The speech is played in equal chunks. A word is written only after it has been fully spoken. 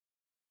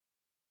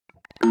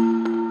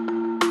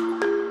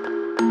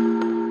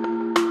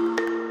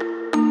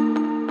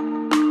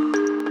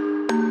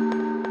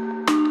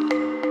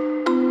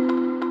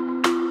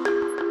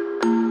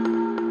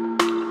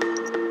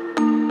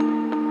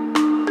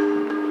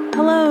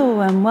Hello,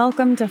 and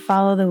welcome to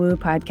Follow the Woo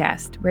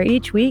podcast, where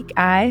each week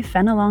I,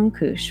 Fenelon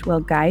Kush, will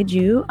guide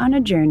you on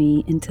a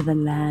journey into the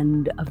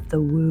land of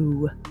the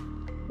woo.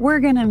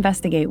 We're going to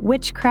investigate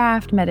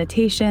witchcraft,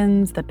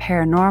 meditations, the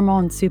paranormal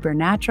and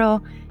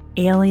supernatural,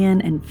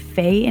 alien and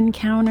fae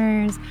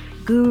encounters,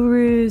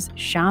 gurus,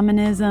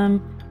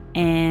 shamanism,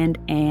 and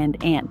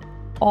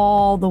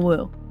all the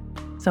woo.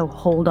 So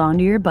hold on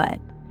to your butt.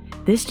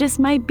 This just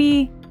might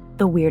be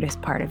the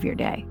weirdest part of your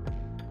day.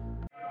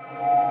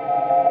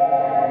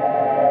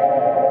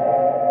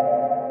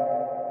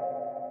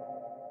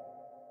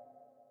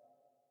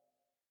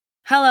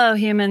 Hello,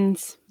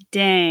 humans.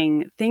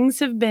 Dang, things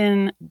have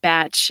been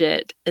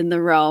batshit in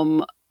the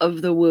realm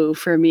of the woo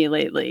for me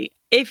lately.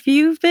 If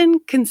you've been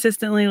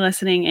consistently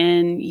listening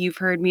in, you've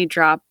heard me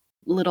drop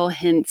little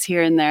hints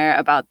here and there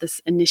about this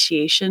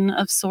initiation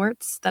of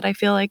sorts that I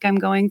feel like I'm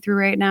going through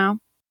right now.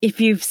 If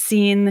you've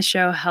seen the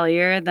show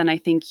Hellier, then I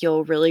think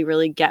you'll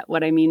really get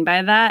what I mean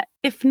by that.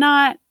 If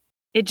not,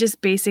 it just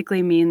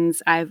basically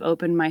means I've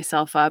opened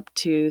myself up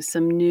to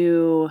some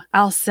new,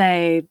 I'll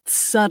say,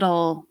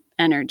 subtle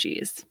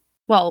energies.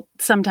 Well,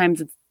 sometimes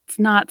it's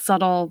not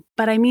subtle,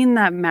 but I mean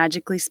that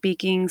magically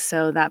speaking,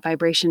 so that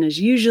vibration is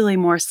usually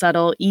more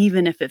subtle,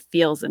 even if it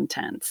feels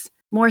intense.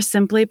 More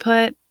simply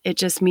put, it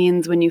just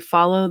means when you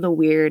follow the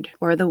weird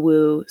or the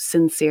woo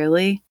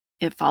sincerely,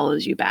 it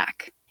follows you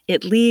back.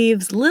 It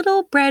leaves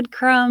little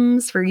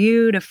breadcrumbs for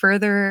you to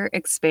further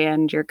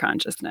expand your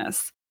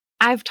consciousness.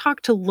 I've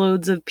talked to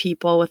loads of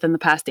people within the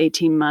past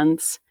 18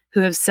 months who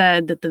have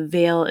said that the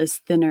veil is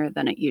thinner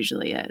than it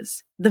usually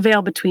is. The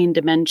veil between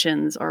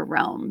dimensions or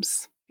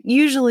realms.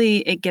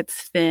 Usually it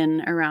gets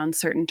thin around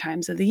certain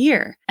times of the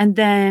year, and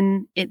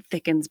then it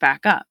thickens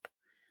back up.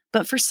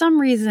 But for some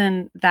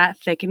reason, that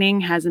thickening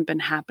hasn't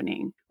been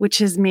happening, which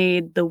has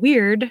made the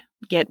weird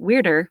get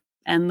weirder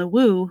and the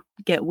woo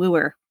get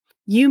wooer.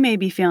 You may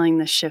be feeling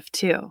this shift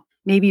too.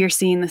 Maybe you're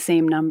seeing the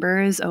same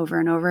numbers over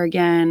and over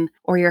again,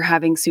 or you're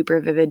having super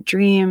vivid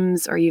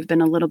dreams, or you've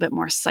been a little bit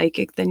more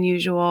psychic than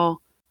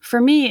usual. For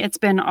me, it's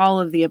been all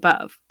of the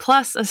above,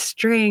 plus a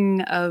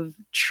string of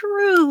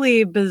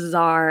truly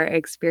bizarre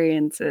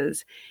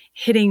experiences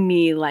hitting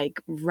me like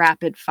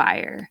rapid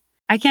fire.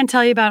 I can't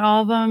tell you about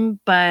all of them,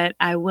 but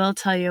I will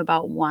tell you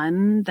about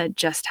one that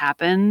just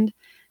happened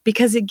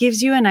because it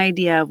gives you an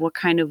idea of what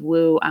kind of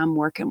woo I'm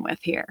working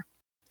with here.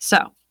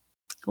 So,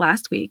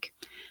 last week,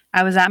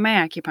 I was at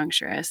my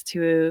acupuncturist,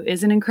 who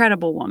is an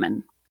incredible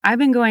woman. I've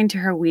been going to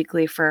her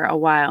weekly for a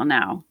while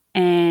now.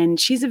 And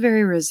she's a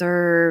very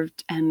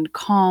reserved and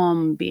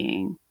calm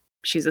being.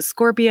 She's a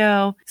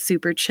Scorpio,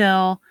 super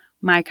chill,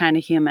 my kind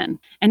of human.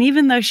 And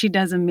even though she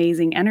does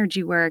amazing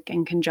energy work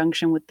in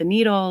conjunction with the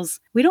needles,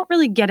 we don't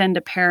really get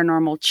into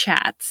paranormal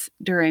chats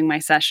during my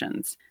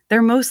sessions.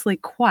 They're mostly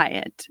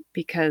quiet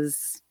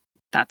because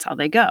that's how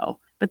they go.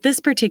 But this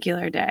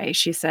particular day,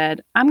 she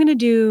said, I'm going to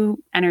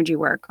do energy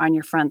work on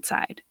your front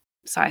side.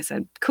 So I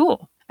said,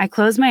 cool. I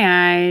closed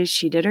my eyes.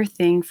 She did her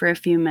thing for a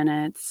few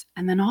minutes.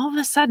 And then all of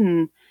a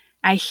sudden,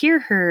 I hear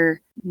her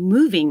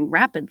moving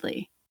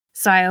rapidly.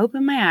 So I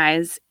open my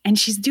eyes and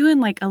she's doing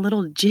like a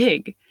little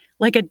jig,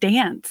 like a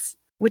dance,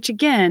 which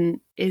again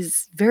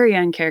is very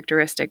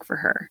uncharacteristic for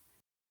her.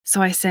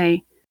 So I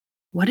say,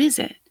 what is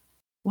it?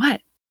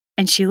 What?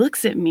 And she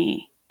looks at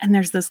me and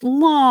there's this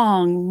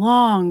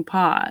long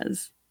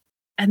pause.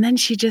 And then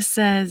she just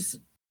says,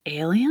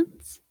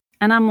 aliens?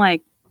 And I'm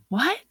like,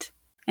 what?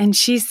 And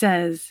she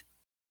says,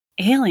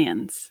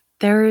 aliens.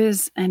 There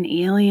is an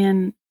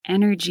alien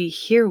energy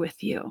here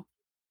with you.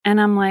 And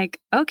I'm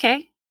like,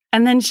 okay.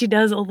 And then she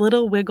does a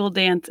little wiggle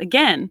dance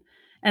again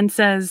and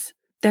says,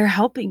 they're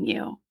helping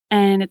you.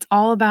 And it's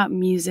all about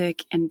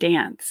music and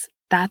dance.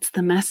 That's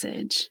the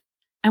message.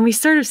 And we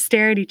sort of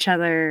stare at each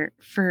other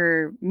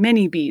for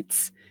many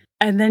beats.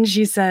 And then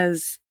she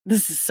says,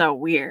 this is so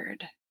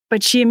weird.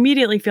 But she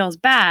immediately feels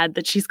bad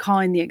that she's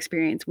calling the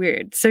experience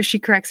weird. So she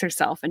corrects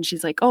herself and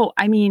she's like, oh,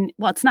 I mean,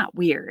 well, it's not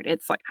weird.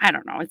 It's like, I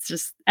don't know. It's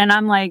just, and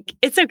I'm like,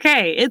 it's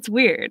okay. It's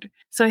weird.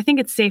 So I think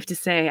it's safe to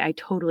say I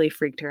totally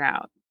freaked her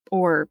out,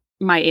 or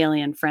my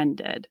alien friend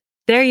did.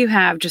 There you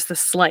have just a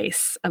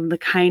slice of the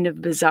kind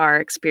of bizarre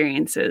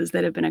experiences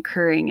that have been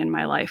occurring in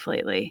my life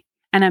lately.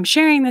 And I'm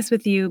sharing this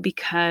with you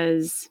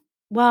because,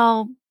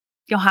 well,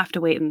 you'll have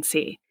to wait and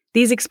see.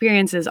 These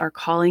experiences are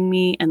calling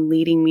me and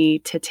leading me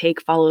to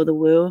take Follow the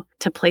Woo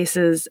to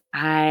places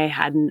I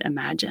hadn't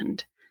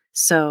imagined.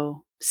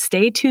 So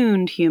stay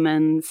tuned,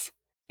 humans.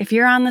 If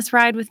you're on this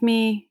ride with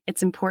me,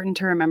 it's important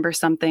to remember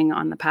something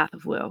on the path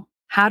of woo.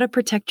 How to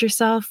protect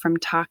yourself from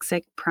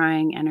toxic,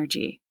 prying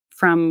energy,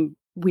 from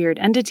weird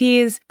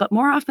entities, but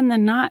more often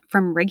than not,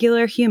 from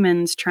regular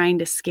humans trying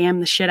to scam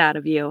the shit out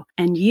of you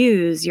and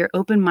use your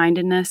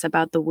open-mindedness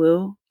about the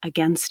woo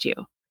against you.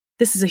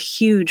 This is a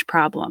huge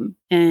problem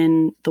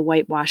in the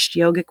whitewashed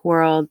yogic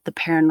world, the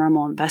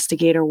paranormal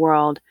investigator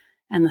world,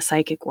 and the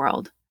psychic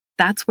world.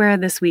 That's where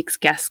this week's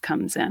guest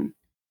comes in.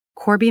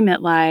 Corby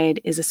Mitleid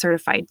is a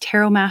certified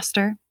tarot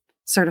master,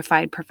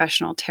 certified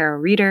professional tarot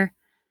reader,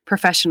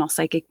 professional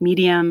psychic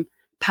medium,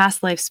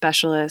 past life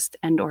specialist,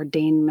 and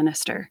ordained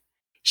minister.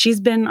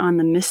 She's been on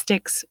the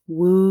mystic's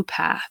woo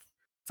path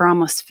for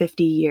almost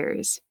 50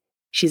 years.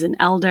 She's an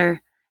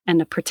elder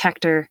and a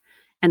protector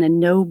and a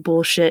no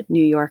bullshit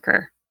New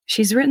Yorker.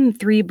 She's written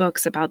 3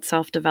 books about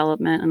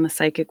self-development in the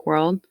psychic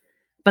world,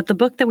 but the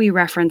book that we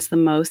reference the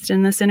most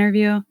in this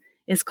interview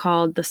is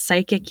called The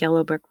Psychic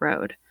Yellow Brick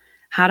Road: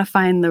 How to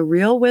Find the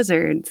Real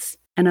Wizards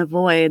and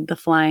Avoid the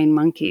Flying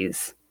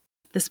Monkeys.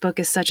 This book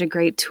is such a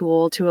great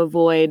tool to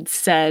avoid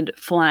said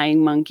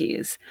flying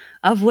monkeys,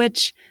 of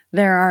which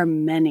there are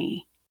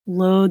many.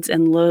 Loads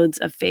and loads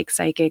of fake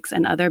psychics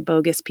and other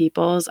bogus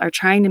peoples are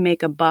trying to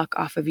make a buck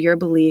off of your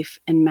belief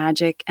in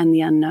magic and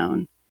the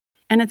unknown.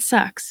 And it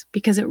sucks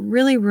because it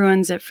really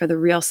ruins it for the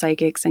real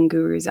psychics and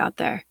gurus out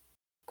there.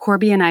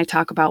 Corby and I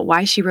talk about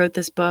why she wrote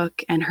this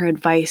book and her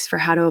advice for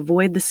how to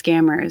avoid the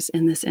scammers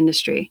in this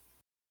industry.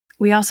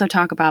 We also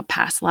talk about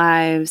past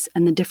lives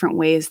and the different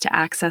ways to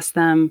access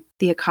them,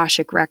 the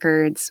Akashic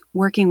records,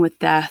 working with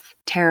death,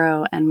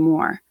 tarot, and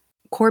more.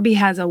 Corby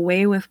has a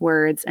way with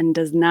words and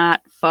does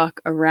not fuck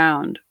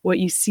around. What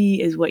you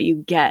see is what you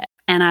get.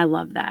 And I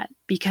love that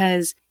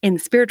because in the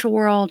spiritual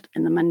world,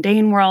 in the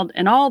mundane world,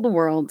 in all the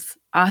worlds,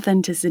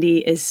 authenticity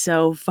is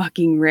so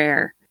fucking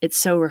rare. It's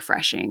so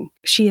refreshing.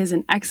 She is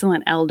an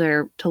excellent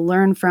elder to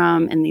learn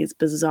from in these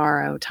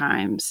bizarro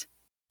times.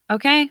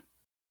 Okay,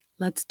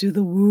 let's do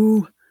the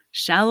woo,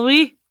 shall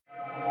we?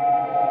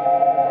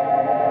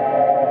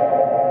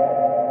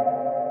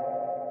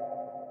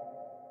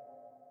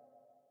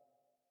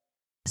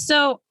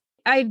 So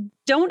I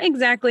don't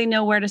exactly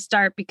know where to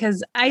start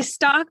because I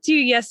stalked you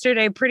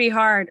yesterday pretty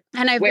hard.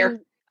 And I've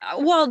been,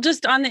 well,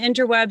 just on the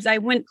interwebs, I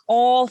went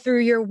all through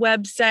your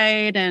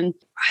website and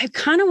I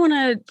kind of want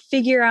to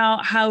figure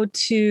out how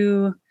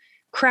to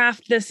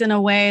craft this in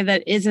a way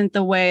that isn't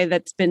the way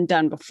that's been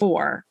done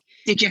before.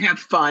 Did you have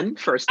fun,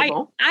 first of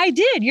all? I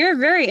did. You're a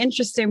very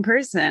interesting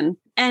person.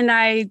 And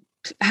I'm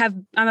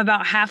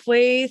about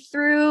halfway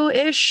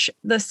through-ish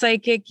the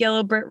Psychic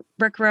Yellow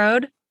Brick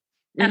Road.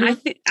 And I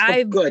think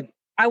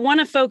I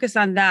want to focus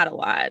on that a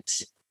lot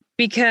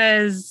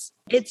because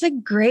it's a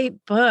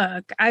great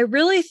book. I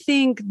really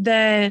think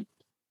that,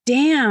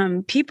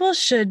 damn, people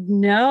should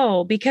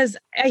know because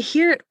I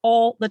hear it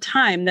all the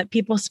time that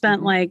people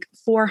spent like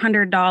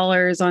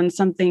 $400 on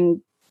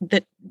something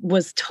that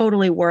was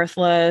totally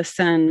worthless.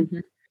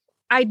 And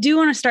I do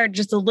want to start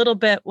just a little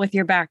bit with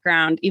your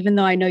background, even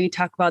though I know you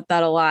talk about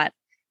that a lot.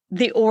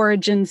 The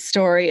origin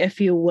story,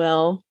 if you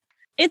will.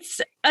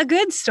 It's a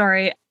good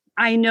story.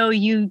 I know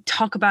you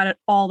talk about it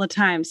all the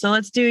time. So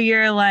let's do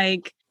your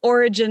like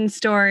origin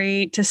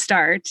story to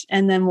start,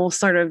 and then we'll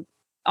sort of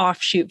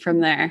offshoot from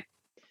there.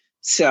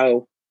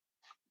 So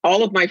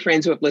all of my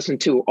friends who have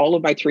listened to all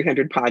of my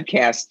 300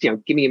 podcasts,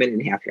 give me a minute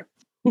and a half here.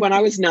 When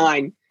I was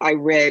 9, I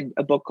read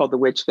a book called The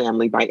Witch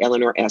Family by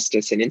Eleanor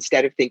Estes. And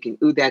instead of thinking,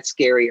 ooh, that's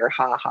scary or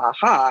ha, ha,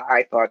 ha,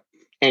 I thought,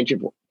 and your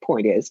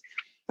point is,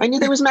 I knew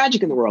there was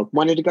magic in the world,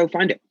 wanted to go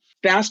find it.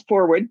 Fast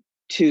forward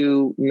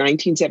to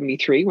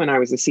 1973 when I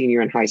was a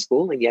senior in high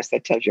school. And yes,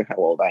 that tells you how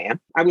old I am.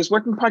 I was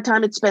working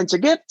part-time at Spencer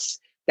Gifts.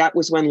 That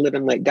was when Live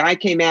and Let Die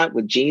came out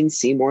with Gene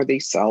Seymour, the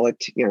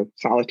Solitaire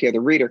the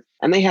Reader.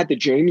 And they had the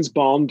James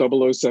Bond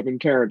 007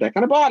 tarot deck.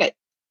 And I bought it.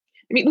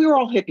 I mean, we were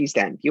all hippies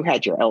then. You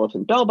had your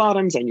elephant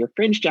bell-bottoms and your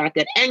fringe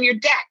jacket and your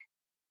deck.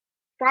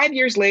 5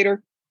 years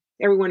later,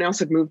 everyone else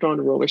had moved on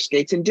to roller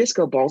skates and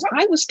disco balls.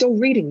 I was still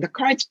reading. The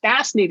cards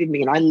fascinated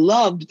me, and I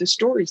loved the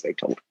stories they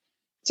told.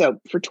 So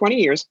for 20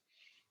 years,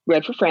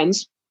 read for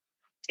friends,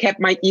 kept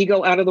my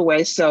ego out of the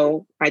way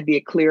so I'd be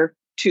a clear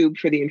tube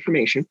for the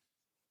information.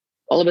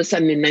 All of a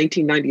sudden in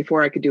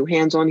 1994, I could do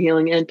hands-on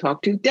healing and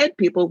talk to dead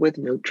people with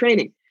no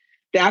training.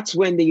 That's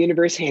when the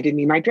universe handed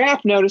me my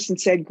draft notice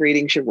and said,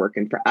 greetings, you're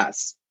working for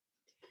us.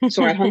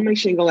 So I hung my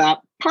shingle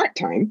out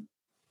part-time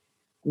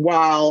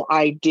while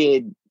I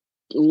did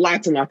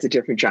lots and lots of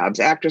different jobs: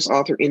 actress,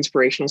 author,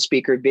 inspirational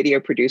speaker, video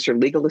producer,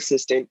 legal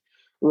assistant,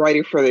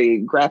 writer for the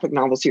graphic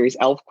novel series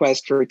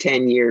ElfQuest for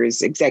 10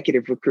 years,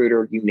 executive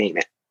recruiter, you name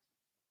it.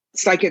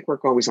 Psychic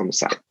work always on the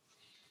side.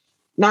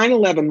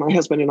 9/11, my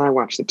husband and I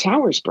watched the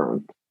towers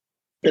burn.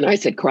 And I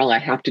said, Carl, I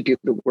have to do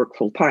the work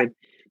full time.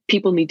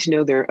 People need to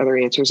know there are other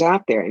answers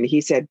out there. And he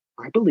said,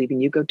 I believe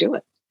in you, go do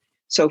it.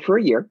 So for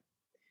a year,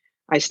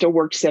 I still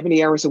worked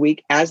 70 hours a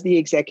week as the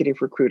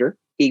executive recruiter.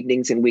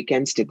 Evenings and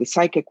weekends did the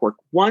psychic work.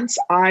 Once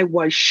I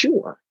was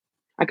sure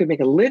I could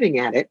make a living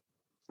at it,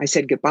 I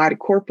said goodbye to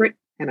corporate,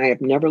 and I have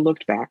never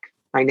looked back.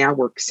 I now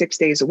work 6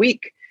 days a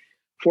week,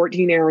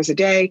 14 hours a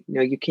day.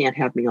 No, you can't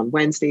have me on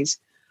Wednesdays.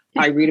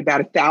 I read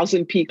about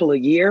 1,000 people a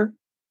year,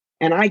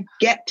 and I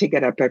get to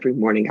get up every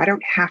morning. I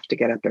don't have to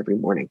get up every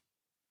morning.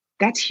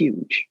 That's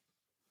huge.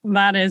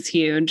 That is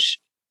huge.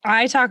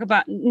 I talk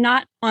about,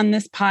 not on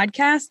this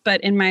podcast, but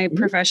in my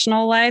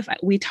professional life,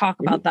 we talk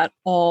about that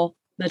all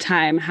the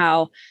time,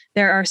 how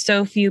there are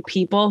so few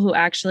people who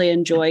actually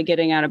enjoy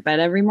getting out of bed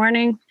every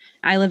morning.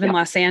 I live in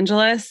Los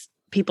Angeles.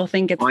 People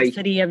think it's the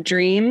city of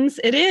dreams.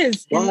 It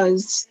is.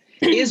 Was.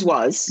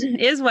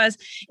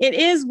 It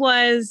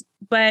is,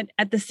 but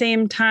at the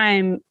same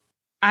time,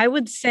 I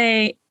would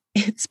say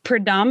it's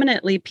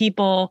predominantly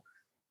people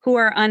who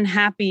are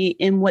unhappy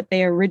in what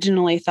they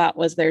originally thought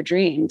was their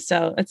dream.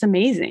 So it's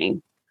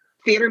amazing.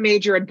 Theater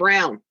major at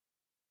Brown.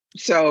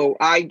 So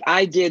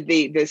I did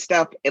the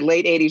stuff in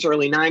late 80s,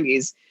 early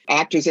 90s,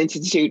 Actors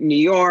Institute in New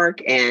York,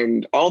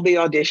 and all the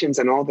auditions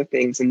and all the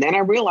things. And then I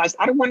realized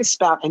I don't want to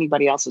spout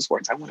anybody else's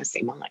words. I want to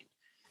say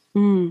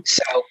mine.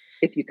 So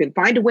if you can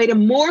find a way to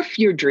morph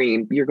your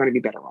dream, you're going to be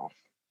better off.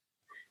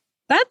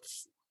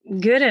 That's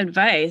good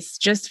advice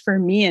just for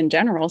me in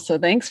general. So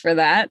thanks for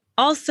that.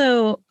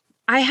 Also,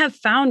 I have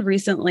found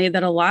recently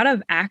that a lot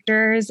of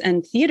actors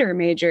and theater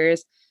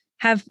majors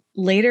have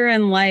later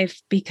in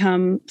life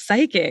become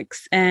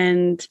psychics,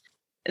 and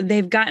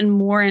they've gotten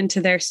more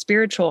into their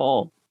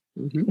spiritual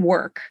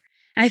work.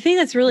 And I think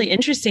that's really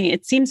interesting.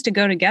 It seems to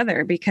go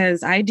together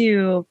because I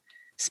do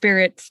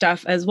spirit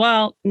stuff as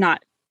well,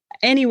 not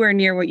anywhere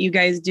near what you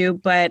guys do,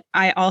 but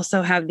I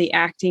also have the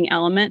acting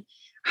element.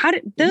 How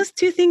did those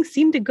two things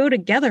seem to go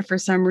together for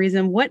some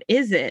reason? What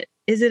is it?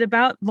 Is it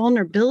about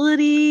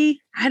vulnerability?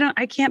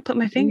 I can't put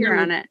my finger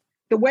on it.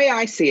 The way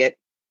I see it,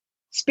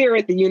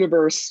 spirit, the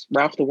universe,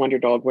 Ralph the Wonder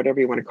Dog, whatever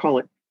you want to call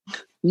it,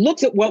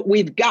 looks at what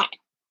we've got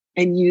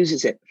and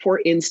uses it.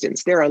 For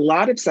instance, there are a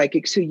lot of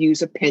psychics who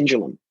use a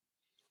pendulum.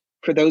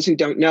 For those who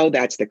don't know,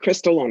 that's the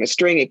crystal on a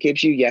string. It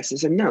gives you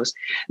yeses and nos.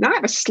 Now, I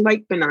have a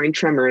slight benign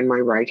tremor in my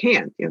right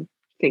hand.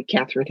 Think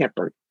Katharine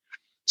Hepburn.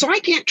 So I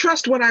can't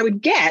trust what I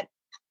would get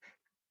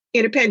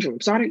in a pendulum,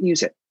 so I don't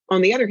use it.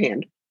 On the other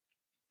hand,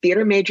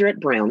 theater major at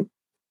Brown,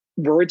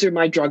 words are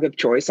my drug of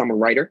choice. I'm a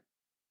writer,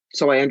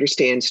 so I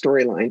understand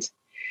storylines.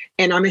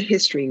 And I'm a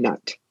history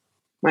nut.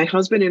 My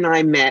husband and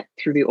I met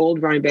through the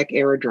old Rhinebeck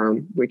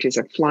Aerodrome, which is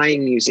a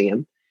flying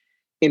museum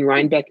in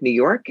Rhinebeck, New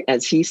York.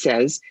 As he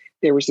says,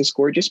 there was this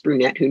gorgeous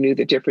brunette who knew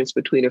the difference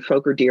between a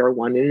Fokker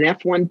DR1 and an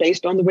F1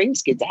 based on the wing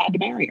skids. I had to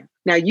marry her.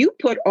 Now, you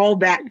put all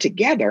that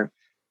together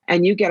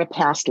and you get a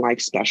past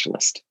life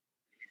specialist.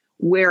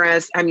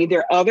 Whereas, there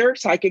are other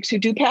psychics who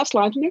do past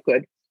lives and they're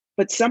good,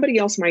 but somebody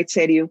else might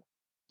say to you,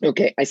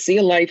 okay, I see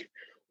a life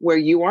where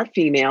you are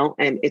female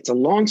and it's a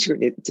long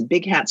skirt, it's a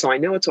big hat, so I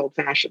know it's old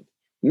fashioned.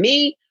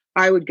 Me,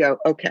 I would go,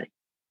 okay,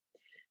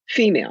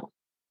 female,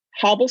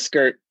 hobble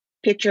skirt,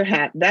 picture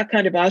hat, that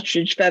kind of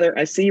ostrich feather.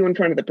 I see you in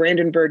front of the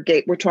Brandenburg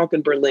Gate. We're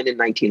talking Berlin in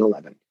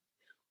 1911.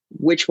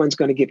 Which one's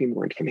going to give you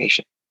more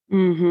information?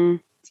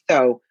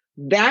 So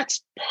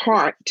that's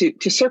part,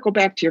 to circle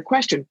back to your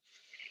question,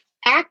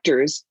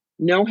 actors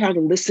know how to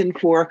listen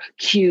for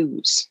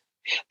cues.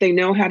 They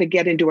know how to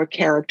get into a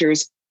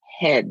character's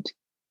head.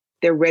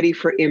 They're ready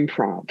for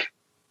improv.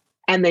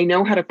 And they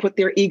know how to put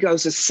their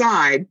egos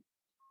aside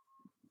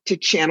to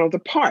channel the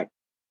part.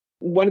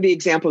 One of the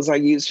examples I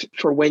use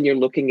for when you're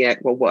looking at,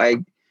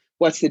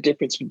 what's the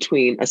difference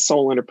between a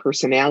soul and a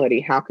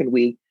personality? How can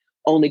we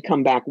only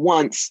come back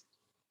once,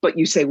 but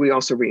you say we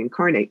also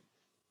reincarnate?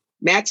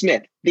 Matt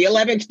Smith, the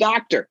 11th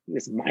Doctor,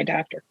 this is my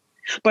doctor,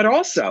 but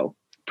also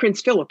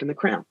Prince Philip in The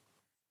Crown.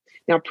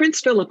 Now, Prince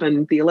Philip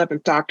and the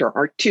 11th Doctor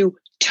are two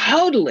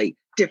totally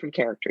different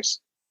characters,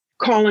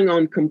 calling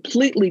on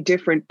completely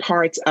different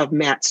parts of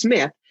Matt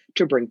Smith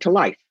to bring to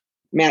life.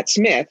 Matt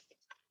Smith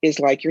is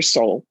like your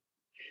soul.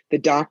 The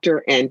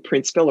Doctor and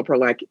Prince Philip are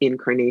like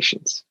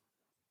incarnations.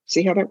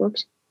 See how that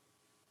works?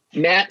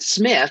 Matt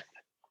Smith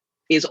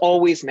is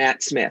always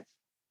Matt Smith.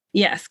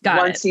 Yes, got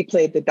it. Once he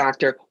played the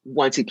Doctor,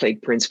 once he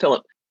played Prince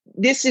Philip.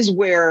 This is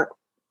where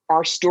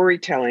our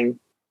storytelling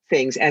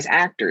things as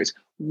actors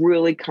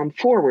really come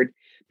forward,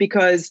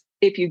 because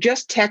if you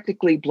just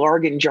technically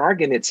blarg and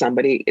jargon at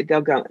somebody,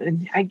 they'll go,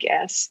 I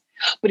guess.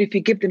 But if you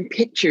give them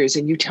pictures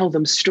and you tell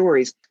them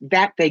stories,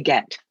 that they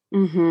get.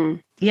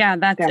 Yeah,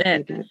 that's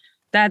it.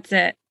 That's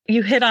it.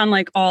 You hit on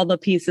like all the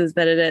pieces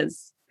that it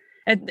is.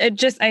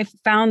 I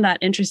found that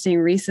interesting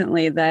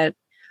recently that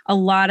a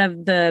lot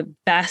of the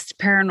best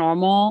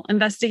paranormal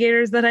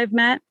investigators that I've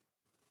met,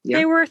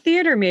 they were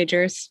theater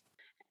majors.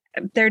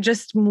 They're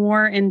just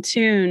more in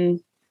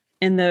tune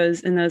in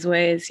those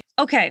ways.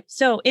 Okay.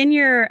 So in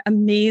your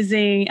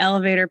amazing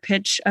elevator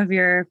pitch of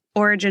your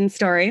origin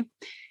story,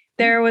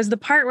 there was the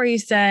part where you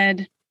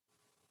said,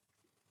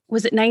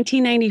 was it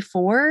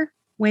 1994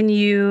 when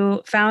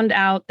you found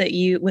out that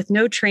you, with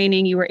no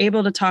training, you were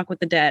able to talk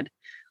with the dead?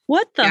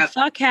 What the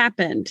fuck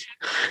happened?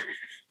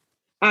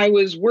 I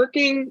was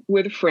working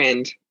with a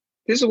friend.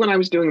 This is when I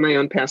was doing my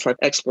own past life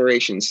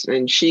explorations.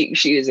 And she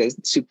is a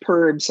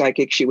superb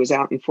psychic. She was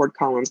out in Fort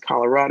Collins,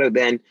 Colorado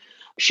then.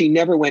 She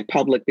never went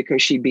public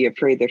because she'd be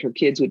afraid that her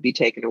kids would be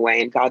taken away.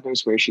 And God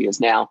knows where she is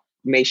now.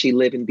 May she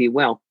live and be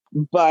well.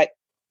 But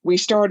we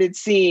started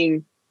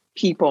seeing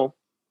people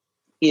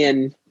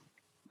in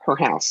her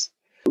house.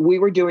 We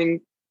were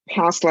doing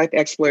past life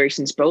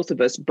explorations, both of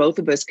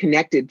us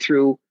connected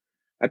through,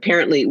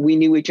 apparently we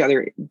knew each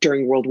other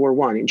during World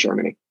War I in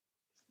Germany.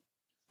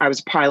 I was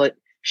a pilot.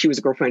 She was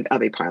a girlfriend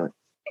of a pilot.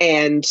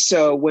 And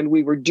so when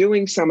we were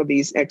doing some of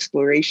these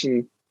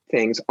exploration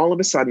things, all of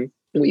a sudden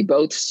we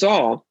both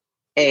saw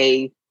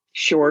a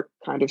short,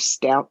 kind of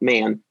stout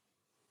man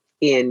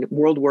in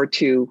World War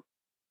II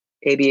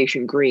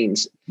aviation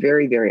greens,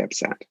 very, very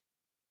upset,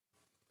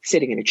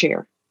 sitting in a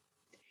chair.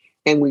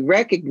 And we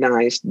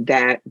recognized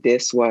that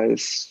this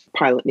was a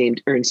pilot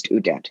named Ernst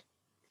Udet.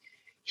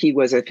 He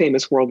was a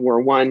famous World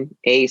War I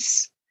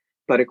ace,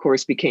 but of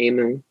course became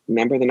a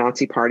member of the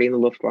Nazi Party and the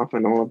Luftwaffe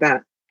and all of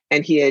that.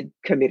 And he had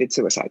committed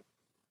suicide.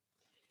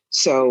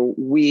 So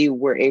we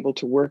were able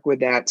to work with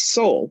that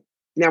soul.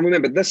 Now,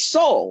 remember, the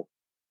soul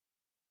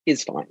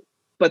is fine,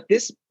 but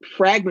this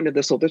fragment of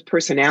the soul, this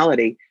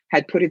personality,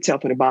 had put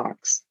itself in a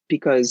box,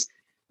 because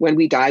when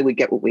we die, we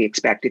get what we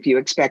expect. If you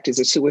expect as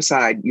a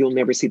suicide, you'll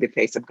never see the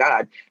face of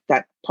God.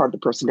 That part of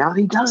the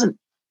personality doesn't.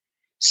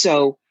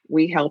 So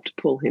we helped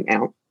pull him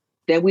out.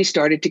 Then we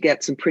started to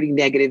get some pretty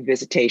negative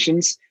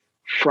visitations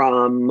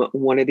from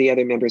one of the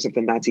other members of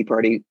the Nazi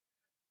Party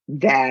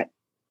that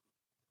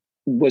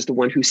was the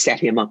one who set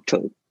him up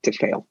to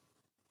fail.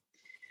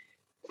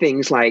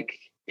 Things like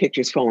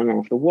pictures falling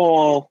off the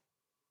wall,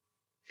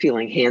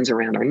 feeling hands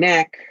around our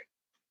neck,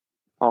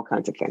 all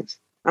kinds of things.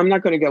 I'm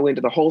not going to go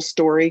into the whole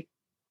story,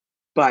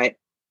 but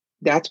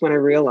that's when I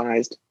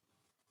realized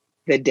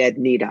the dead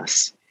need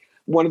us.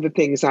 One of the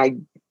things I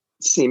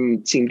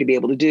seem to be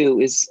able to do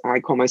is I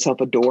call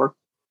myself a door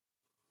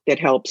that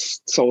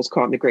helps souls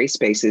caught in the gray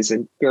spaces,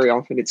 and very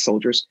often it's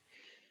soldiers.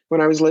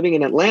 When I was living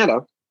in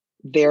Atlanta,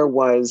 there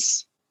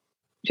was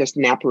just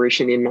an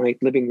apparition in my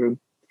living room,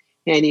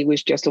 and he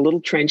was just a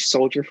little trench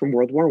soldier from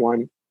World War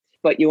I,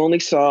 but you only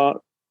saw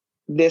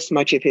this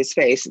much of his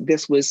face.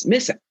 This was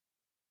missing.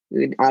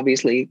 It had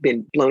obviously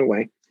been blown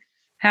away.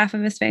 Half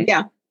of his face?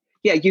 Yeah.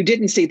 You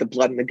didn't see the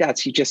blood and the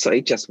guts. You just saw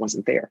it just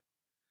wasn't there.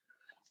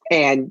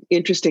 And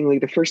interestingly,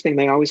 the first thing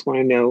they always want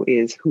to know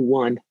is who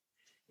won.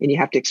 And you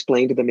have to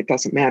explain to them it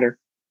doesn't matter.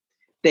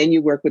 Then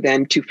you work with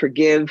them to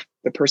forgive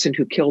the person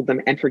who killed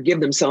them and forgive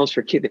themselves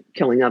for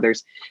killing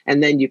others.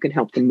 And then you can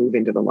help them move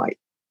into the light.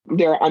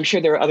 I'm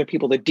sure there are other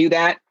people that do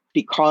that.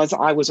 Because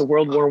I was a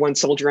World War I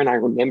soldier and I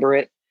remember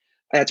it,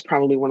 that's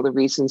probably one of the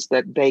reasons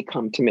that they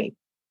come to me.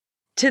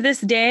 To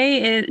this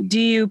day, do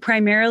you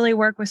primarily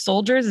work with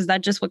soldiers? Is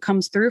that just what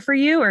comes through for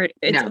you, or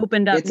it's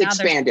opened up? It's now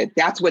expanded.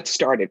 That's what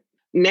started.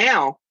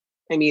 Now,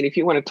 I mean, if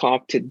you want to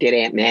talk to dead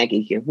Aunt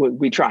Maggie,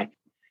 we try.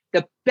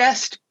 The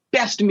best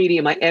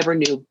medium I ever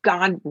knew,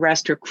 God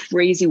rest her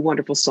crazy,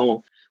 wonderful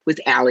soul, was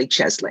Allie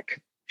Cheslick.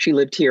 She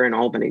lived here in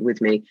Albany with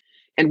me.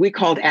 And we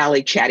called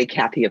Allie Chatty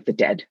Cathy of the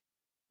Dead,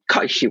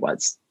 because she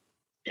was.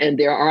 And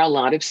there are a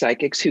lot of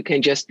psychics who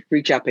can just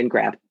reach up and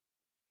grab.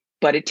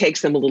 But it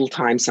takes them a little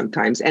time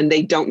sometimes. And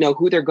they don't know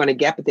who they're going to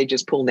get, but they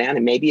just pull down.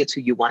 And maybe it's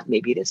who you want,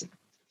 maybe it isn't.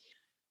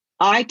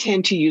 I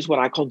tend to use what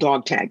I call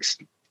dog tags.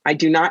 I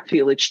do not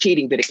feel it's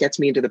cheating, but it gets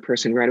me into the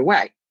person right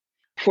away.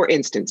 For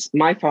instance,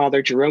 my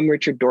father, Jerome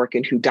Richard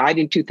Dorkin, who died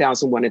in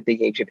 2001 at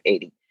the age of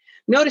 80.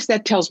 Notice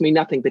that tells me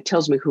nothing, but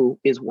tells me who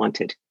is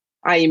wanted.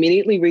 I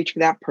immediately reach for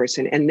that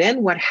person. And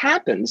then what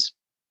happens,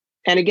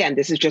 and again,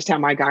 this is just how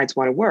my guides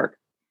want to work,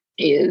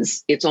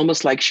 is it's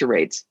almost like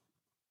charades.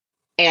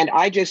 And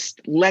I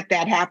just let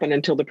that happen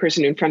until the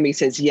person in front of me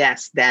says,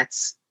 yes,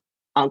 that's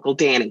Uncle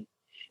Danny.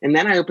 And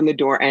then I open the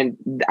door and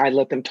I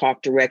let them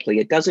talk directly.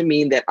 It doesn't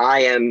mean that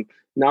I am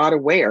not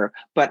aware,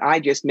 but I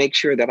just make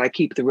sure that I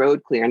keep the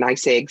road clear and I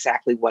say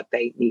exactly what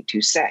they need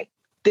to say.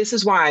 This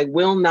is why I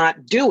will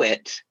not do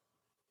it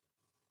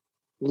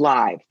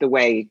live the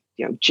way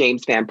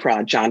James Van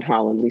Praagh, John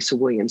Holland, Lisa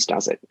Williams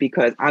does it,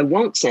 because I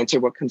won't censor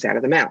what comes out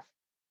of the mouth.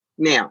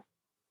 Now,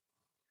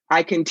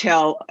 I can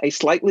tell a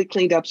slightly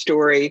cleaned up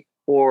story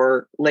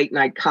or late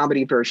night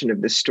comedy version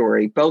of this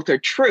story. Both are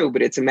true,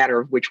 but it's a matter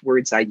of which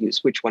words I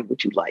use. Which one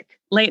would you like?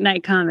 Late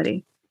night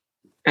comedy.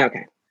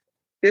 Okay.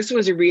 This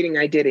was a reading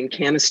I did in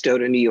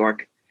Canastota, New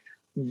York.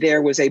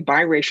 There was a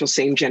biracial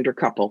same-gender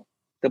couple.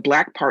 The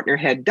Black partner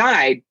had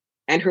died,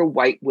 and her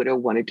white widow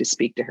wanted to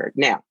speak to her.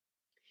 Now,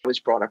 I was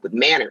brought up with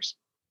manners.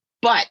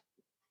 But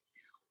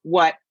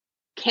what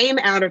came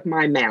out of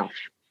my mouth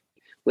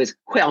was,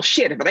 well,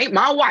 shit, if it ain't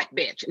my white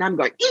bitch. And I'm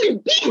going,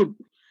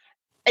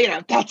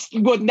 that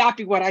would not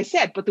be what I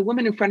said. But the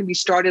woman in front of me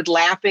started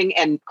laughing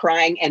and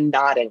crying and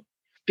nodding,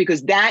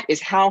 because that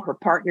is how her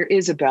partner,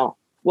 Isabel,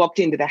 walked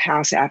into the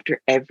house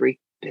after every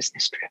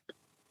business trip.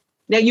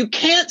 Now, you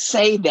can't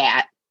say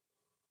that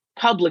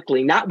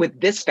publicly, not with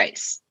this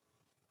face.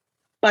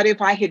 But if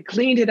I had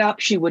cleaned it up,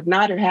 she would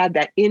not have had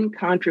that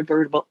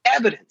incontrovertible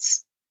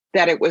evidence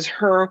that it was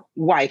her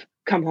wife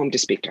come home to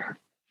speak to her.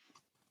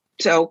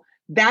 So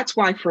that's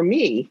why, for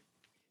me,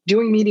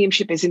 doing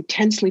mediumship is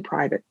intensely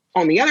private.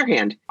 On the other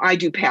hand, I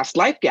do past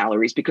life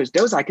galleries because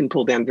those I can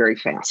pull down very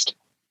fast.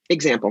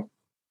 Example,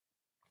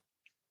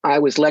 I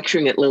was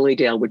lecturing at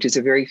Lilydale, which is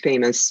a very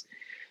famous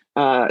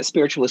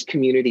spiritualist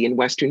community in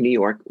Western New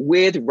York,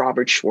 with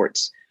Robert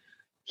Schwartz.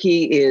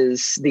 He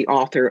is the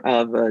author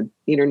of an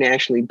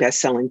internationally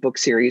best-selling book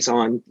series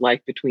on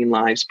life between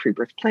lives,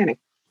 pre-birth planning.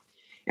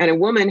 And a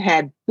woman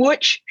had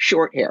butch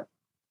short hair,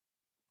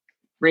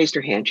 raised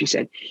her hand. She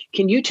said,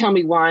 "Can you tell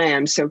me why I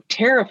am so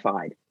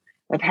terrified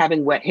of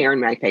having wet hair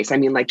in my face? I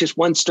mean, like just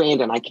one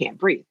strand and I can't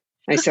breathe."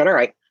 I said, all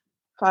right,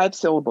 5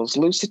 syllables,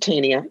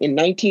 Lusitania. In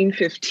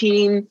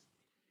 1915,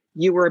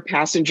 you were a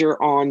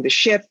passenger on the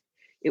ship.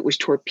 It was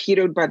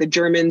torpedoed by the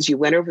Germans. You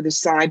went over the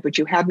side, but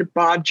you hadn't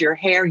bobbed your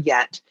hair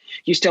yet.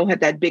 You still had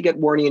that big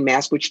Edwardian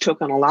mass, which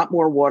took on a lot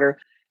more water,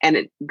 and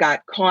it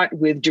got caught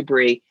with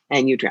debris,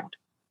 and you drowned.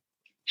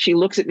 She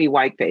looks at me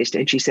white-faced,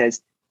 and she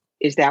says,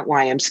 is that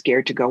why I'm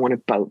scared to go on a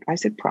boat? I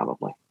said,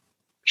 probably.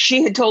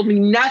 She had told me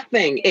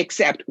nothing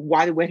except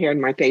why the wet hair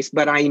in my face,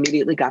 but I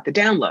immediately got the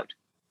download.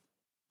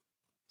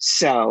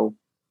 So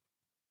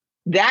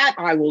that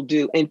I will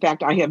do. In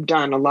fact, I have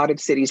done, a lot of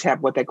cities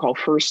have what they call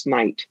first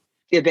night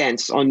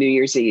events on New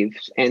Year's Eve.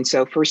 And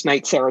so first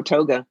night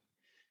Saratoga,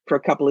 for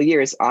a couple of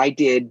years, I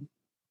did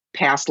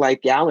past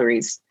life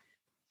galleries,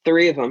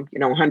 3 of them,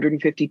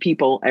 150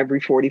 people every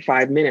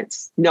 45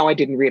 minutes. No, I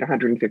didn't read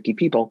 150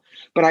 people,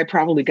 but I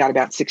probably got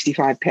about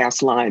 65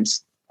 past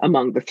lives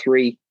among the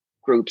 3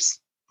 groups.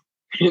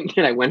 And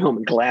then I went home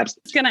and collapsed.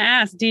 I was going to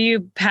ask, do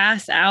you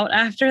pass out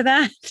after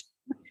that?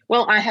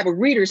 Well, I have a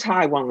reader's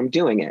high while I'm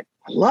doing it.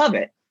 I love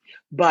it,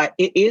 but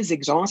it is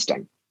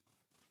exhausting.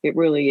 It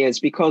really is,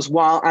 because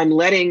while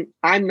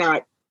I'm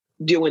not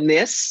doing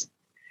this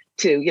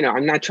to,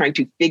 I'm not trying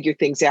to figure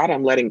things out.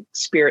 I'm letting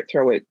spirit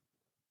throw it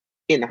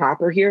in the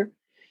hopper here.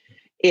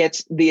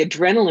 It's the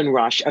adrenaline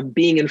rush of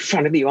being in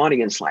front of the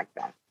audience like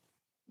that.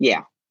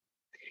 Yeah.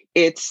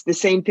 It's the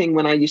same thing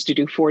when I used to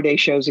do 4-day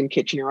shows in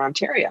Kitchener,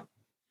 Ontario.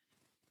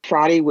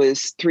 Friday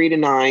was 3 to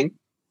 9,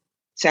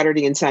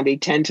 Saturday and Sunday,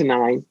 10 to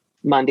 9,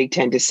 Monday,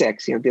 10 to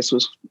 6. This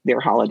was their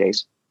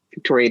holidays,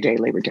 Victoria Day,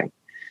 Labor Day.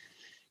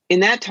 In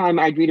that time,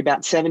 I'd read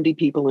about 70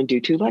 people and do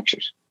 2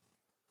 lectures.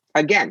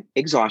 Again,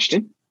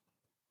 exhaustion,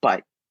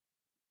 but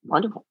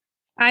wonderful.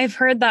 I've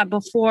heard that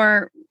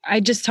before.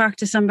 I just talked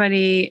to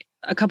somebody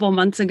a couple of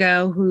months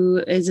ago who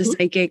is a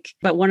psychic,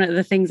 but one of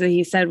the things that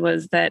he said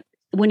was that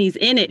when he's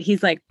in it,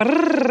 he's like,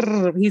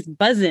 he's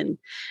buzzing.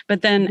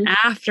 But then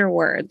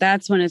afterward,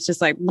 that's when it's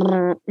just like,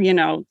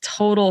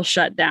 total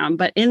shutdown.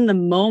 But in the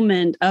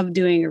moment of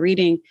doing a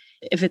reading,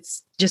 if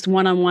it's just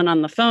one-on-one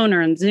on the phone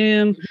or on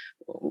Zoom,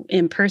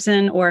 in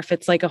person, or if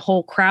it's like a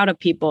whole crowd of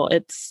people,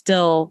 it's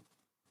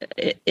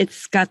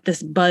got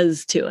this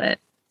buzz to it.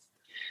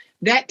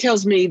 That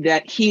tells me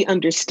that he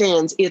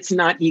understands it's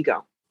not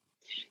ego.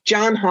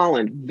 John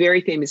Holland,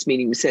 very famous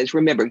medium, says,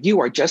 remember, you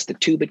are just the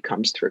tube it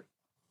comes through.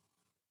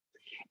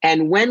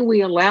 And when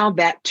we allow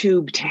that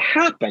tube to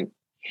happen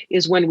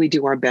is when we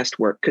do our best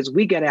work, because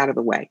we get out of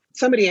the way.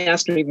 Somebody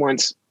asked me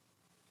once,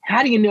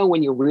 how do you know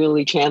when you're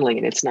really channeling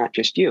and it's not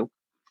just you?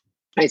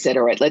 I said,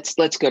 all right, let's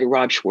go to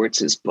Rob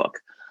Schwartz's book,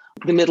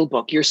 the middle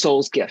book, Your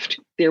Soul's Gift.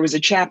 There was a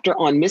chapter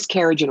on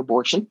miscarriage and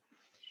abortion.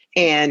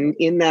 And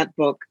in that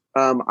book,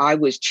 I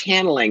was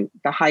channeling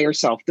the higher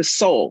self, the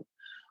soul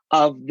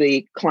of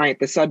the client,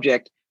 the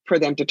subject, for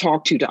them to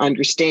talk to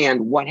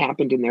understand what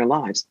happened in their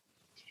lives.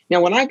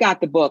 Now, when I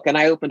got the book and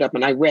I opened up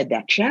and I read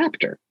that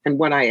chapter and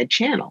what I had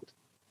channeled,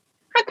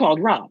 I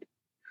called Rob.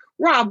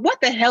 Rob, what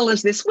the hell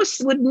is this?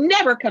 This would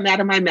never come out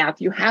of my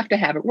mouth. You have to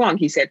have it wrong.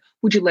 He said,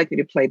 would you like me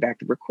to play back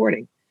the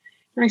recording?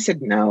 And I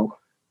said, no.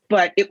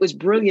 But it was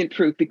brilliant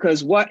proof,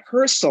 because what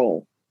her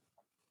soul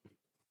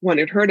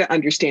wanted her to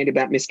understand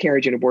about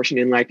miscarriage and abortion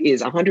in life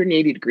is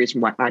 180 degrees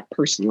from what I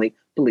personally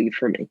believe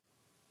for me.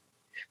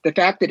 The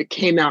fact that it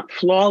came out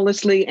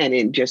flawlessly and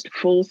in just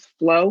full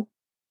flow,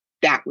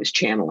 that was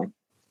channeling.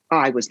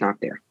 I was not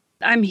there.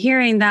 I'm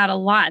hearing that a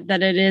lot,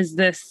 that it is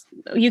this,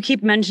 you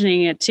keep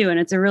mentioning it too. And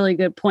it's a really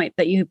good point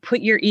that you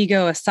put your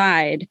ego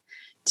aside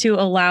to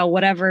allow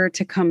whatever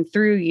to come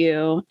through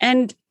you.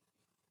 And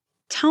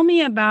tell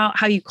me about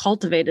how you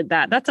cultivated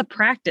that. That's a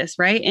practice,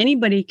 right?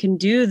 Anybody can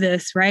do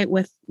this, right?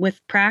 With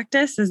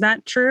practice. Is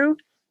that true?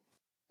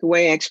 The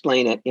way I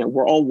explain it,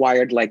 we're all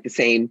wired like the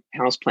same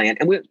house plant,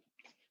 and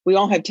we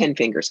all have 10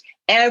 fingers.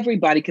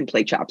 Everybody can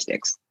play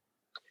chopsticks.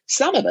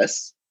 Some of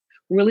us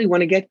really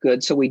want to get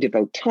good, so we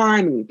devote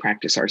time and we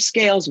practice our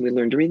scales and we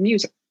learn to read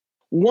music.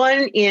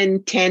 1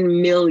 in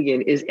 10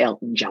 million is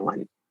Elton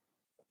John.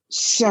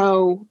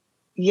 So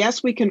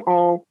yes, we can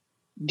all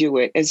do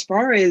it. As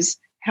far as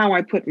how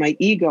I put my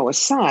ego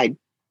aside,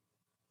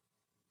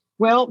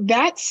 well,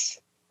 that's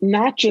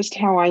not just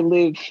how I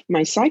live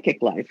my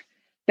psychic life.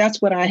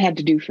 That's what I had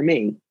to do for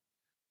me.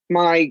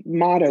 My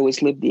motto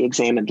is live the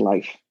examined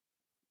life.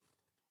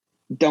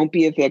 Don't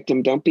be a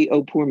victim. Don't be,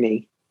 oh, poor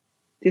me.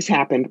 This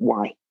happened.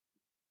 Why?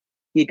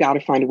 You got to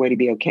find a way to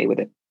be okay with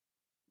it.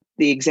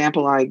 The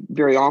example I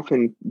very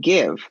often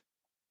give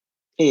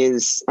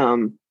is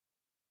I'm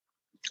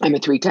a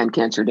 3-time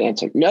cancer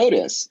dancer.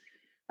 Notice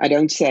I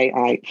don't say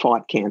I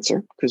fought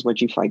cancer, because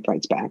what you fight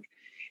fights back.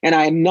 And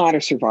I am not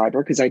a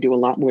survivor, because I do a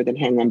lot more than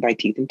hang on by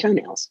teeth and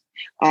toenails.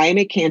 I am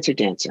a cancer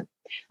dancer.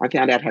 I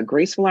found out how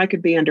graceful I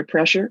could be under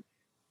pressure,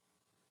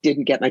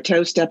 didn't get my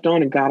toes stepped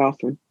on, and got off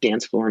the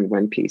dance floor in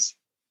one piece.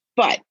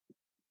 But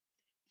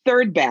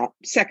third bout,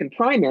 second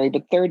primary,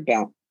 but third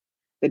bout,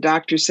 the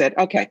doctor said,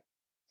 okay,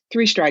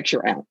 3 strikes,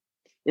 you're out.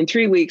 In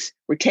 3 weeks,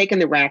 we're taking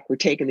the rack, we're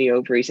taking the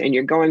ovaries, and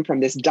you're going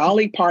from this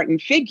Dolly Parton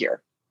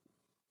figure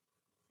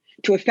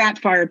to a fat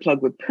fire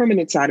plug with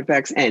permanent side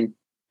effects, and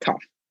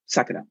tough,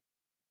 suck it up.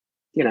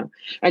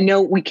 I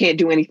know we can't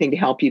do anything to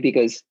help you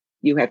because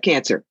you have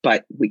cancer,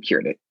 but we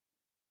cured it.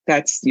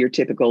 That's your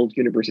typical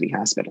university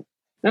hospital.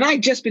 And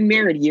I'd just been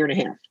married a year and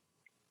a half.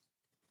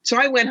 So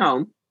I went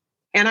home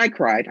and I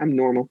cried. I'm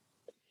normal.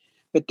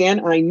 But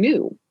then I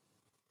knew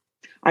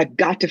I've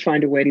got to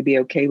find a way to be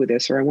okay with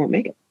this or I won't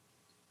make it.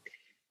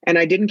 And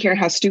I didn't care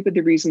how stupid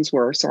the reasons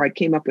were. So I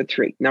came up with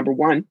 3. Number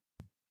 1,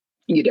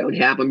 you don't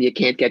have them. You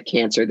can't get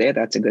cancer there.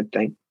 That's a good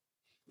thing.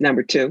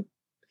 Number 2,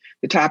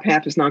 the top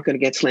half is not going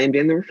to get slammed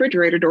in the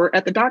refrigerator door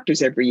at the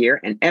doctor's every year.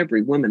 And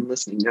every woman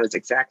listening knows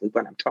exactly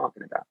what I'm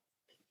talking about.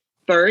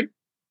 3rd,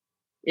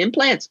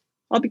 implants.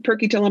 I'll be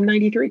perky till I'm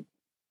 93.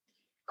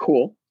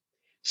 Cool.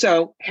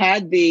 So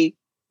had the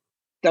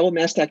double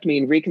mastectomy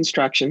and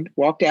reconstruction,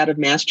 walked out of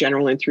Mass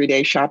General in 3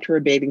 days, shopped for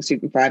a bathing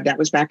suit in 5. That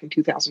was back in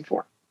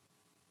 2004.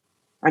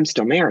 I'm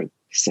still married.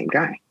 Same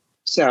guy.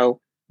 So,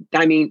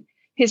 I mean,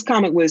 his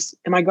comment was,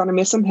 am I going to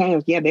miss them?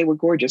 Hey, yeah, they were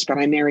gorgeous, but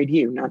I married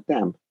you, not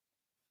them.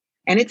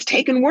 And it's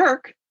taken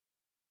work,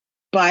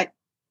 but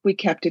we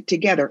kept it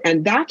together.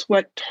 And that's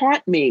what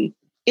taught me,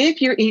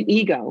 if you're in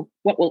ego,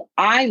 what will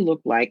I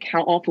look like?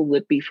 How awful will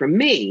it be for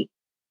me?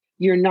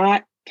 You're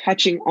not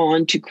touching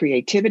on to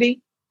creativity.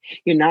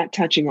 You're not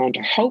touching on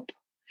to hope.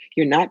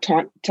 You're not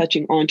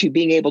touching on to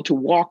being able to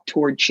walk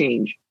toward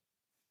change.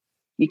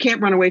 You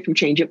can't run away from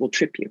change. It will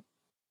trip you.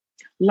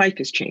 Life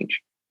is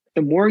change.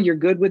 The more you're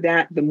good with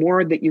that, the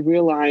more that you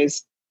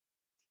realize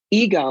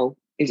ego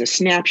is a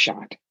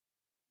snapshot.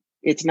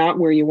 It's not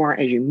where you are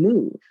as you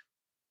move.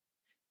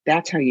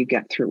 That's how you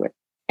get through it.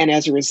 And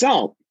as a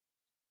result,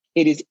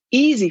 it is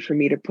easy for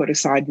me to put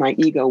aside my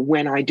ego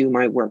when I do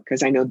my work,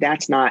 because I know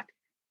that's not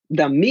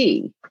the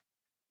me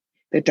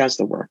that does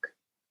the work.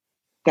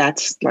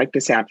 That's like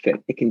this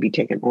outfit. It can be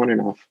taken on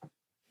and off.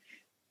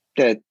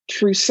 The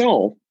true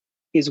soul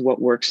is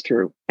what works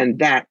through. And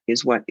that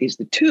is what is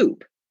the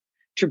tube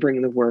to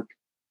bring the work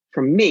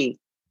from me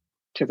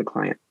to the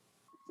client.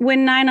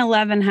 When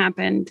 9/11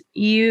 happened,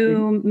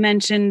 you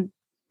mentioned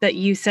that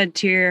you said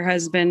to your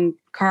husband,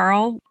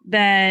 Carl,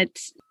 that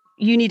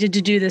you needed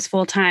to do this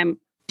full time.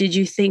 Did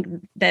you think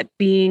that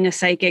being a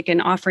psychic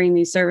and offering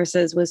these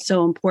services was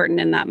so important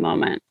in that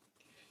moment?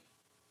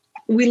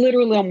 We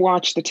literally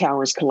watched the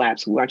towers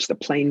collapse. We watched the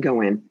plane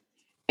go in.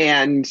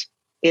 And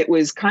it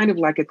was kind of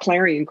like a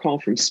clarion call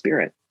from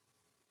spirit.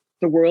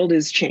 The world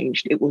has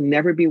changed. It will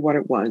never be what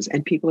it was.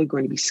 And people are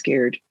going to be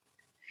scared.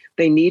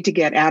 They need to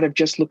get out of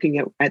just looking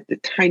at the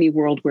tiny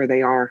world where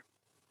they are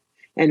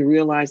and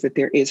realize that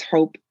there is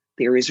hope.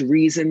 There is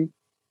reason.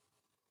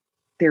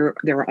 There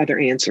are other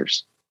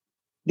answers.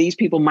 These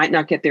people might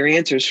not get their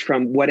answers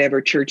from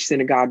whatever church,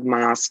 synagogue,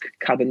 mosque,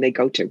 coven they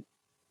go to.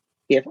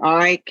 If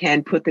I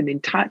can put them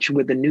in touch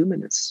with the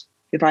numinous,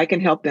 if I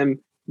can help them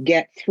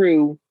get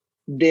through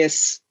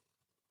this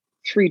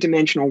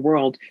 3-dimensional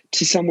world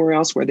to somewhere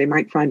else where they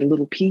might find a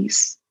little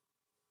peace,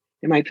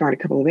 they might find a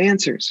couple of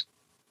answers.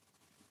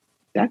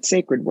 That's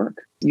sacred work.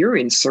 You're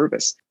in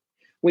service.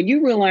 When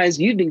you realize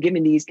you've been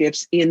given these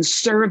gifts in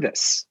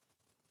service,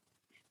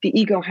 the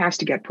ego has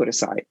to get put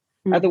aside.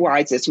 Mm-hmm.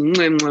 Otherwise, it's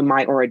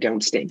my aura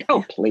don't stink.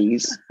 Oh,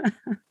 please.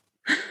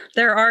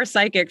 There are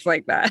psychics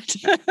like that.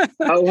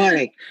 Oh,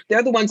 honey.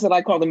 They're the ones that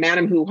I call the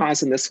Madam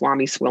Hoo-Ha's and the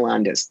Swami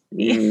Swilandas.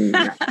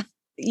 Yeah.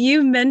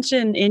 You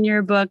mentioned in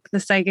your book,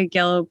 The Psychic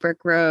Yellow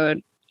Brick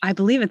Road. I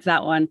believe it's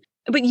that one.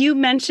 But you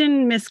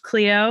mentioned Miss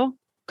Cleo.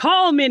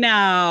 Call me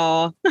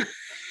now.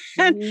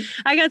 And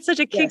I got such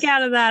a kick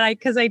out of that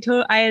because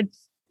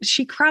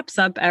she crops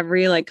up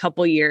every like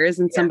couple years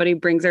and somebody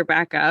brings her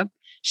back up.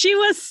 She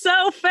was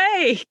so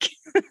fake.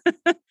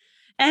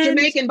 And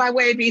Jamaican by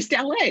way of East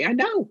LA. I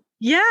know.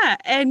 Yeah.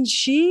 And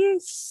she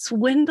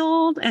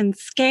swindled and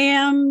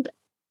scammed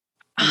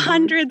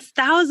hundreds,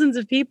 thousands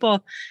of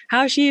people.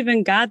 How she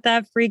even got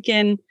that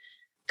freaking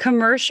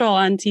commercial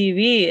on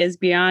TV is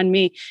beyond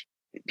me.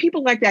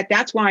 People like that.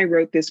 That's why I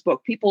wrote this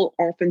book. People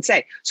often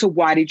say, so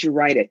why did you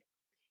write it?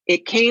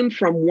 It came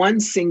from one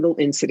single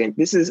incident.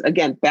 This is,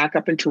 again, back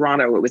up in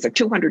Toronto. It was a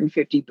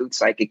 250 booth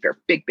psychic fair.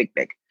 Big, big,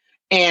 big.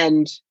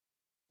 And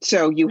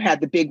so you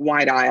had the big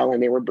wide aisle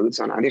and there were booths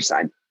on either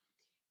side.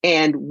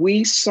 And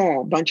we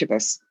saw, a bunch of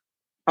us,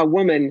 a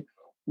woman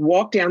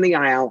walk down the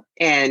aisle,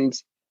 and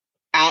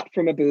out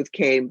from a booth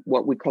came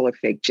what we call a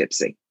fake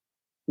gypsy.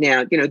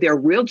 Now, there are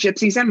real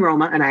gypsies in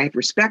Roma, and I have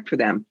respect for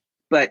them,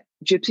 but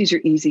gypsies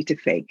are easy to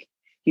fake.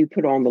 You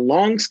put on the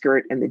long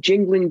skirt and the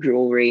jingling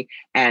jewelry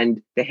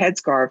and the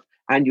headscarf,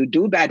 and you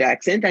do a bad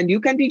accent, and you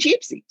can be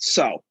gypsy.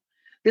 So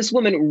this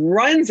woman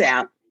runs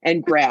out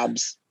and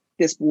grabs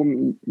this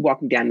woman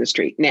walking down the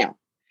street. Now,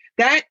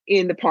 that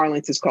in the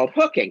parlance is called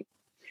hooking.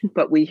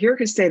 But we hear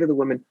her say to the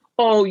woman,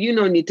 oh, you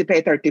don't need to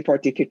pay $30,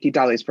 $40,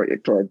 $50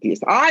 for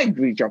this. I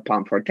read your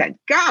palm for 10.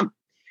 Come.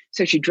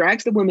 So she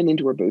drags the woman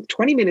into her booth.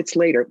 20 minutes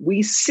later,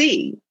 we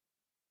see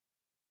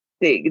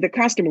the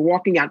customer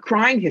walking out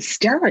crying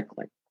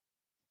hysterically.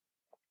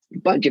 A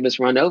bunch of us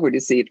run over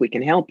to see if we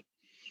can help.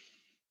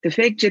 The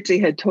fake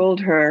gypsy had told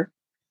her,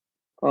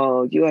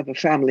 oh, you have a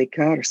family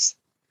curse.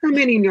 How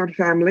many in your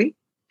family?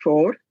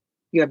 4.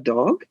 You have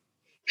dog?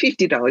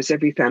 $50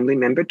 every family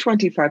member,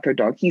 $25 per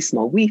dog. He's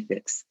small, we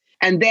fix.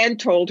 And then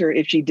told her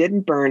if she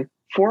didn't burn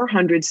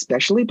 400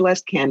 specially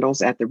blessed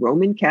candles at the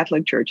Roman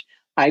Catholic Church.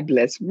 I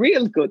bless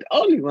real good,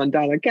 only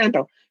 $1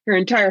 candle. Her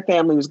entire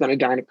family was going to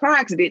die in a car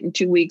accident in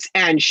 2 weeks,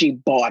 and she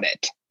bought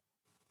it.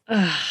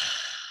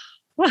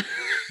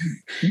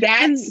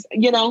 That's,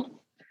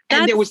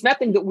 and there was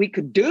nothing that we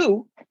could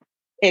do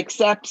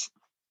except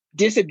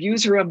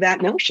disabuse her of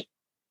that notion.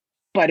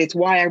 But it's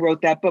why I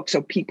wrote that book,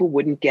 so people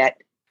wouldn't get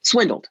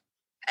swindled.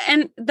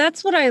 And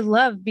that's what I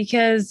love,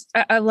 because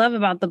I love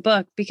about the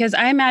book, because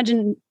I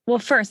imagine, well,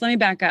 first, let me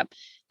back up.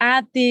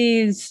 At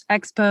these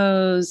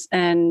expos,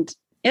 and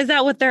is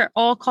that what they're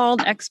all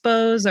called?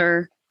 Expos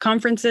or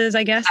conferences,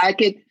 I guess?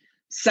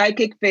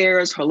 Psychic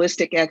fairs,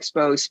 holistic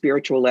expos,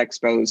 spiritual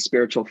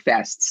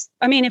fests.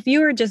 I mean, if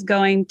you were just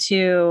going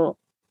to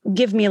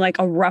give me like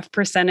a rough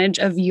percentage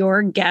of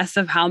your guess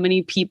of how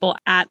many people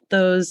at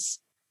those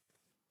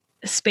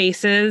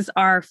spaces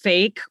are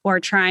fake or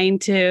trying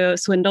to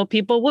swindle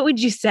people, what would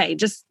you say?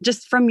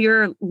 Just from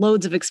your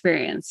loads of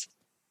experience.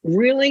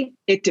 Really,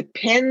 it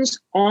depends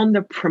on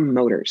the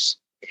promoters.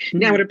 Mm-hmm.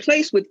 Now, at a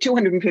place with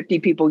 250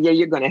 people,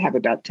 you're going to have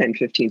about 10,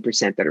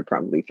 15% that are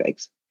probably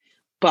fakes.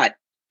 But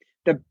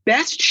the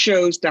best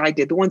shows that I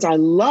did, the ones I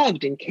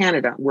loved in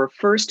Canada, were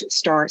First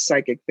Star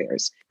Psychic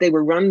Fairs. They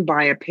were run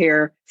by a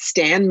pair,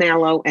 Stan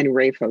Mallow and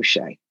Ray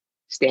Fauché.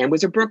 Stan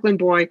was a Brooklyn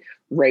boy.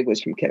 Ray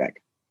was from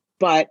Quebec.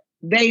 But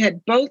they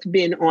had both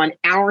been on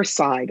our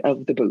side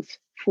of the booth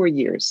for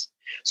years.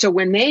 So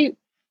when they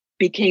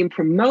became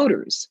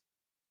promoters,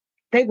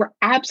 they were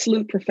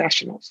absolute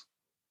professionals.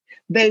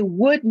 They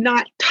would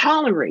not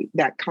tolerate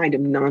that kind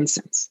of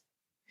nonsense.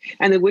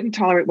 And they wouldn't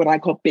tolerate what I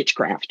call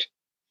bitchcraft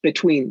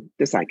between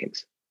the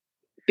psychics.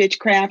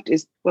 Bitchcraft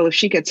is, well, if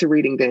she gets a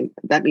reading, then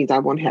that means I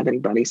won't have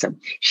anybody. So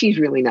she's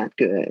really not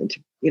good.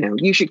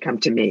 You should come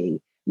to me.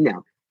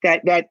 No,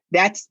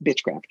 that's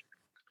bitchcraft.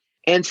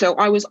 And so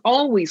I was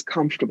always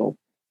comfortable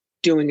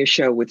doing a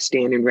show with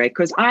Stan and Ray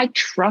because I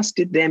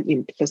trusted them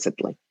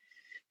implicitly.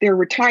 They're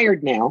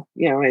retired now,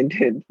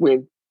 and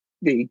with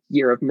the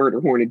year of murder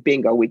hornet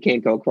bingo, we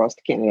can't go across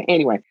to Canada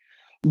anyway.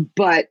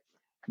 But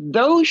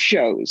those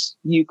shows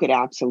you could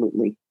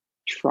absolutely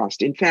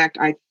trust. In fact,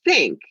 I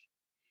think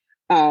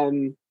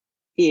in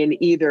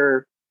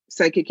either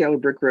Psychic Yellow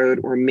Brick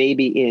Road or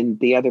maybe in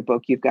the other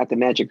book, You've Got the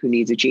Magic Who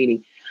Needs a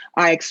Genie,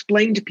 I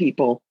explained to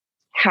people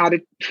how to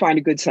find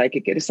a good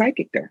psychic at a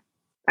psychic fair.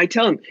 I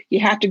tell them, you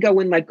have to go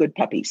in like good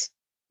puppies.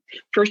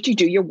 First, you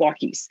do your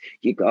walkies.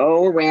 You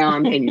go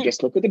around and you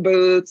just look at the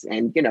booths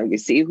and, you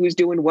see who's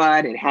doing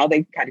what and how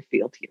they kind of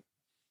feel to you.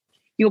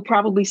 You'll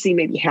probably see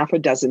maybe half a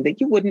dozen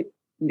that you wouldn't,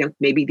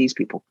 maybe these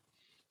people.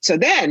 So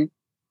then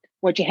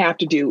what you have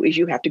to do is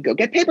you have to go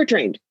get paper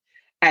trained.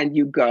 And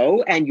you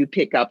go and you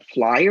pick up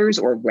flyers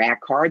or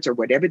rack cards or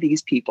whatever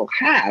these people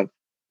have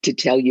to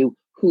tell you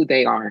who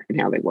they are and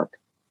how they work.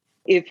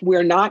 If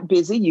we're not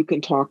busy, you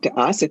can talk to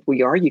us. If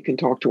we are, you can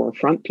talk to our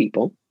front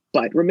people.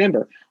 But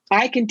remember,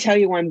 I can tell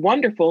you I'm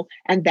wonderful,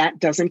 and that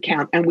doesn't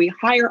count. And we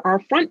hire our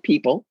front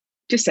people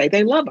to say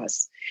they love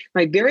us.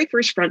 My very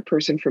first front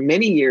person for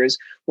many years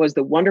was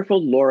the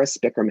wonderful Laura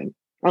Spickerman.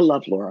 I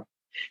love Laura.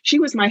 She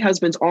was my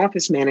husband's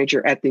office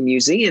manager at the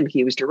museum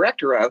he was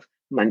director of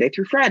Monday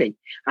through Friday.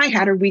 I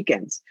had her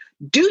weekends.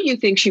 Do you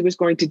think she was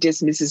going to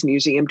dismiss his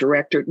museum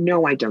director?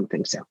 No, I don't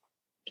think so.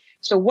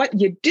 So what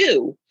you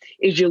do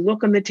is you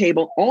look on the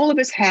table. All of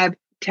us have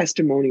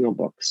testimonial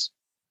books.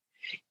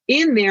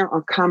 In there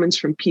are comments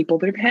from people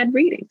that have had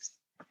readings.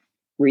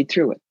 Read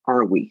through it.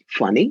 Are we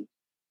funny?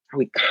 Are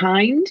we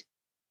kind?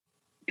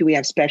 Do we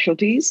have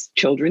specialties?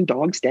 Children,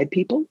 dogs, dead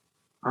people?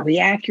 Are we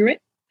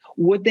accurate?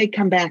 Would they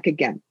come back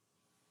again?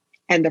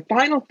 And the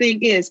final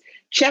thing is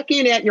check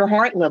in at your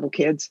heart level,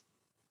 kids.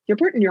 You're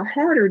putting your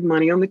hard-earned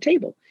money on the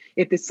table.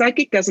 If the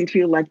psychic doesn't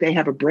feel like they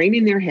have a brain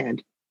in their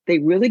head, they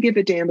really give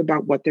a damn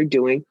about what they're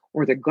doing,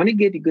 or they're going to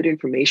give you good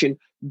information,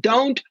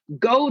 don't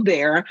go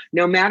there,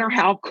 no matter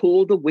how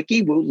cool the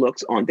wiki-woo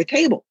looks on the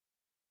table.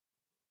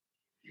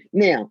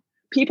 Now,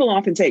 people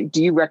often say,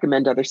 do you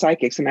recommend other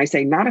psychics? And I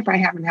say, not if I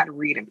haven't had a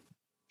reading.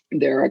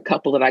 There are a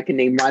couple that I can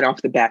name right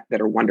off the bat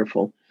that are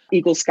wonderful.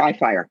 Eagle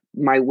Skyfire,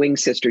 my wing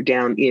sister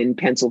down in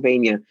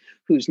Pennsylvania,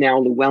 who's now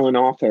a Llewellyn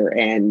author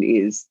and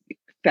is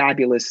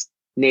fabulous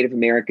Native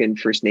American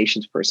First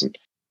Nations person.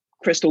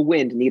 Crystal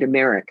Wind, Nita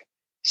Merrick,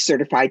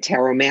 certified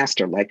tarot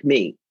master like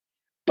me.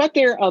 But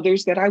there are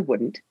others that I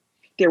wouldn't.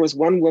 There was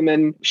one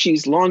woman,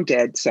 she's long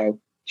dead, so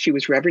she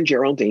was Reverend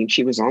Geraldine.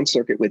 She was on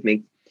circuit with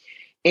me.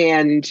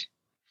 And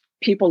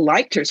people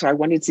liked her, so I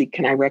wanted to see,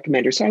 can I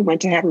recommend her? So I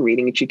went to have a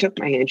reading, and she took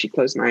my hand, she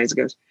closed my eyes and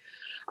goes,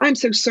 I'm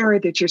so sorry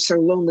that you're so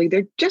lonely.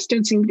 There just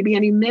don't seem to be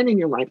any men in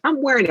your life.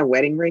 I'm wearing a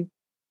wedding ring.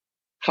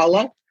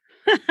 Hello?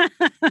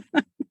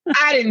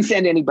 I didn't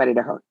send anybody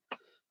to her.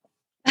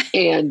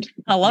 And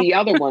Hello? The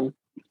other one,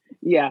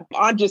 yeah,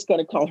 I'm just going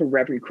to call her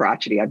Reverend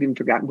Crotchety. I've even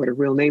forgotten what her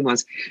real name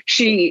was.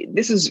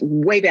 This is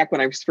way back when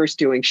I was first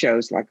doing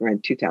shows, like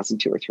around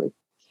 2002 or 3.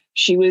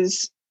 She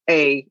was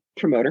a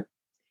promoter,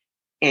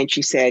 and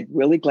she said,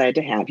 really glad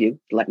to have you.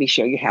 Let me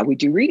show you how we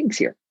do readings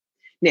here.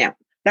 Now,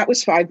 that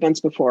was 5 months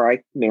before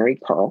I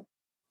married Carl.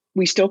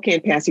 We still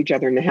can't pass each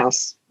other in the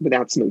house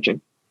without smooching.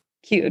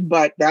 Cute.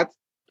 But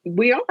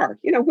we are,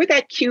 we're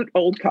that cute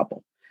old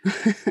couple.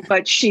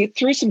 But she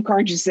threw some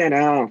cards and said,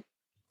 "Oh,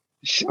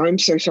 I'm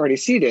so sorry to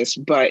see this,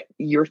 but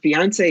your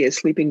fiance is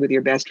sleeping with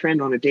your best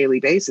friend on a daily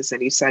basis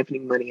and he's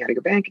siphoning money out of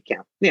your bank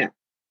account." Yeah.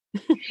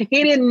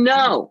 He didn't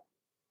know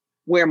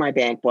where my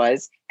bank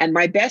was. And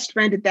my best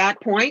friend at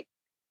that point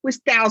was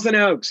Thousand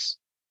Oaks.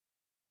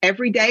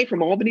 Every day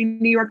from Albany,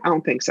 New York? I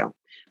don't think so.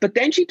 But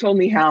then she told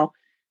me how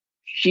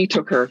she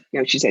took her,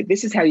 she said,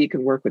 "This is how you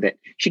can work with it."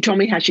 She told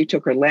me how she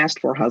took her last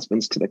 4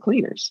 husbands to the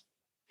cleaners.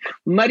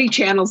 Muddy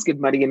channels give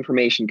muddy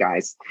information,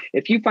 guys.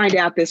 If you find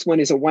out this one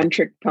is a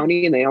one-trick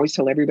pony and they always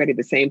tell everybody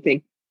the same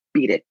thing,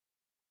 beat it.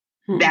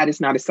 That is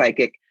not a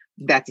psychic.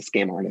 That's a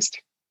scam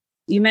artist.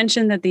 You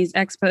mentioned that these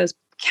expos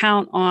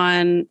count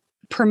on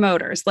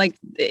promoters. Like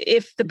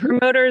if the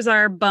promoters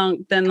are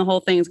bunk, then the whole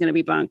thing is going to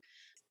be bunk.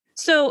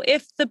 So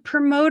if the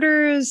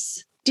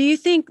promoters, do you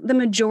think the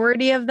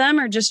majority of them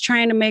are just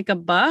trying to make a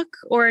buck?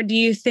 Or do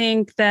you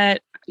think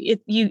that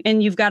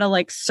you've got to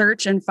like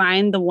search and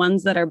find the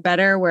ones that are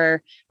better,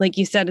 where, like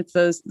you said, it's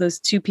those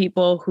 2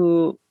 people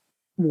who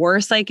were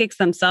psychics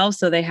themselves,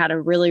 so they had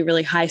a really,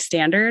 really high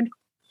standard?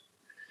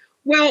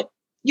 Well,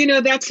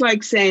 that's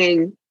like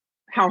saying,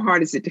 how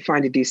hard is it to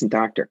find a decent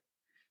doctor?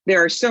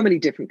 There are so many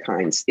different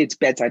kinds. It's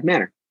bedside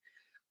manner.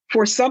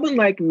 For someone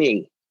like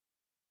me,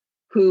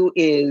 who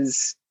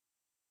is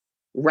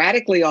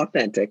radically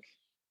authentic,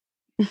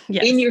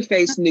 yes. in your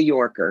face New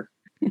Yorker,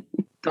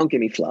 don't give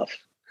me fluff.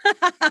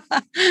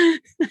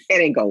 It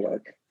ain't gonna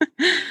work.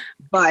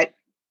 But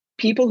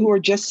people who are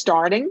just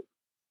starting,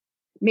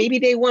 maybe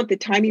they want the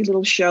tiny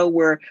little show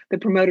where the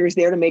promoter is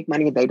there to make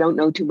money and they don't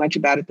know too much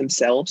about it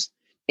themselves.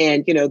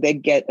 And, they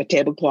get a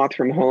tablecloth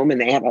from home and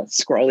they have a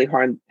scrawly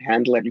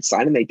hand-lettered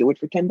sign and they do it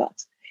for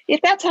 $10. If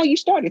that's how you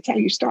start, it's how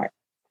you start.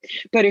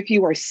 But if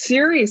you are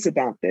serious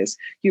about this,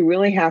 you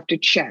really have to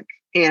check.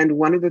 And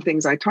one of the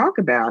things I talk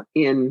about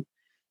in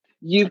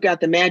You've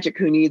Got the Magic,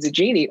 Who Needs a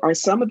Genie are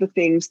some of the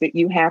things that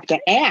you have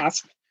to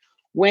ask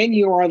when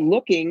you are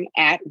looking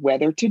at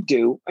whether to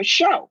do a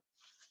show.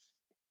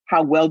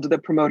 How well do the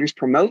promoters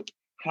promote?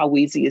 How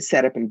easy is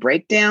setup and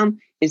breakdown?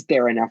 Is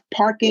there enough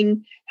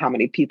parking? How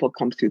many people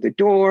come through the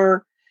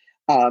door?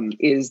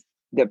 Is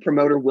the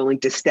promoter willing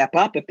to step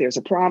up if there's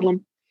a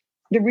problem?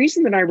 The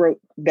reason that I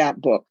wrote that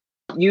book,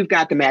 You've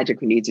Got the Magic,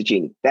 Who Needs a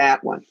Genie,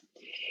 that one,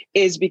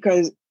 is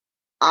because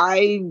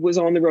I was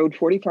on the road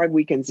 45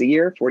 weekends a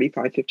year,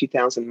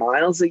 50,000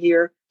 miles a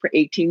year for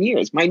 18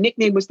 years. My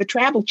nickname was the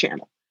Travel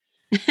Channel.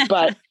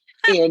 But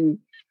in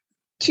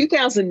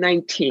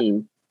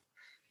 2019,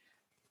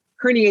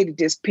 herniated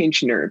disc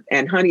pinched nerve.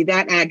 And honey,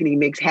 that agony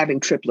makes having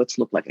triplets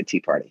look like a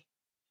tea party.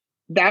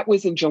 That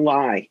was in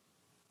July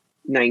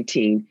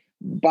 19.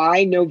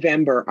 By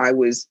November, I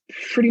was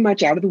pretty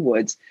much out of the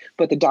woods,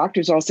 but the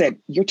doctors all said,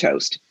 "You're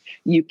toast.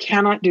 You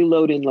cannot do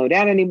load in, load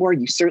out anymore.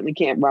 You certainly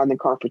can't ride in the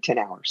car for 10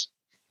 hours.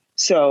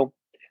 So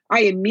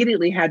I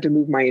immediately had to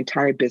move my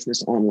entire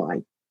business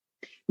online.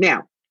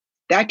 Now,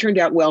 that turned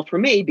out well for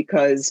me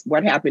because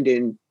what happened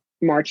in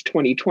March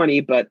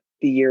 2020, but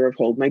the year of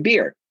Hold My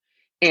Beer.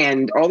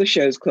 And all the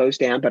shows closed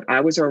down, but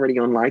I was already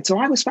online, so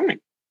I was fine.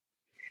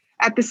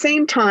 At the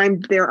same time,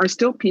 there are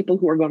still people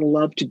who are going to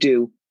love to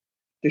do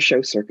the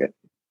show circuit.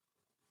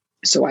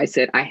 So I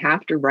said, I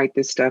have to write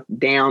this stuff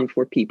down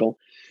for people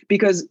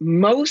because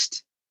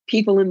most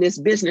people in this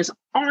business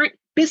aren't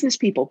business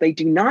people. They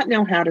do not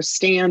know how to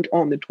stand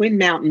on the twin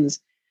mountains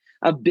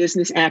of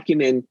business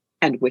acumen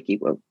and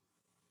WikiWoo.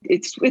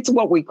 It's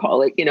what we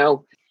call it.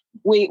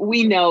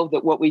 We know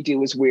that what we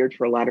do is weird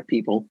for a lot of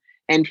people.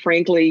 And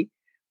frankly,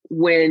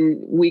 when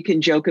we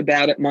can joke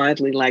about it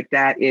mildly like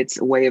that, it's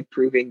a way of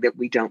proving that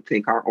we don't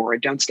think our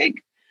aura don't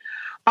stink.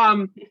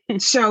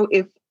 So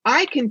if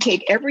I can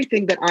take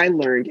everything that I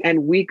learned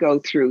and we go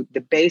through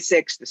the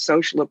basics, the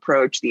social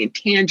approach, the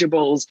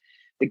intangibles,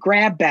 the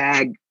grab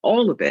bag,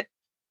 all of it,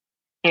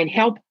 and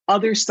help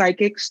other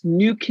psychics,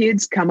 new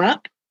kids come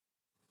up,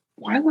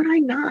 why would I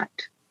not?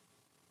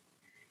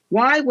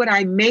 Why would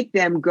I make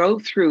them go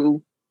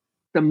through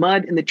the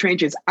mud and the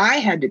trenches I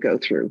had to go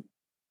through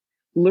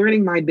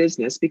learning my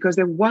business because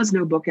there was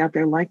no book out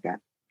there like that?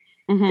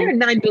 Mm-hmm. There are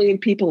 9 billion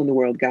people in the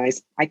world,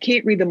 guys. I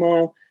can't read them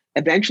all.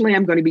 Eventually,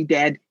 I'm going to be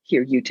dead.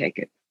 Here, you take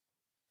it.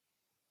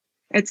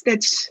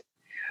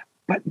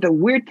 But the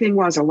weird thing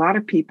was a lot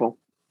of people,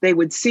 they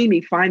would see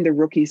me find the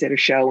rookies at a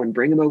show and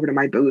bring them over to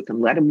my booth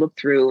and let them look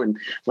through and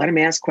let them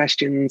ask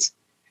questions.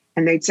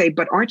 And they'd say,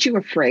 "But aren't you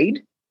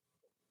afraid?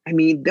 I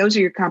mean, those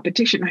are your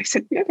competition." I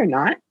said, "No, they're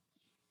not.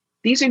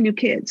 These are new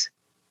kids.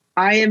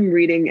 I am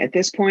reading at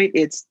this point,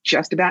 it's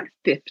just about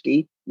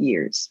 50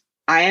 years.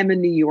 I am a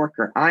New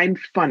Yorker. I'm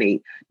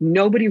funny.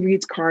 Nobody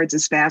reads cards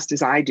as fast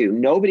as I do.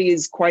 Nobody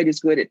is quite as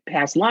good at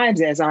past lives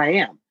as I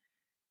am.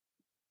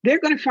 They're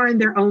going to find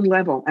their own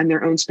level and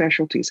their own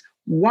specialties.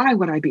 Why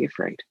would I be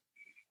afraid?"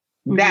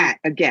 Mm-hmm. That,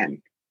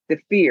 again, the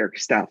fear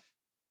stuff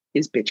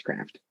is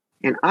bitchcraft.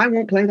 And I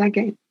won't play that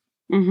game.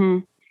 Mm-hmm.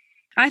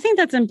 I think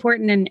that's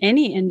important in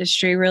any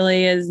industry,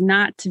 really, is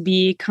not to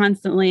be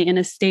constantly in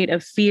a state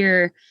of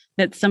fear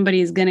that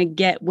somebody's going to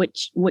get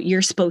what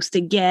you're supposed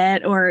to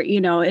get, or,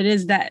 it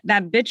is that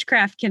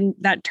bitchcraft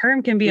that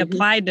term can be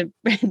applied to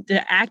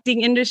the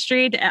acting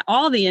industry, to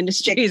all the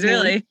industries,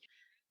 really.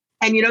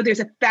 And, there's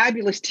a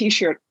fabulous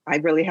t-shirt. I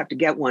really have to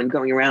get one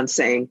going around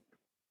saying,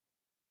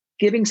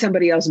 giving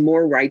somebody else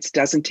more rights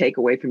doesn't take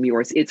away from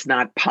yours. It's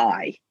not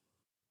pie.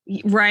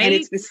 Right. And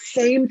it's the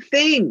same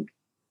thing.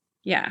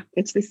 Yeah.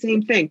 It's the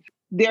same thing.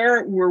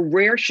 There were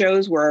rare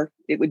shows where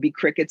it would be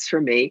crickets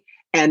for me.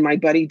 And my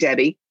buddy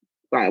Debbie,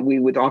 we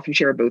would often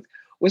share a booth,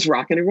 was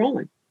rocking and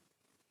rolling.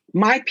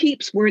 My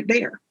peeps weren't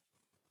there.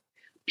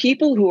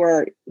 People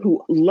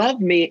who love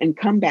me and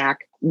come back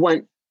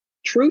want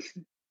truth.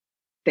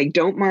 They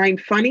don't mind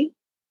funny.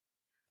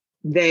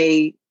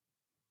 They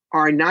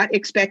are not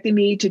expecting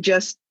me to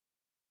just,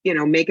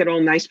 make it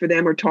all nice for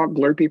them or talk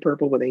blurpy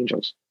purple with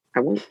angels. I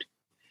won't.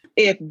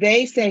 If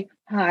they say,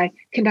 hi,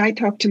 can I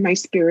talk to my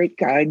spirit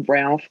guide,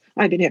 Ralph?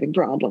 I've been having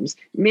problems.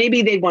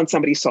 Maybe they want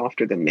somebody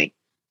softer than me,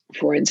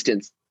 for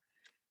instance.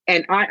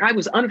 And I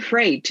was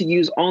unafraid to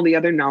use all the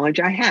other knowledge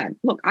I had.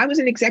 Look, I was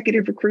an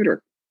executive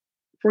recruiter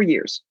for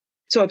years.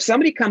 So if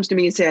somebody comes to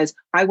me and says,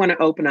 I want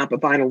to open up a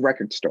vinyl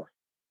record store,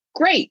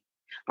 great.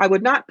 I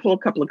would not pull a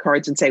couple of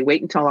cards and say,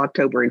 wait until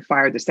October and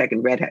fire the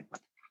second redhead.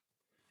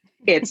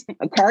 It's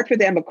a card for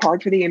them, a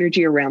card for the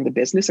energy around the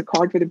business, a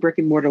card for the brick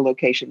and mortar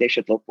location they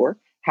should look for,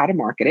 how to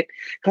market it,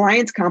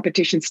 clients,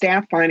 competition,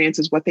 staff,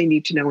 finances, what they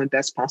need to know, and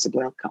best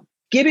possible outcome.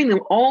 Giving them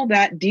all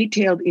that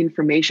detailed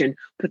information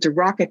puts a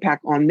rocket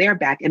pack on their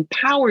back,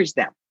 empowers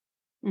them.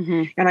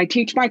 And I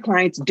teach my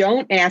clients,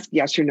 don't ask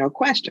yes or no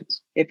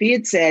questions. If he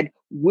had said,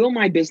 will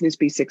my business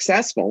be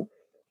successful?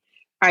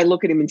 I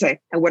look at him and say,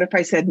 and what if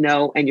I said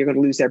no, and you're going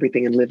to lose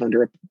everything and live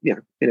under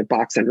in a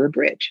box under a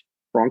bridge?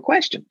 Wrong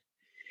question.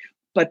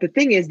 But the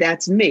thing is,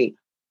 that's me.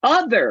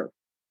 Other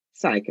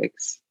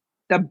psychics,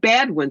 the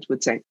bad ones,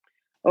 would say,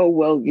 oh,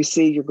 well, you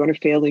see, you're going to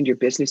fail in your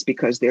business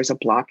because there's a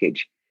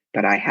blockage.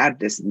 But I have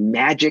this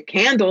magic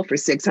candle for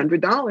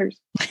 $600.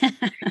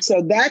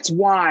 So that's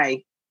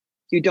why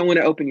you don't want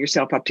to open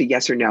yourself up to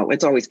yes or no.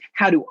 It's always,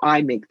 how do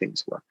I make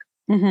things work?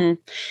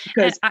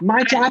 Because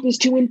my job is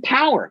to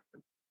empower.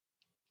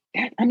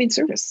 I'm in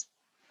service.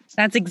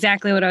 That's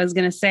exactly what I was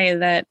going to say,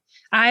 that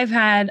I've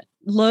had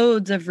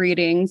loads of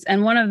readings.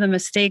 And one of the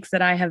mistakes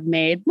that I have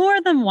made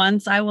more than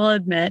once, I will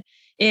admit,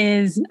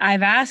 is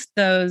I've asked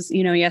those,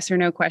 yes or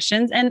no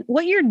questions. And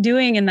what you're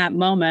doing in that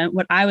moment,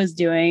 what I was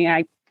doing,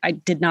 I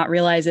did not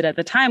realize it at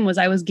the time, was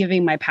I was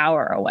giving my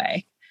power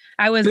away.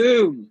 I was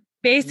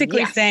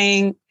basically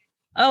saying,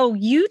 oh,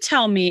 you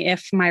tell me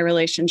if my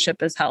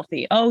relationship is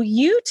healthy. Oh,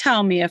 you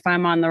tell me if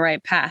I'm on the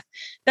right path.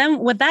 Then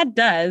what that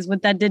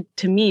did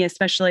to me,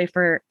 especially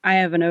for I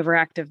have an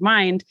overactive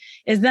mind,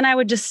 is then I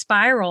would just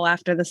spiral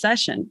after the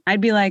session. I'd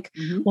be like,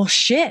 well,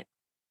 shit,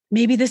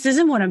 maybe this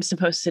isn't what I'm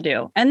supposed to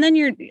do. And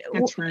then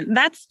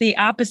that's the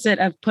opposite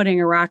of putting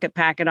a rocket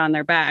packet on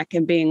their back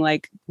and being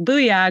like,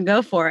 booyah,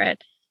 go for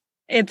it.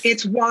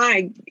 It's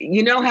why,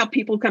 how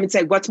people come and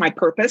say, what's my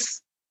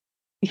purpose?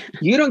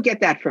 You don't get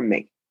that from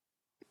me.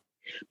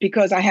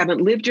 Because I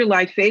haven't lived your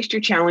life, faced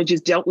your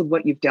challenges, dealt with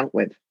what you've dealt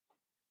with.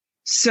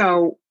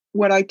 So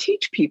what I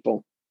teach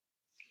people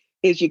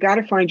is you got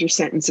to find your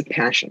sentence of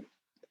passion.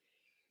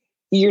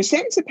 Your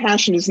sentence of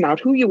passion is not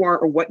who you are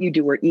or what you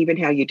do or even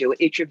how you do it.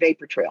 It's your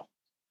vapor trail.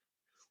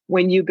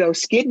 When you go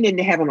skidding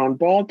into heaven on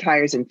bald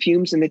tires and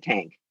fumes in the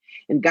tank,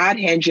 and God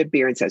hands you a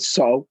beer and says,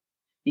 so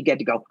you get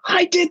to go,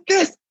 I did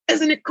this.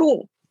 Isn't it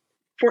cool?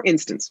 For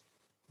instance,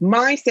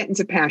 my sentence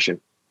of passion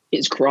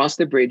is cross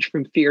the bridge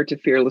from fear to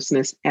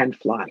fearlessness and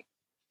fly.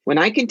 When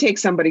I can take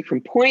somebody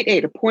from point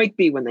A to point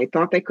B when they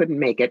thought they couldn't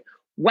make it,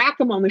 whack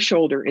them on the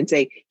shoulder and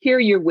say, here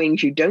are your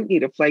wings. You don't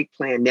need a flight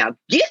plan. Now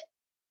get,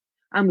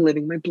 I'm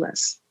living my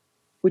bliss,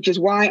 which is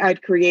why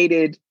I've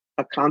created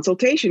a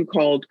consultation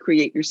called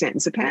Create Your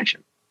Sentence of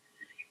Passion.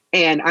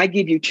 And I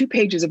give you 2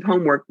 pages of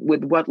homework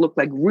with what look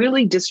like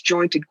really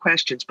disjointed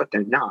questions, but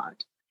they're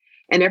not.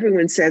 And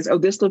everyone says, oh,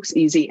 this looks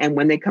easy. And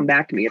when they come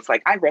back to me, it's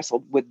like, I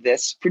wrestled with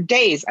this for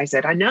days. I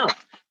said, I know,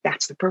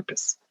 that's the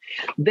purpose.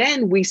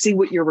 Then we see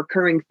what your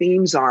recurring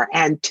themes are.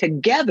 And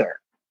together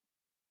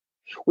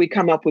we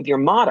come up with your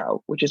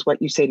motto, which is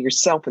what you say to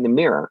yourself in the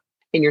mirror,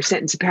 and your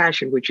sentence of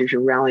passion, which is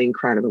your rallying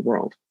cry to the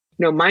world.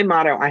 My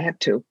motto, I have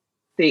 2.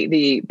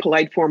 The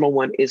polite formal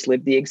one is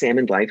live the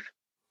examined life.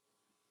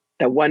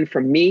 The one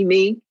from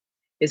me,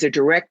 is a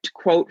direct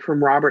quote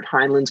from Robert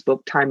Heinlein's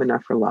book, Time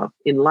Enough for Love.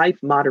 In life,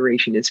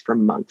 moderation is for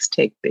monks.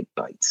 Take big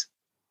bites.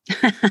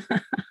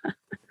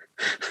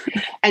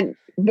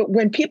 But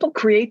when people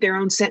create their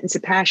own sentence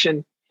of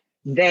passion,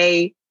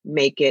 they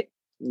make it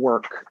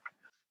work.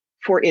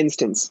 For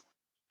instance,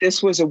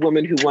 this was a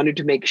woman who wanted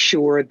to make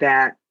sure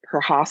that her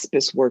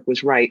hospice work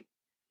was right.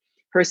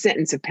 Her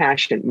sentence of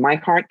passion, my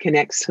heart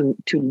connects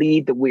to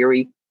lead the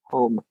weary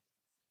home.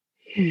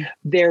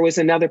 There was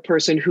another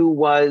person who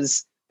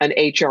was an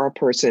HR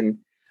person.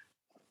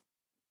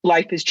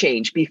 Life has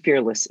changed. Be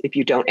fearless. If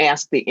you don't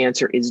ask, the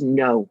answer is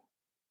no.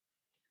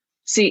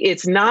 See,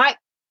 it's not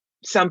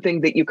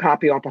something that you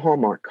copy off a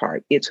Hallmark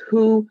card. It's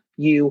who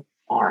you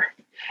are.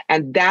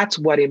 And that's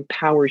what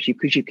empowers you,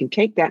 because you can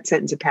take that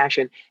sentence of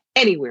passion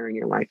anywhere in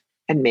your life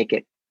and make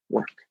it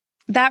work.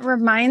 That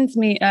reminds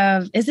me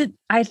of,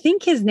 I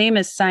think his name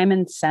is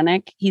Simon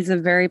Sinek. He's a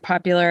very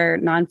popular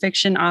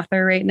nonfiction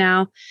author right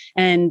now.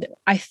 And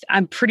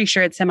I'm pretty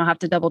sure it's him. I'll have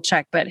to double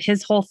check, but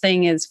his whole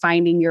thing is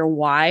finding your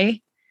why.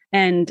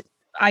 And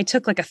I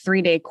took like a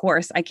 3-day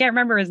course. I can't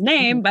remember his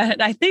name,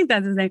 but I think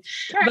that's his name.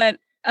 Sure. But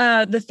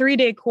the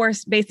 3-day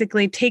course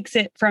basically takes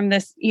it from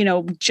this,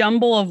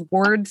 jumble of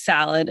word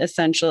salad,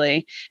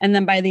 essentially. And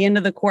then by the end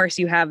of the course,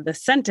 you have the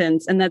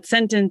sentence. And that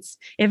sentence,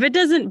 if it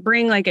doesn't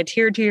bring like a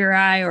tear to your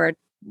eye or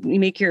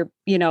make your,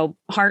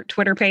 heart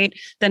twitterpate,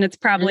 then it's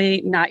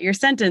probably not your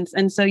sentence.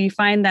 And so you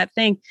find that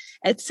thing.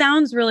 It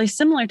sounds really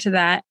similar to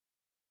that.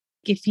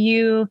 If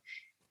you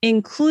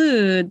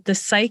include the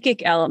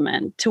psychic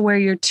element to where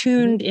you're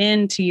tuned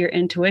into your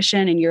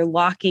intuition and you're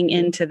locking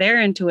into their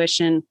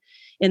intuition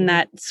in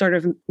that sort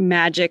of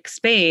magic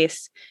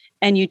space,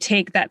 and you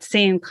take that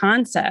same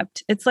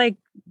concept, it's like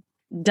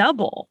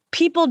double.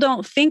 People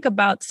don't think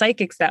about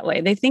psychics that way.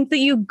 They think that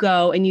you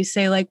go and you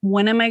say, like,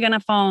 when am I going to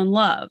fall in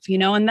love?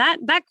 And that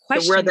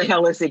question. Where the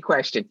hell is the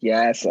question?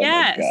 Yes.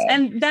 Yes.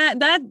 And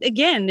that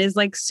again is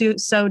like so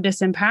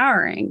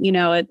disempowering.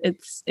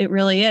 It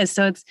really is.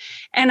 So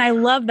and I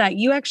love that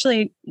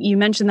you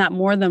mentioned that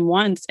more than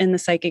once in the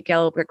Psychic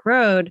Yellow Brick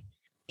Road.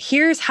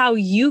 Here's how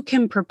you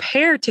can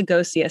prepare to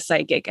go see a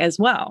psychic as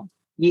well.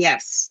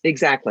 Yes,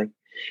 exactly.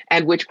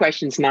 And which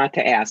questions not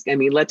to ask. I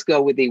mean, let's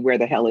go with the where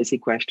the hell is he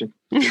question.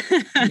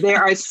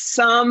 There are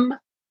some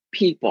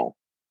people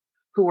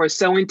who are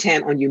so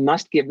intent on you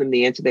must give them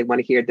the answer they want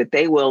to hear that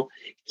they will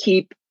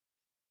keep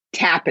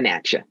tapping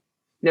at you.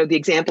 The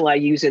example I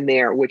use in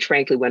there, which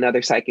frankly, when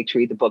other psychics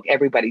read the book,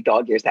 everybody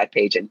dog ears that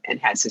page and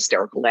has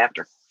hysterical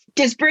laughter.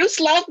 Does Bruce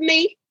love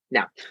me?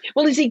 No.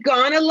 Well, is he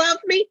gonna love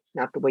me?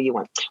 Not the way you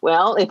want.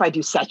 Well, if I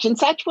do such and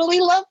such, will he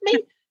love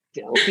me?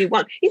 No, if he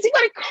won't. Is he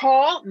going to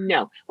call?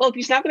 No. Well, if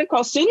he's not going to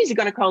call soon, is he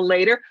going to call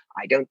later?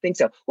 I don't think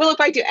so. Well,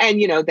 if I do, and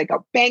they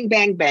go bang,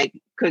 bang, bang,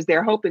 because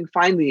they're hoping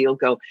finally you'll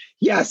go,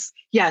 yes,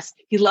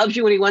 he loves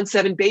you and he wants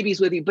 7 babies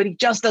with you, but he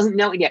just doesn't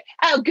know it yet.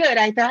 Oh, good.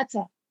 I thought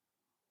so.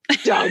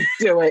 Don't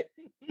do it.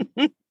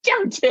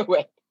 Don't do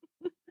it.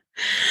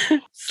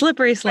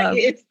 Slippery slope.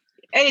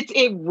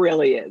 It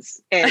really is.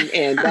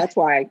 And that's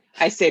why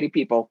I say to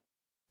people,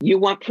 you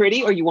want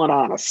pretty or you want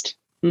honest?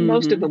 Mm-hmm.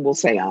 Most of them will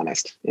say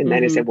honest. And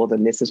then I say, well,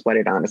 then this is what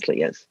it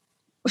honestly is.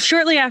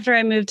 Shortly after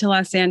I moved to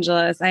Los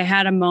Angeles, I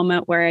had a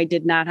moment where I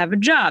did not have a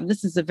job.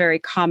 This is a very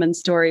common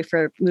story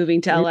for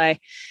moving to LA.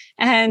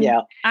 And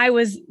I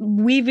was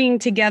weaving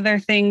together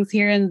things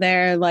here and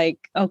there, like,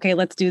 okay,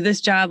 let's do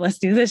this job. Let's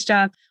do this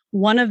job.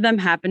 One of them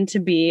happened to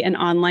be an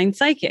online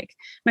psychic.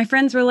 My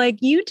friends were like,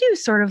 you do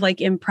sort of like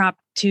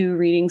impromptu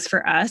readings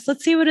for us.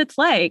 Let's see what it's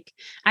like.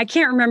 I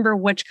can't remember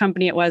which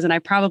company it was, and I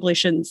probably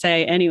shouldn't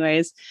say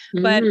anyways,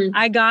 but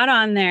I got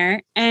on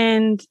there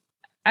and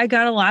I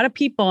got a lot of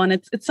people, and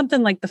it's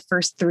something like the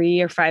first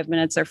 3 or 5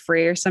 minutes are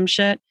free or some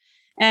shit.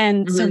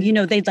 And so,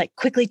 they'd like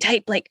quickly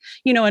type like,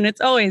 and it's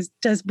always,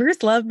 does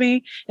Bruce love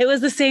me? It was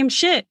the same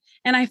shit.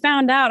 And I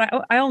found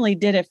out I only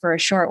did it for a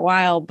short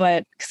while,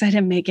 but because I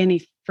didn't make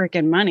any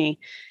freaking money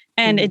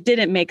and it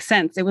didn't make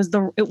sense. It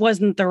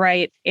wasn't the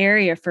right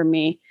area for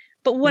me.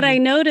 But what I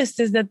noticed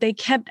is that they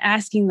kept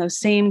asking those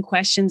same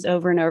questions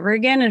over and over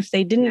again. And if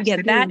they didn't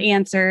get that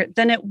answer,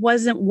 then it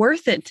wasn't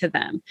worth it to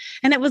them.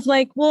 And it was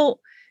like, well,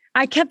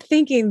 I kept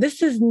thinking,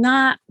 this is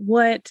not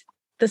what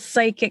the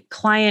psychic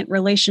client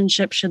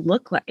relationship should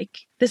look like.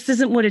 This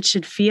isn't what it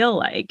should feel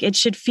like. It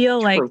should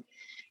feel like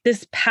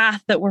this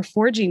path that we're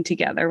forging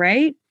together,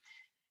 right?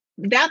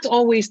 That's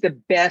always the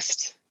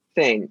best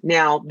thing.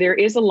 Now, there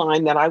is a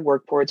line that I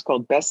work for. It's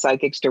called Best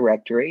Psychics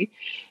Directory.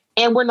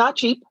 And we're not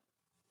cheap,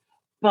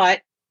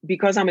 but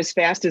because I'm as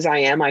fast as I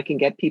am, I can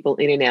get people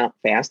in and out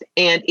fast.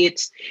 And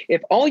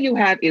if all you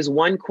have is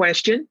one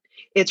question,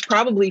 it's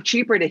probably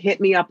cheaper to hit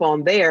me up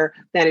on there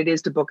than it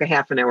is to book a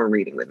half an hour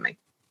reading with me.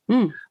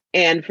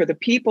 And for the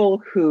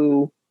people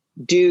who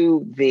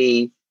do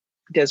the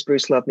does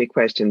Bruce love me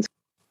questions,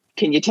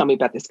 can you tell me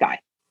about this guy?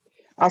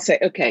 I'll say,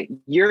 okay,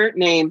 your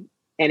name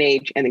and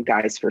age and the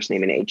guy's first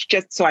name and age,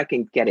 just so I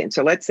can get in.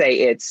 So let's say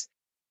it's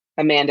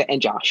Amanda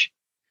and Josh.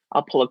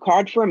 I'll pull a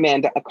card for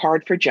Amanda, a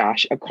card for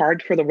Josh, a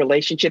card for the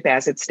relationship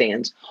as it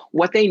stands,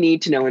 what they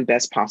need to know and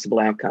best possible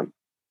outcome.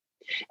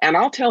 And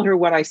I'll tell her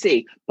what I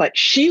see, but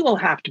she will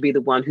have to be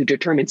the one who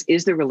determines,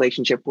 is the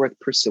relationship worth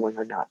pursuing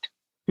or not?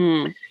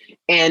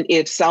 And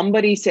if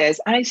somebody says,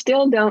 I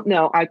still don't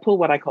know, I pull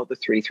what I call the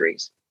 3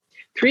 threes.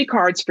 3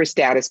 cards for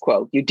status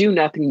quo. You do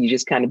nothing. You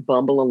just kind of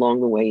bumble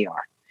along the way you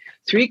are.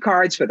 3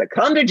 cards for the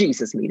come to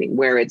Jesus meeting,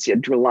 where it's a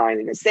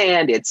line in the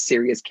sand, it's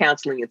serious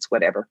counseling, it's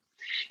whatever.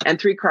 And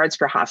 3 cards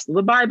for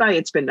hostile bye-bye.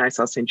 It's been nice.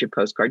 I'll send you a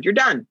postcard. You're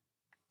done.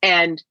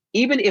 And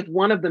even if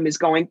one of them is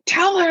going,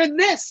 tell her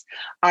this,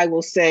 I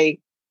will say,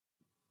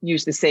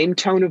 use the same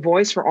tone of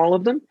voice for all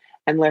of them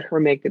and let her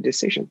make the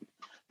decision.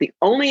 The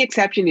only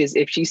exception is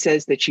if she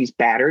says that she's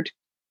battered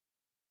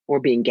or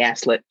being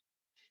gaslit,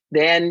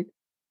 then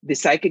The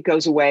psychic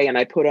goes away and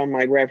I put on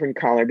my reverend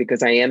collar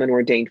because I am an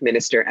ordained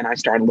minister and I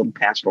start a little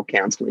pastoral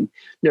counseling.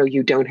 No,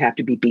 you don't have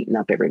to be beaten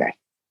up every day.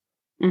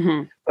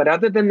 Mm-hmm. But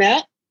other than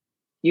that,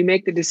 you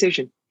make the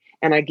decision.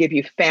 And I give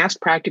you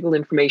fast, practical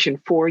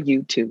information for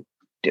you to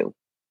do.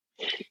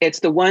 It's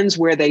the ones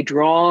where they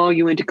draw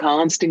you into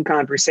constant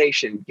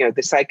conversation. You know,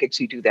 the psychics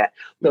who do that.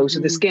 Those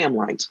are the scam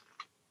lines.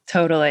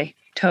 Totally.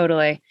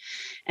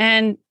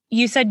 And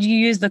you said you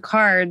use the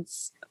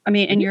cards. I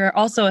mean, and you're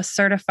also a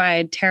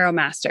certified tarot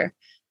master.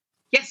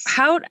 Yes.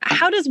 How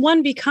does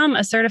one become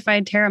a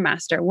certified tarot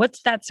master?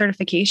 What's that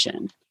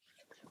certification?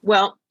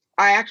 Well,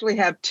 I actually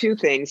have two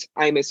things.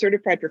 I'm a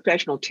certified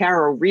professional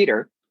tarot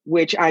reader,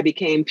 which I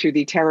became through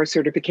the Tarot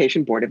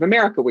Certification Board of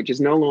America, which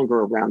is no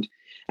longer around.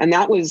 And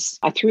that was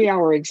a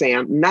 3-hour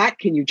exam. Not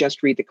can you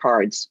just read the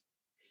cards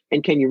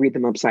and can you read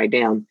them upside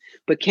down,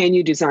 but can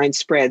you design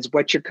spreads?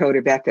 What's your code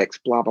of ethics?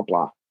 Blah, blah,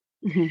 blah.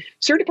 Mm-hmm.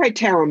 Certified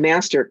Tarot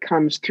Master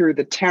comes through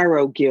the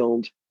Tarot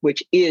Guild,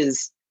 which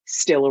is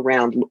still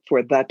around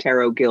for the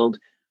Tarot Guild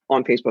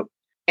on Facebook.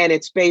 And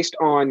it's based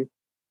on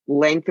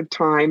length of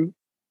time,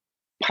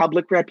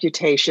 public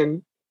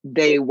reputation.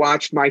 They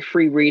watched my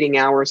free reading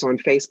hours on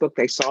Facebook.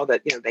 They saw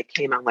that, you know, they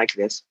came out like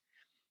this,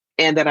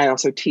 and that I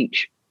also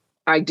teach.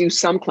 I do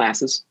some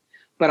classes,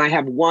 but I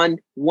have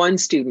one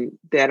student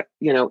that,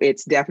 you know,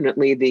 it's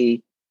definitely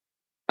the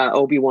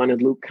Obi-Wan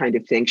and Luke kind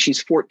of thing.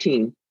 She's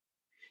 14,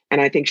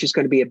 and I think she's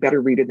going to be a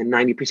better reader than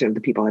 90% of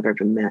the people I've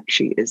ever met.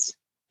 She is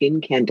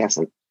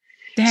incandescent.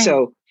 Dang.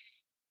 So,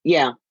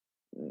 yeah,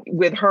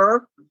 with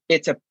her,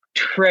 it's a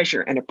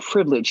treasure and a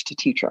privilege to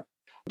teach her.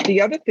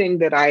 The other thing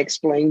that I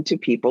explain to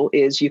people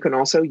is you can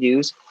also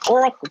use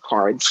oracle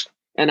cards,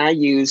 and I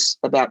use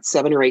about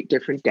 7 or 8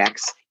 different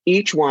decks.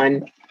 Each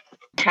one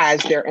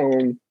has their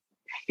own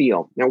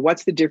feel. Now,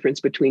 what's the difference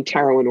between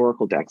tarot and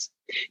oracle decks?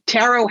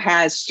 Tarot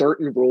has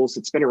certain rules.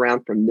 It's been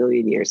around for a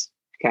million years.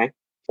 Okay.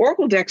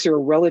 Oracle decks are a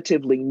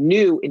relatively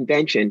new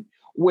invention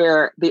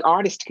where the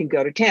artist can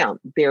go to town.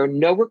 There are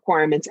no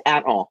requirements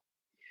at all.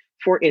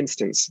 For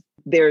instance,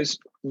 there's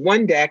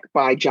one deck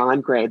by John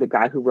Gray, the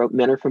guy who wrote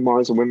Men Are From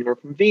Mars and Women Are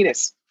From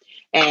Venus.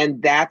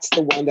 And that's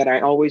the one that I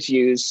always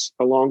use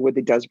along with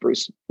the Does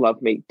Bruce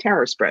Love Me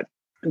tarot spread.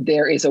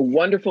 There is a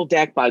wonderful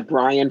deck by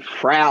Brian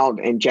Froud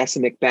and Jessa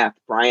Macbeth.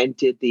 Brian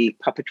did the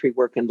puppetry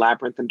work in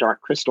Labyrinth and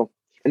Dark Crystal.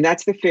 And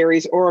that's the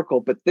Fairies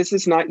Oracle. But this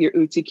is not your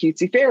ootsy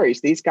cutesy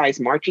fairies. These guys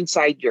march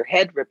inside your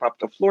head, rip up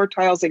the floor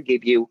tiles, and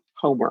give you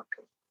homework.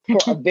 For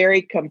a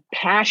very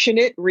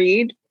compassionate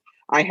read,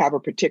 I have a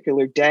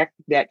particular deck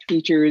that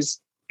features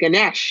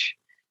Ganesh.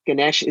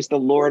 Ganesh is the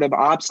Lord of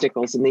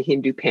Obstacles in the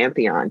Hindu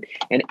pantheon.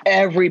 And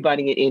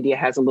everybody in India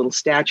has a little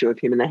statue of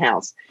him in the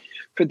house.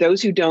 For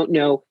those who don't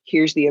know,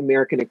 here's the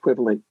American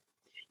equivalent.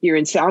 You're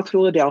in South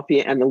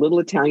Philadelphia, and the little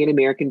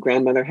Italian-American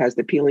grandmother has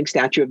the peeling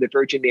statue of the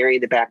Virgin Mary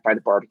in the back by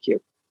the barbecue.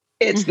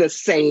 It's the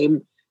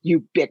same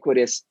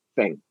ubiquitous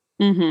thing.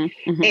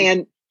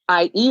 And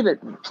I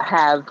even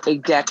have a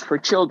deck for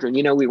children.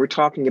 You know, we were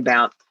talking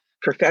about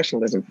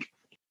professionalism.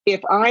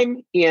 If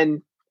I'm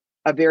in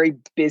a very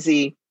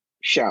busy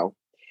show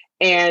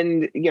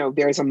and, you know,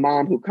 there's a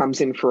mom who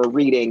comes in for a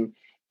reading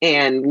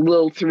and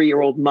little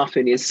 3-year-old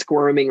Muffin is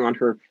squirming on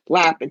her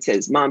lap and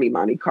says, Mommy,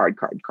 card.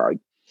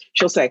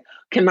 She'll say,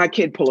 can my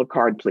kid pull a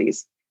card,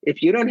 please?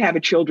 If you don't have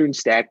a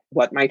children's deck,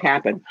 what might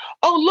happen?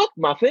 Oh, look,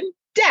 Muffin,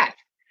 death.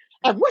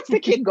 And what's the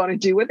kid going to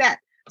do with that?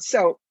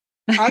 So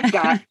I've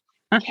got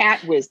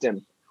Cat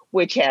Wisdom,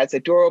 which has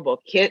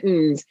adorable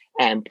kittens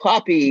and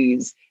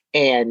puppies,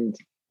 and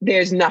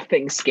there's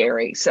nothing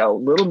scary. So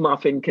little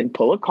Muffin can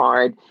pull a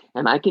card,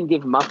 and I can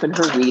give Muffin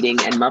her reading,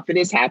 and Muffin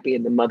is happy,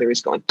 and the mother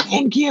is going,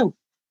 thank you.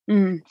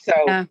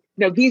 So,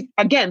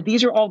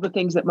 these are all the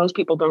things that most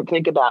people don't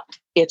think about.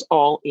 It's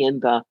all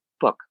in the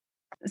book.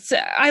 So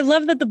I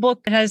love that the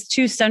book has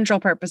 2 central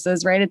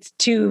purposes, right? It's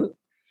two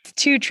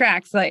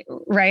tracks, like,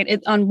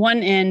 right? On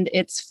one end,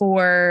 it's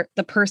for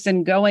the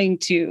person going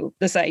to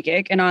the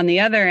psychic. And on the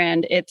other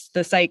end, it's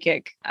the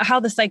psychic, how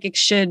the psychic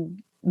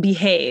should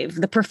behave,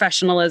 the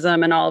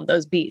professionalism and all of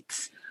those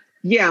beats.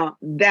 Yeah,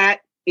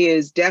 that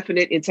is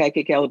definite in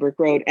Psychic Yellow Brick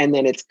Road. And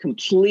then it's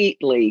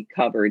completely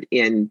covered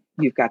in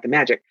You've Got the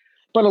Magic.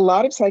 But a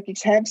lot of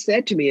psychics have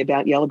said to me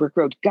about Yellow Brick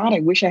Road, God, I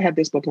wish I had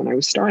this book when I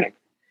was starting.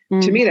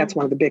 To me, that's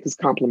one of the biggest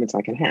compliments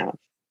I can have.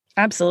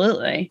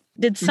 Absolutely.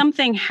 Did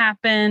something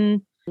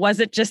happen? Was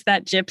it just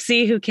that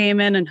gypsy who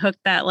came in and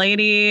hooked that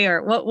lady?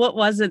 Or what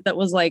was it that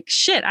was like,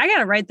 shit, I got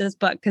to write this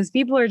book because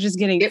people are just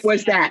getting... It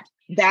was that.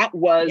 That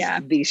was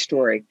the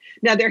story.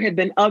 Now, there had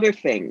been other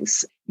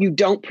things. You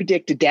don't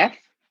predict a death.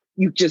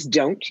 You just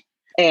don't.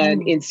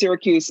 And in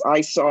Syracuse,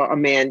 I saw a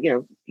man, you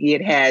know, he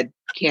had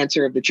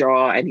cancer of the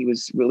jaw and he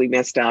was really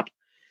messed up.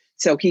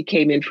 So he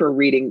came in for a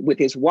reading with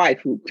his wife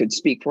who could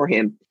speak for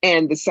him.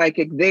 And the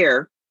psychic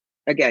there,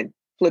 again,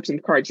 flips him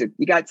the card, said,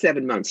 you got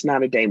 7 months,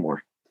 not a day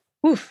more.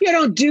 Oof. You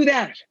don't do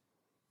that.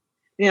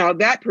 Now,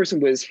 that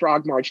person was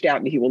frog marched out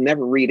and he will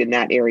never read in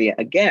that area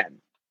again.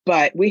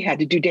 But we had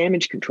to do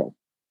damage control.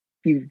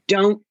 You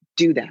don't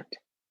do that.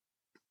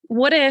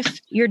 What if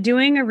you're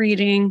doing a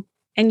reading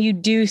and you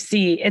do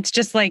see, it's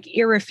just like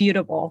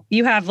irrefutable.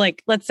 You have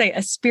like, let's say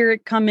a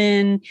spirit come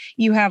in,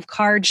 you have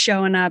cards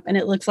showing up and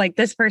it looks like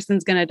this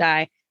person's going to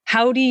die.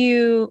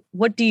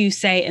 What do you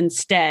say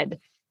instead?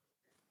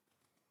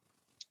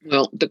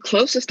 Well, the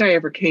closest I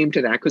ever came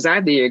to that, because I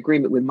have the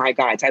agreement with my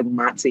guides, I will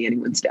not see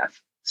anyone's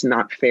death. It's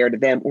not fair to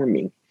them or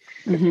me.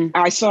 Mm-hmm.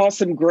 I saw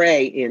some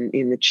gray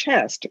in the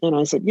chest and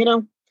I said,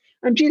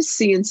 I'm just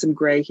seeing some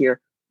gray here.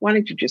 Why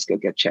don't you just go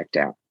get checked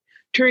out?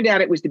 Turned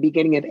out it was the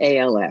beginning of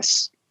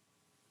ALS,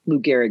 Lou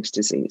Gehrig's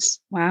disease.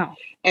 Wow.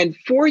 And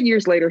 4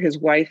 years later, his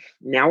wife,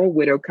 now a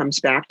widow, comes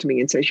back to me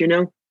and says,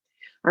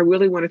 I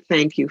really want to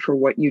thank you for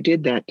what you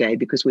did that day,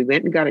 because we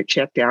went and got it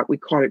checked out. We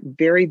caught it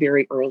very,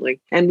 very early.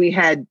 And we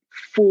had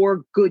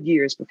 4 good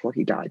years before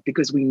he died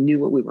because we knew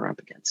what we were up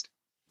against.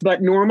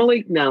 But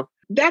normally, no.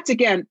 That's,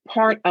 again,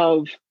 part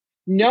of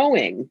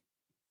knowing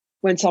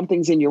when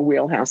something's in your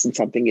wheelhouse and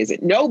something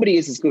isn't. Nobody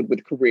is as good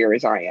with career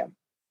as I am.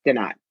 They're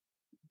not.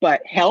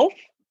 But health,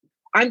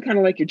 I'm kind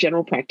of like your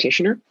general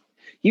practitioner.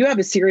 You have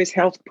a serious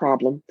health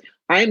problem.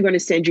 I am going to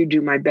send you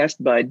to my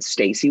best bud,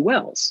 Stacy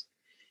Wells.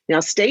 Now,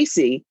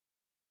 Stacy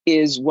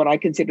is what I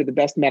consider the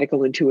best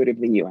medical intuitive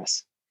in the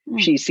U.S.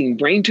 She's seen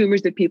brain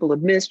tumors that people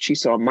have missed. She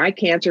saw my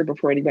cancer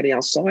before anybody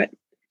else saw it.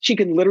 She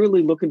can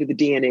literally look into the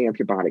DNA of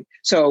your body.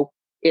 So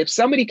if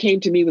somebody came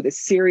to me with a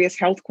serious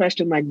health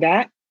question like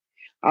that,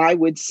 I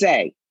would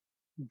say,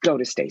 go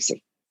to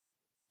Stacy.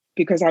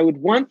 Because I would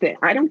want that.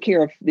 I don't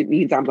care if it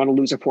means I'm going to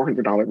lose a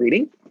 $400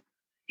 reading.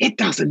 It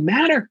doesn't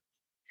matter.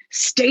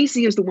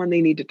 Stacy is the one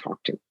they need to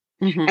talk to.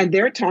 Mm-hmm. And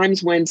there are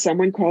times when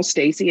someone calls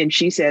Stacy and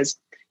she says,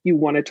 you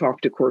want to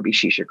talk to Corby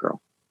Shisha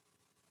Girl.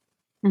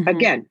 Mm-hmm.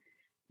 Again,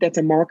 that's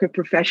a mark of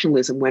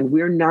professionalism when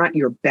we're not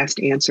your best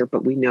answer,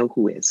 but we know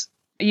who is.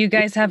 You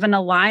guys have an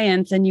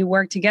alliance and you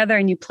work together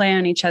and you play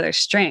on each other's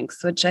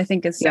strengths, which I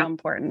think is so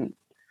important.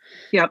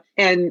 Yep.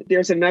 And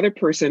there's another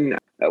person.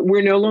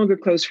 We're no longer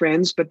close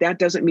friends, but that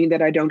doesn't mean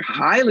that I don't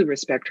highly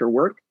respect her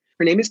work.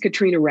 Her name is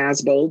Katrina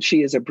Rasbold.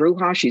 She is a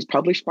Bruja. She's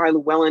published by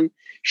Llewellyn.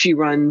 She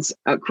runs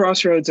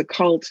Crossroads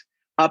Occult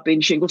up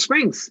in Shingle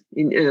Springs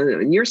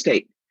in your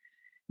state.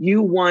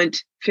 You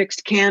want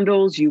fixed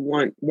candles, you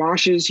want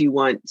washes, you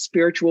want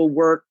spiritual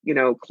work,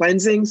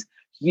 cleansings,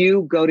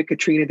 you go to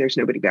Katrina. There's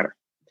nobody better.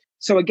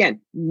 So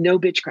again, no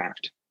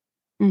bitchcraft.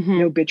 Mm-hmm.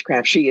 No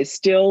bitchcraft. She is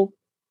still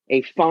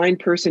a fine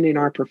person in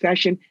our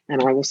profession,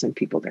 and I will send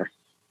people there.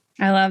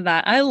 I love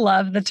that. I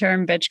love the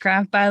term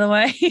bitchcraft, by the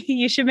way.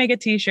 You should make a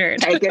t-shirt.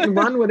 Take it and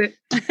run with it.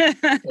 Take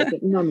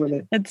it and run with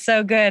it. It's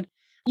so good.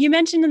 You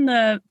mentioned in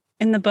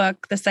the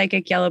book, The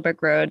Psychic Yellow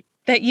Brick Road,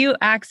 that you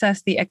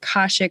access the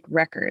Akashic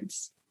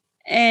records.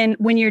 And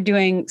when you're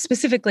doing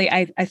specifically,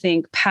 I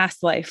think,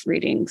 past life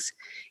readings,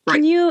 right.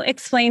 Can you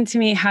explain to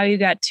me how you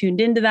got tuned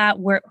into that,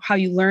 how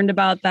you learned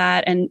about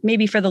that? And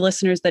maybe for the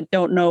listeners that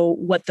don't know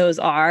what those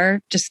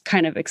are, just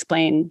kind of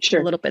explain a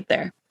little bit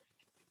there.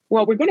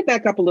 Well, we're going to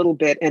back up a little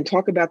bit and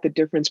talk about the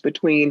difference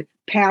between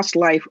past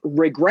life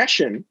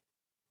regression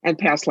and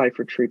past life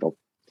retrieval.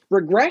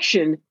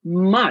 Regression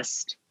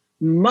must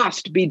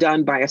be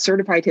done by a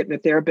certified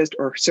hypnotherapist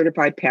or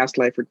certified past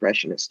life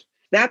regressionist.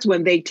 That's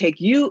when they take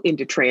you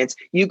into trance.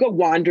 You go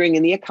wandering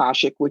in the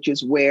Akashic, which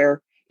is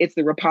where it's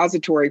the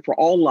repository for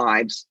all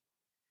lives,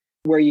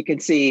 where you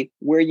can see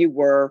where you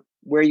were,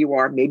 where you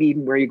are, maybe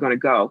even where you're going to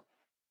go.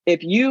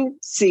 If you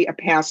see a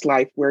past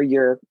life where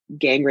you're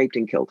gang raped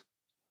and killed,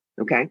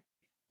 okay,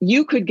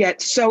 you could get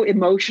so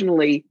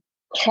emotionally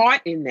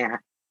caught in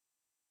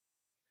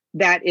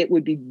that it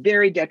would be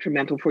very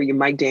detrimental for you,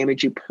 might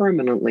damage you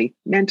permanently,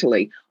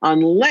 mentally,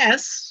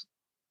 unless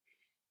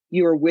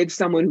you're with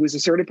someone who is a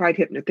certified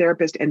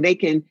hypnotherapist and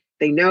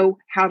they know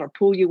how to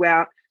pull you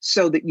out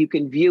so that you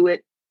can view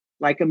it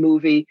like a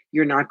movie.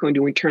 You're not going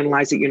to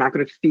internalize it. You're not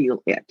going to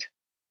feel it.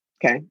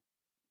 Okay.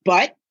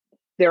 But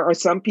there are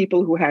some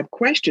people who have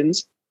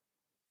questions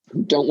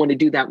who don't want to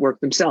do that work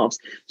themselves.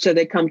 So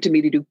they come to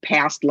me to do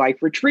past life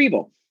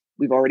retrieval.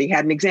 We've already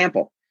had an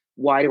example.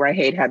 Why do I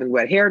hate having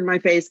wet hair in my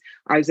face?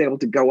 I was able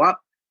to go up,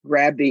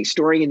 grab the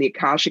story in the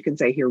Akashic and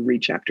say, here,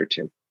 read chapter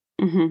 2.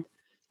 Mm-hmm.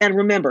 And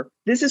remember,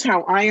 this is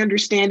how I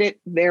understand it.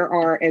 There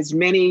are as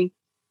many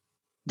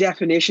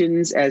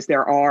definitions as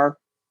there are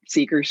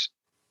seekers.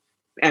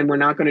 And we're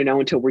not going to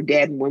know until we're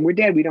dead. And when we're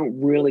dead, we don't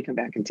really come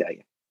back and tell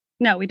you.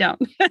 No, we don't.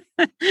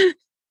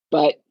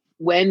 But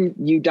when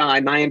you die,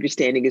 my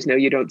understanding is, no,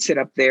 you don't sit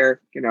up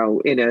there,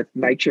 in a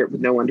nightshirt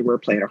with no underwear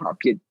playing a harp.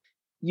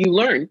 You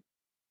learn,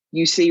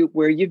 you see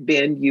where you've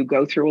been, you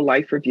go through a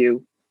life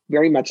review,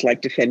 very much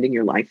like Defending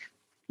Your Life.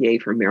 Yay,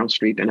 from Meryl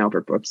Streep and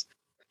Albert Brooks.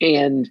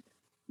 And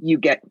you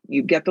get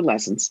the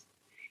lessons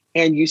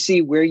and you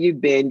see where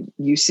you've been,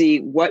 you see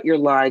what your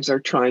lives are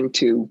trying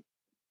to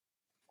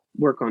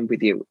work on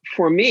with you.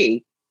 For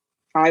me,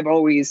 I've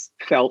always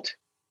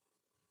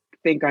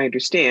think I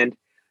understand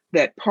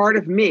that part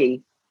of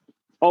me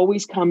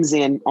always comes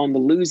in on the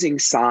losing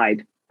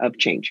side of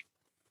change.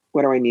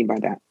 What do I mean by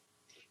that?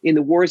 In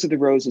the Wars of the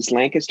Roses,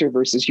 Lancaster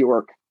versus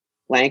York,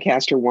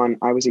 Lancaster won,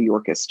 I was a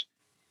Yorkist.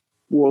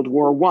 World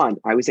War I,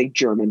 I was a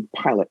German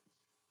pilot.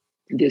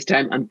 This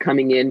time I'm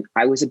coming in,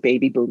 I was a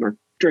baby boomer.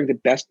 during the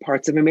best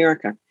parts of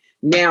America.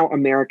 Now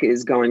America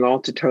is going all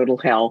to total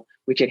hell,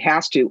 which it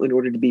has to in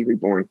order to be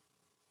reborn.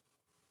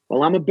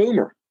 Well, I'm a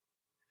boomer.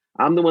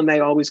 I'm the one they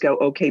always go,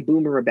 okay,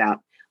 boomer about.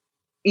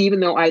 Even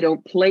though I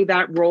don't play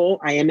that role,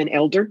 I am an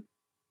elder,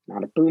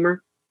 not a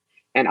boomer.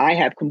 And I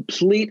have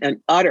complete and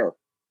utter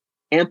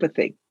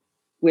empathy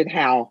with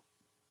how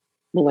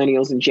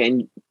millennials and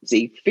Gen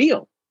Z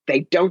feel.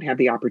 They don't have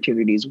the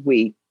opportunities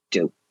we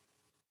do.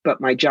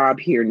 But my job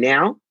here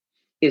now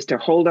is to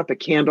hold up a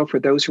candle for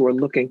those who are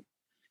looking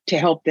to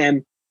help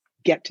them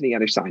get to the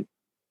other side.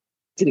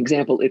 It's an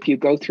example. If you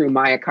go through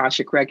my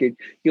Akashic record,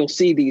 you'll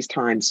see these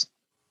times.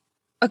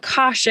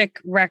 Akashic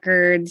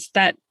records,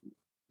 that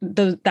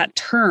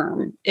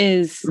term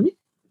is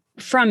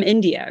from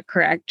India,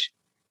 correct?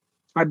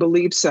 I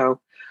believe so.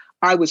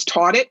 I was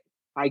taught it.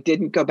 I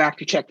didn't go back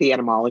to check the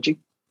etymology.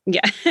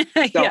 Yeah. So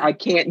Yeah. I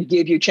can't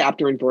give you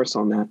chapter and verse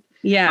on that.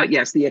 Yeah. But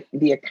yes,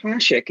 the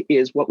Akashic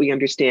is what we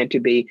understand to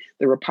be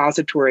the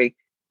repository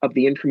of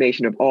the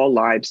information of all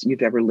lives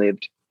you've ever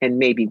lived and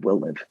maybe will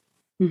live.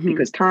 Mm-hmm.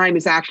 Because time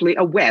is actually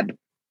a web,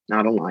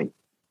 not a line.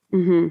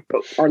 Mm-hmm.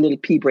 But our little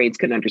pea brains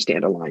can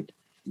understand a line.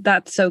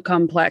 That's so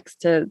complex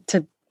to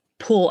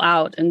pull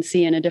out and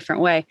see in a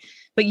different way.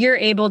 But you're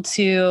able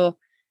to,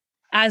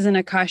 as an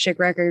Akashic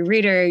record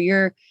reader,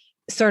 you're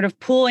sort of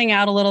pulling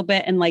out a little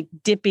bit and like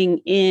dipping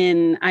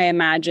in, I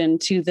imagine,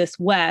 to this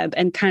web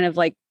and kind of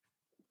like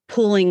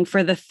pulling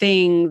for the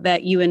thing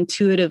that you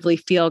intuitively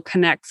feel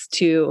connects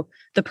to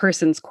the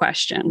person's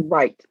question.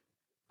 Right.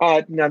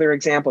 Another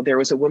example, there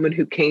was a woman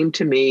who came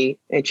to me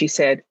and she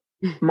said,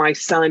 my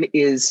son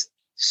is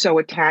so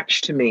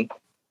attached to me.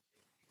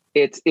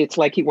 It's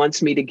like he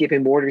wants me to give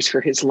him orders for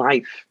his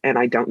life. And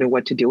I don't know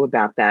what to do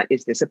about that.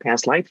 Is this a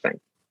past life thing?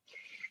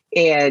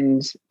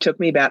 And took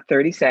me about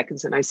 30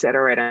 seconds. And I said,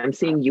 all right, I'm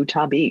seeing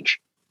Utah Beach.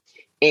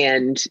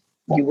 And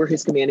you were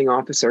his commanding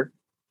officer.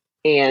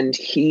 And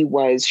he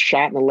was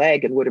shot in the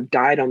leg and would have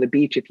died on the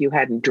beach if you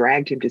hadn't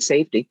dragged him to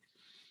safety.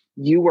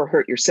 You were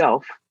hurt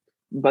yourself,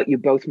 but you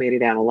both made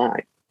it out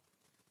alive.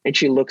 And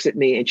she looks at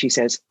me and she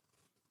says,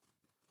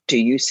 do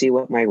you see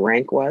what my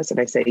rank was? And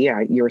I say, yeah,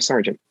 you're a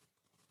sergeant.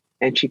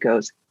 And she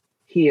goes,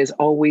 he has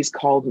always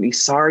called me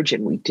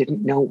sergeant. We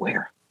didn't know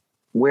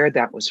where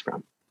that was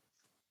from.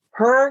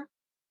 Her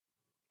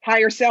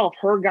higher self,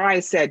 her guy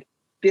said,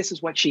 this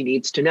is what she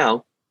needs to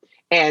know.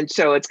 And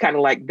so it's kind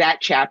of like that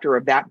chapter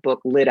of that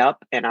book lit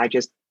up and I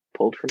just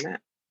pulled from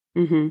that.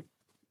 Mm-hmm.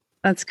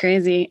 That's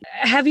crazy.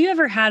 Have you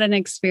ever had an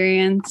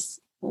experience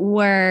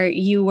where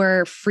you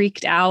were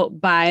freaked out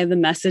by the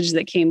message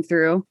that came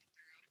through?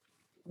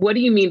 What do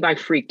you mean by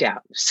freaked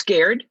out?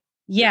 Scared?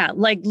 Yeah,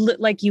 like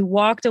you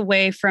walked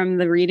away from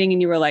the reading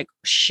and you were like,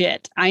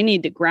 shit, I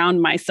need to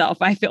ground myself.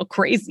 I feel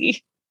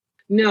crazy.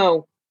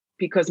 No,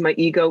 because my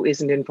ego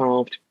isn't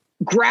involved.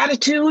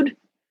 Gratitude,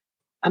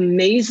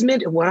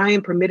 amazement at what I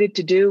am permitted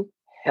to do.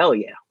 Hell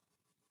yeah.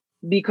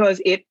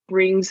 Because it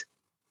brings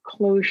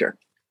closure.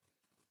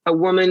 A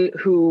woman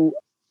who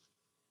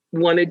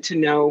wanted to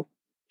know,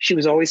 she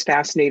was always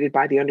fascinated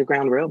by the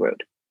Underground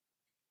Railroad.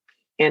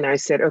 And I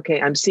said,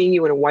 okay, I'm seeing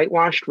you in a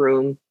whitewashed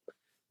room.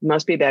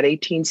 Must be about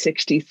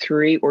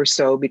 1863 or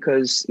so,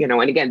 because, and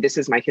again, this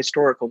is my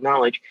historical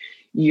knowledge.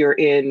 You're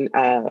in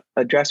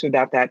a dress from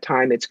about that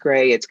time. It's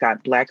gray. It's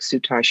got black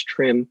soutache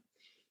trim.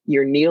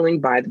 You're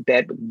kneeling by the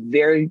bed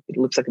with it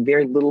looks like a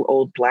very little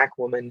old black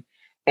woman.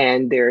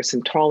 And there are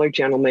some taller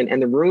gentlemen.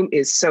 And the room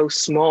is so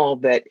small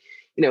that,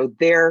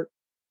 they're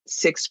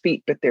 6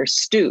 feet, but they're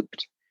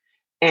stooped.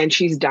 And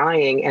she's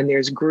dying. And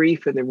there's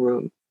grief in the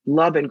room,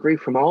 love and grief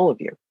from all of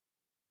you.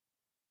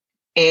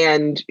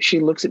 And she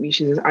looks at me,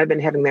 she says, I've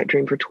been having that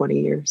dream for 20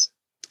 years.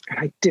 And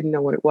I didn't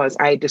know what it was.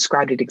 I had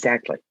described it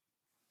exactly.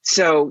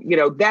 So,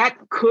 that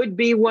could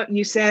be what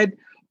you said,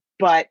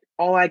 but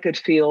all I could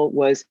feel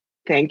was,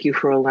 thank you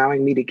for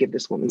allowing me to give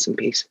this woman some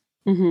peace.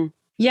 Mm-hmm.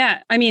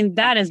 Yeah. I mean,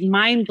 that is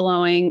mind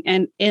blowing.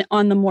 And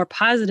on the more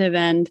positive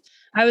end,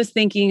 I was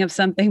thinking of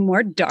something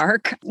more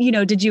dark.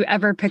 Did you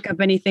ever pick up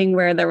anything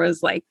where there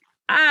was like,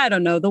 I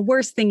don't know, the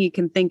worst thing you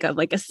can think of,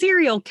 like a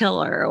serial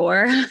killer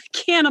or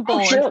cannibal?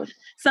 Oh, sure.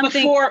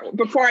 Something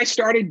before I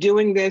started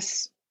doing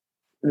this,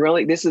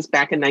 really, this is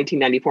back in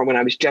 1994 when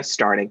I was just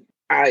starting.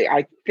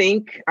 I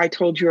think I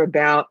told you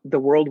about the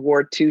World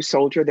War II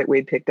soldier that we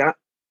had picked up.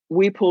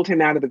 We pulled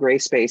him out of the gray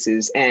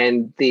spaces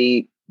and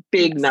the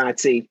big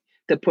Nazi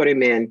that put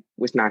him in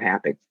was not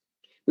happy.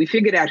 We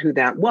figured out who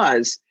that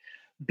was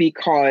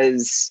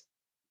because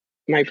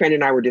my friend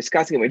and I were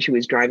discussing it when she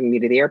was driving me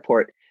to the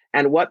airport.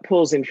 And what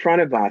pulls in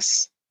front of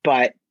us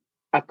but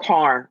a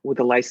car with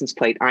a license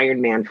plate,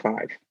 Iron Man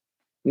 5.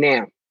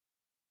 Now,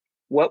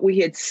 what we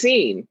had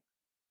seen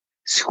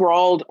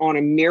scrawled on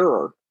a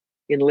mirror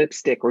in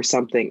lipstick or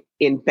something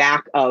in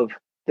back of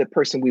the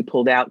person we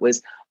pulled out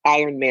was,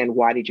 Iron Man,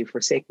 why did you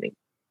forsake me?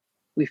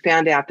 We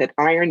found out that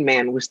Iron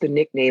Man was the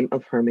nickname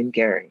of Hermann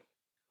Goering.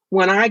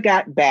 When I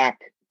got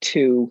back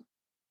to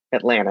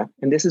Atlanta,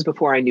 and this is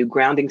before I knew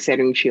grounding,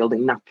 centering,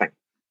 shielding, nothing.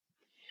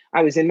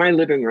 I was in my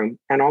living room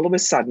and all of a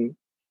sudden,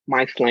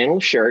 my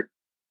flannel shirt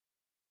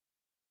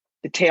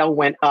the tail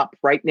went up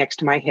right next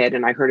to my head,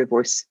 and I heard a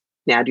voice,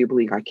 "Now do you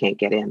believe I can't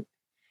get in?"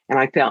 And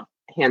I felt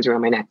hands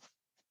around my neck.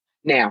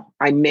 Now,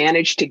 I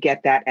managed to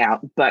get that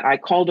out, but I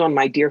called on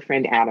my dear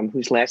friend Adam,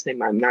 whose last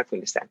name I'm not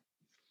going to say.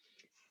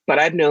 But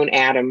I've known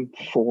Adam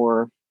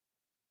for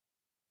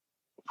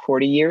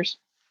 40 years.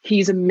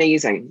 He's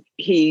amazing.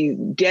 He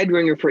dead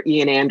ringer for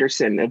Ian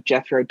Anderson of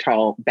Jethro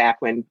Tull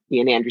back when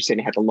Ian Anderson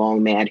had the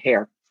long, mad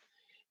hair.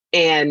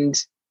 And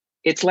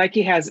it's like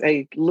he has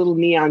a little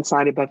neon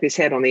sign above his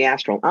head on the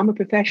astral. I'm a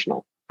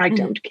professional. I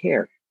don't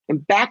care.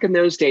 And back in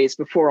those days,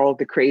 before all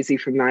the crazy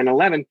from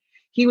 9/11,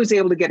 he was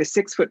able to get a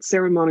 6-foot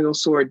ceremonial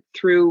sword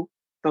through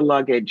the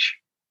luggage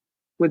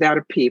without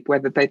a peep,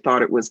 whether they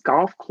thought it was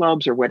golf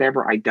clubs or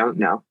whatever, I don't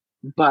know.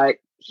 But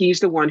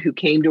he's the one who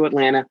came to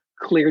Atlanta,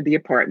 cleared the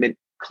apartment,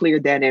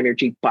 cleared that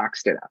energy,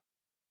 boxed it up.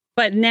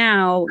 But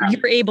now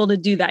you're able to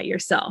do that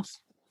yourself.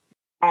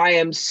 I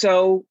am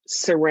so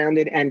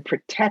surrounded and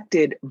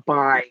protected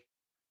by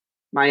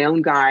my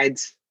own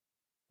guides,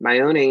 my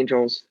own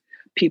angels,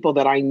 people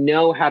that I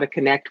know how to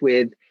connect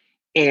with,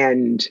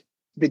 and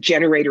the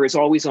generator is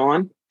always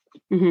on,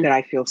 that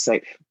I feel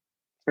safe.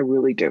 I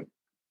really do.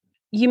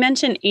 You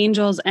mentioned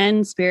angels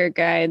and spirit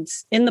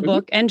guides in the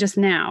book and just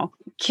now.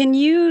 Can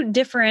you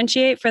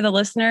differentiate for the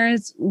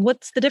listeners?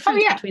 What's the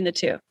difference between the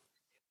two?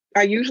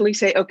 I usually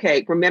say,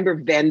 okay, remember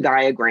Venn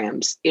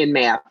diagrams in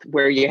math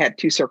where you have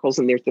two circles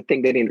and there's the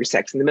thing that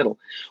intersects in the middle.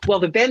 Well,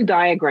 the Venn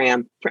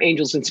diagram for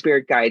angels and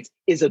spirit guides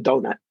is a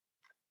donut.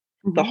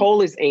 The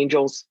hole is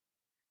angels.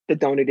 The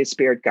donut is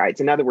spirit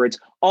guides. In other words,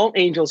 all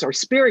angels are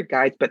spirit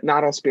guides, but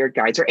not all spirit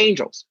guides are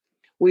angels.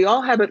 We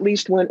all have at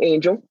least one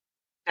angel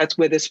that's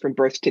with us from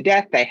birth to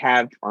death. They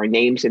have our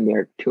names in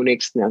their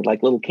tunics, and they're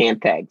like little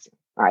camp tags.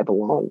 I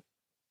belong.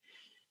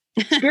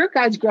 Spirit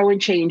guides grow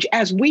and change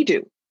as we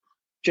do,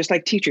 just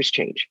like teachers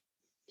change.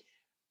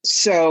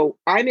 So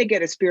I may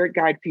get a spirit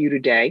guide for you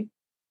today,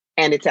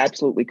 and it's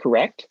absolutely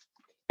correct.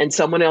 And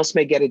someone else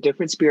may get a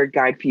different spirit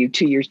guide for you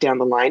 2 years down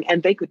the line,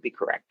 and they could be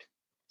correct.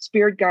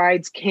 Spirit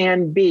guides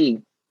can be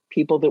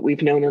people that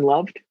we've known and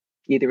loved,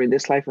 either in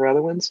this life or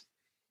other ones,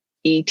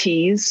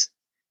 ETs,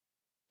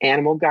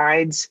 animal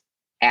guides,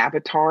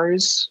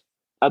 avatars,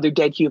 other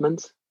dead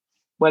humans,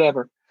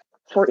 whatever.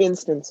 For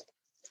instance,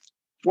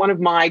 one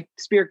of my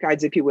spirit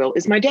guides, if you will,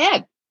 is my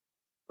dad,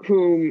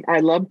 whom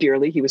I love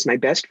dearly. He was my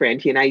best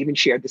friend. He and I even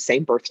shared the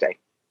same birthday.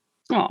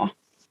 Oh.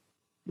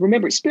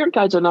 Remember, spirit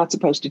guides are not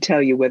supposed to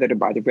tell you whether to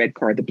buy the red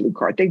card, the blue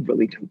card. They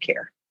really don't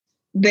care.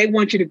 They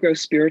want you to grow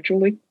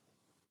spiritually.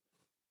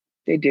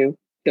 They do.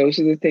 Those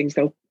are the things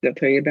they'll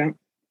tell you about.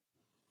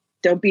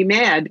 Don't be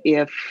mad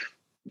if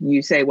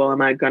you say, well,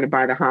 am I going to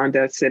buy the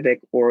Honda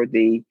Civic or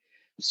the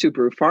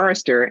Subaru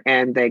Forester?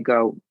 And they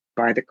go,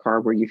 buy the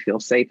car where you feel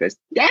safest.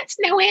 That's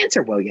no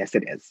answer. Well, yes,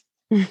 it is.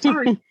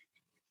 Sorry.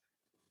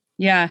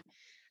 Yeah.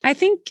 I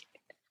think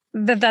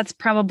that's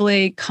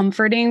probably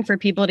comforting for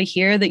people to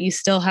hear that you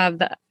still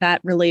have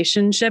that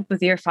relationship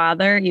with your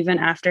father, even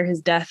after his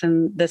death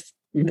in this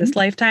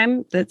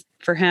lifetime. That's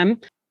for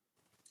him.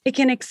 It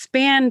can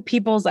expand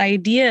people's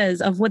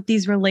ideas of what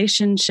these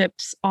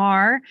relationships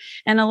are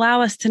and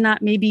allow us to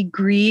not maybe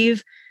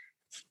grieve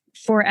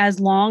for as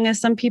long as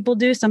some people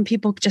do. Some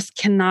people just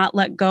cannot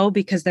let go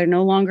because they're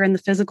no longer in the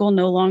physical,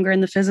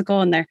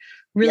 and they're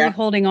really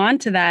holding on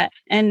to that.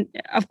 And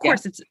of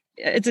course, it's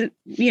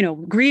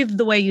grieve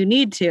the way you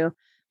need to.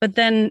 But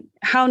then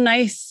how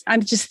nice,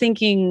 I'm just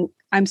thinking,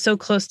 I'm so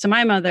close to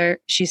my mother.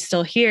 She's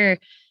still here.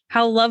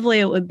 How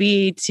lovely it would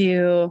be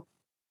to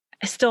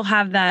still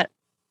have that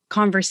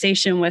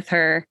conversation with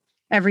her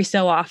every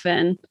so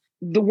often.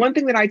 The one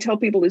thing that I tell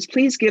people is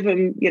please give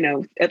them,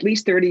 at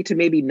least 30 to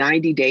maybe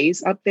 90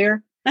 days up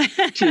there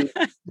to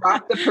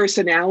drop the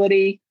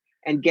personality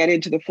and get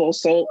into the full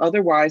soul.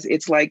 Otherwise,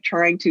 it's like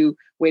trying to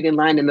wait in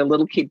line and the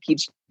little kid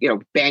keeps,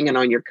 banging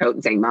on your coat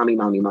and saying, mommy,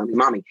 mommy, mommy,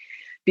 mommy,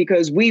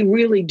 because we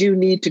really do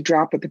need to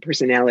drop what the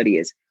personality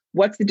is.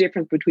 What's the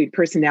difference between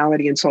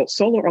personality and soul?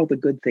 Soul are all the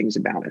good things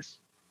about us.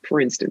 For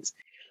instance,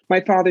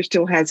 my father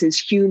still has his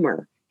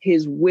humor,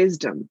 his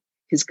wisdom,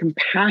 his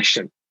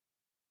compassion.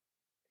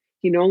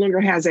 He no longer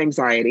has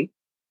anxiety.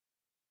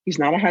 He's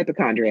not a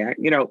hypochondriac.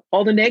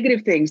 All the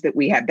negative things that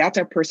we have, that's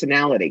our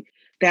personality.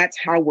 That's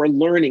how we're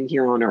learning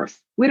here on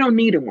earth. We don't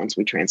need them once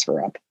we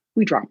transfer up.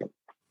 We drop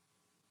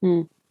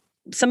them.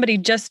 Somebody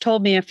just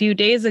told me a few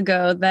days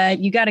ago that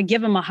you got to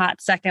give them a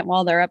hot second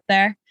while they're up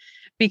there.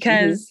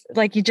 Because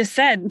like you just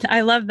said,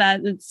 I love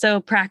that. It's so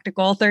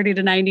practical, 30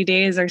 to 90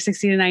 days or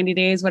 60 to 90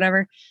 days,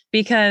 whatever,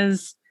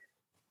 because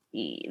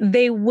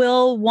they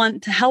will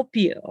want to help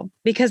you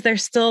because they're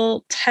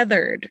still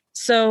tethered.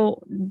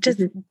 So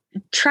just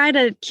try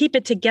to keep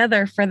it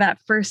together for that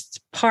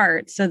first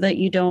part so that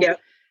you don't,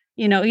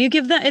 you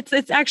give them,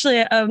 it's actually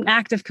an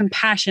act of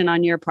compassion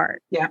on your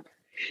part. Yeah.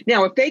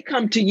 Now, if they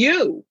come to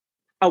you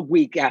a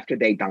week after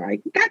they die,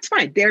 that's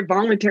fine. They're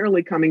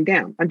voluntarily coming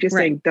down. I'm just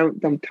saying,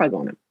 don't tug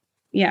on them.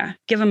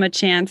 give them a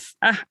chance.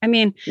 I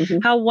mean,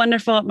 how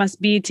wonderful it must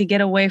be to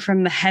get away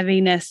from the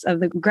heaviness of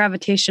the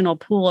gravitational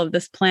pull of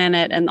this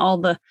planet and all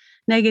the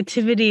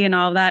negativity and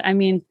all that. I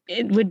mean,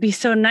 it would be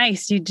so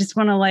nice. You just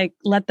want to like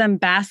let them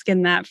bask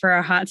in that for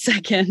a hot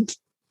second.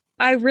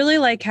 I really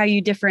like how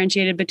you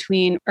differentiated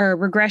between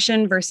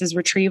regression versus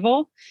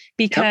retrieval,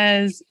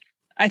 because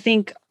I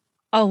think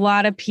a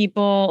lot of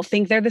people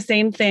think they're the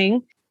same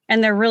thing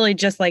and they're really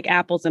just like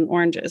apples and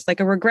oranges. Like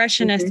a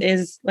regressionist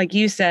is, like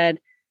you said,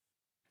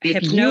 if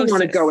hypnosis. you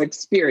want to go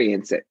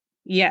experience it.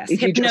 Yes.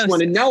 If you just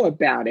want to know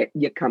about it,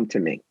 you come to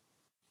me.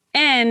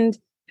 And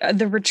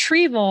the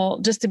retrieval,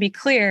 just to be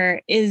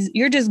clear, is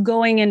you're just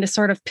going in to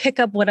sort of pick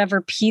up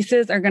whatever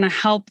pieces are going to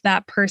help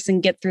that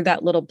person get through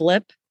that little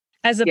blip,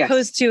 as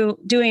opposed to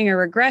doing a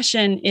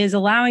regression is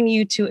allowing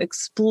you to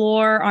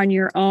explore on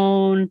your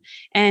own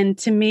and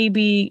to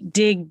maybe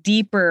dig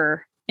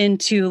deeper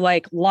into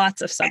like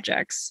lots of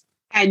subjects.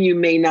 And you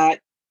may not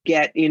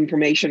get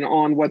information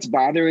on what's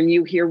bothering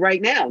you here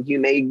right now. You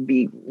may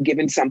be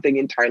given something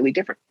entirely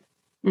different.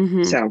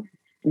 So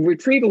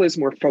retrieval is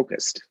more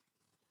focused.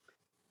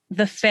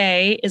 The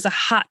Fae is a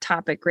hot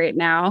topic right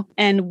now.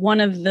 And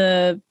one of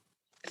the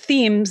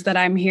themes that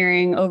I'm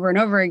hearing over and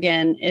over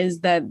again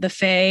is that the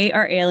Fae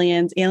are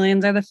aliens.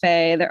 Aliens are the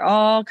Fae. They're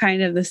all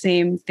kind of the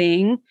same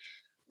thing.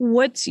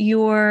 What's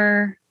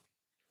your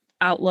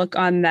outlook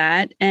on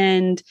that?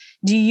 And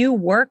do you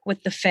work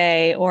with the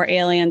Fae or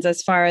aliens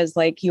as far as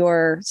like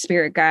your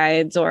spirit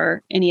guides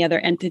or any other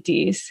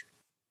entities?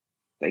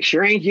 They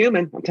sure ain't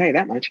human. I'll tell you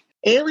that much.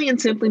 Alien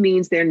simply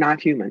means they're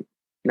not human.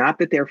 Not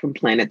that they're from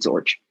planet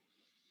Zorch.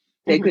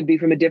 They could be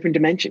from a different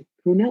dimension.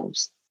 Who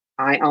knows?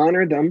 I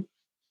honor them.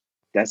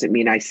 Doesn't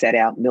mean I set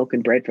out milk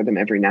and bread for them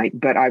every night,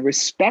 but I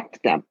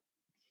respect them.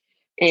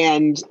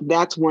 And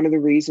that's one of the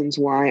reasons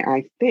why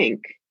I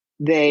think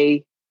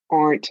they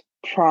aren't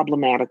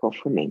problematical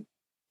for me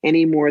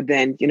any more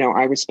than,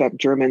 I respect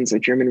Germans. A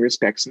German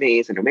respects me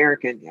as an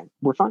American. Yeah,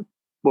 we're fine,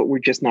 but we're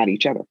just not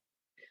each other.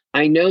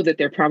 I know that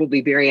they're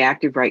probably very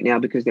active right now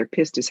because they're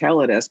pissed as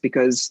hell at us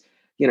because,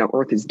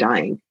 Earth is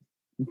dying.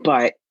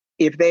 But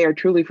if they are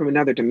truly from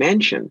another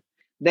dimension,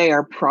 they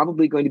are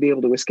probably going to be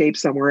able to escape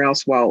somewhere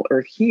else while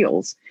Earth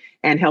heals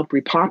and help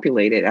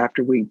repopulate it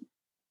after we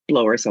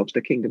blow ourselves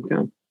to kingdom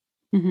come.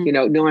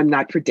 No, I'm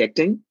not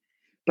predicting,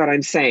 but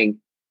I'm saying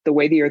the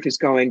way the Earth is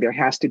going, there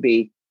has to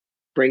be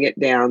bring it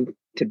down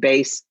to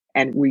base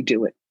and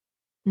redo it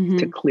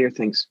to clear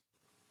things.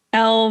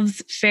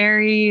 Elves,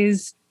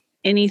 fairies,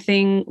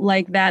 anything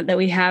like that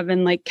we have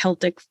in like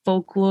Celtic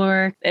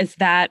folklore, is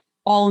that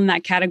all in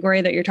that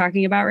category that you're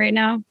talking about right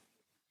now?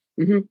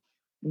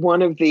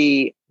 One of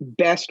the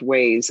best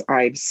ways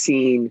I've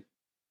seen,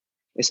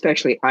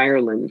 especially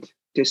Ireland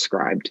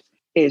described,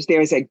 is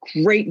there's a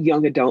great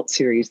young adult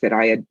series that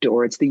I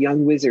adore. It's the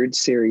Young Wizard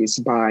series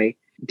by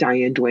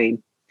Diane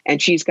Duane.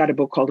 And she's got a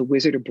book called A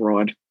Wizard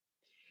Abroad.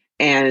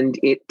 And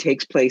it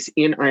takes place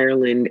in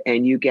Ireland,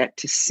 and you get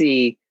to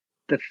see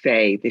the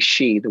Fae, the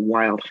Sidhe, the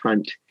wild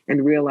hunt,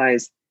 and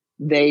realize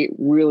they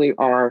really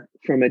are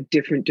from a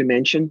different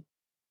dimension,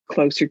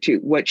 closer to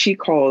what she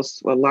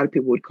calls, a lot of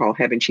people would call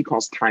heaven, she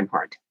calls time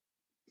heart.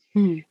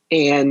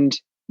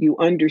 And you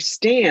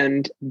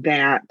understand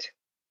that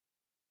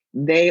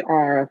they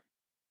are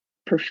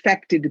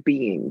perfected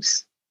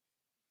beings,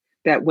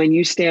 that when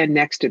you stand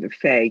next to the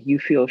Fae, you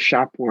feel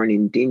shopworn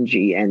and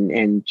dingy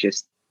and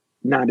just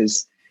not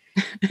as,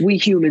 we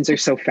humans are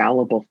so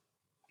fallible.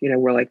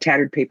 We're like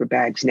tattered paper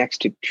bags next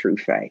to true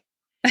Fae.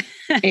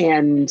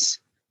 And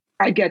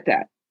I get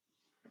that.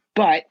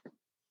 But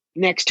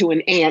next to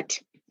an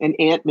ant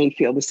may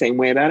feel the same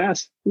way about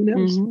us. Who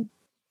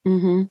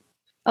knows?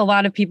 A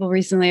lot of people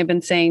recently have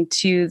been saying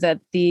too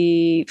that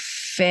the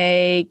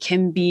Fae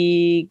can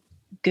be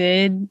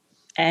good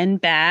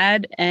and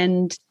bad,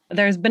 and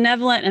there's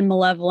benevolent and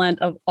malevolent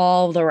of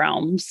all the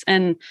realms.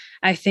 And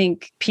I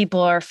think people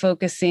are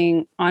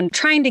focusing on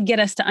trying to get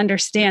us to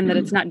understand that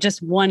it's not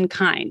just one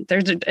kind.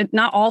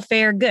 Not all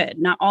Fae are good.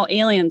 Not all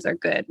aliens are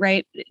good,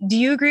 right? Do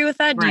you agree with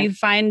that? Right. Do you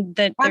find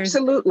that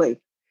Absolutely.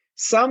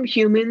 Some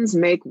humans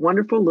make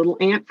wonderful little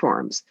ant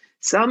farms.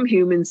 Some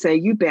humans say,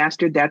 you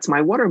bastard, that's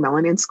my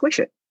watermelon, and squish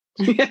it.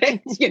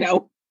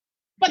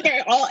 But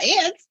they're all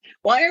ants.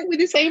 Why aren't we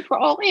the same for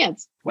all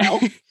ants? Well,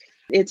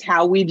 it's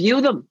how we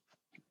view them.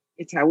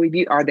 It's how we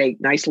view, are they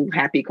nice little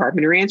happy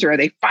carpenter ants or are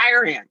they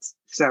fire ants?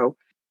 So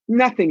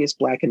nothing is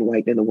black and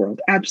white in the world.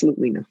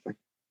 Absolutely nothing.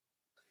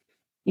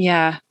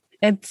 Yeah.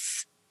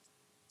 It's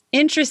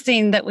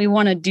interesting that we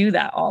want to do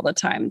that all the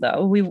time,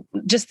 though. We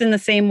just in the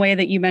same way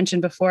that you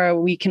mentioned before,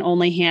 we can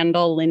only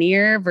handle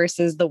linear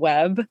versus the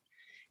web.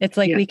 It's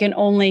like we can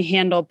only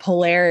handle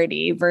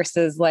polarity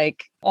versus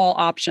like all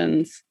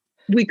options.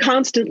 We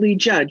constantly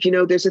judge.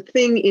 There's a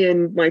thing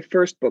in my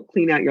first book,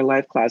 Clean Out Your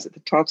Life Closet,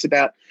 that talks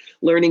about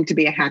learning to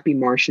be a happy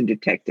Martian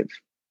detective.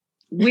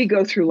 We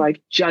go through life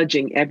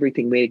judging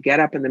everything. We get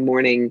up in the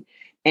morning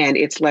and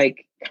it's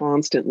like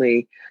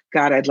constantly,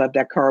 God, I'd love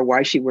that car. Why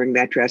is she wearing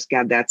that dress?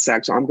 God, that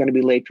sucks. I'm going to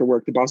be late for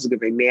work. The boss is going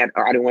to be mad.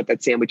 Or I don't want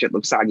that sandwich. It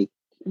looks soggy.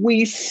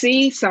 we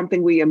see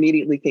something, we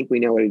immediately think we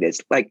know what it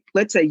is. Like,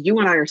 let's say you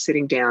and I are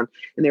sitting down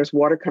and there's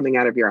water coming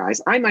out of your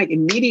eyes. I might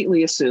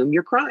immediately assume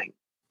you're crying.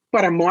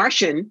 But a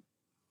Martian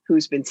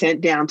who's been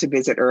sent down to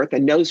visit Earth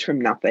and knows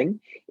from nothing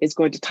is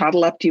going to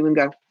toddle up to you and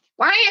go,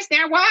 why is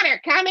there water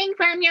coming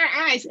from your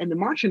eyes? And the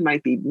Martian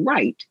might be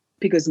right,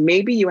 because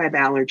maybe you have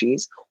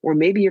allergies, or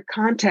maybe your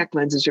contact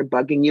lenses are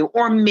bugging you,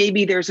 or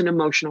maybe there's an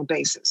emotional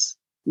basis.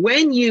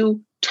 When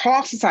you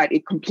toss aside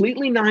it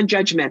completely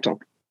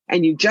non-judgmental,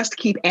 and you just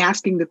keep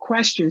asking the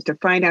questions to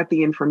find out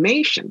the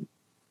information,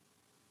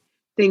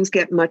 things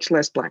get much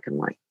less black and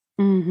white.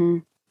 Mm-hmm.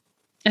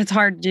 It's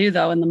hard to do,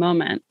 though, in the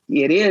moment.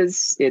 It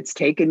is. It's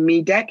taken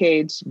me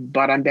decades,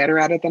 but I'm better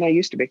at it than I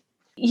used to be.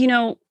 You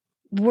know,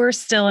 we're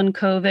still in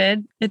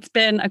COVID. It's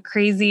been a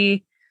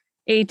crazy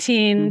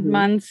 18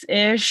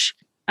 months-ish.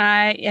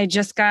 I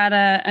just got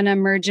an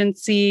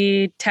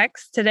emergency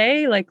text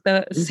today, like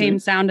the same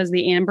sound as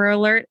the Amber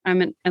Alert.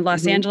 I'm in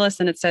Los Angeles,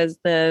 and it says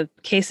the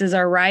cases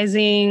are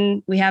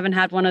rising. We haven't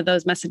had one of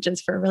those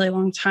messages for a really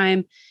long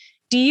time.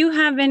 Do you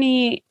have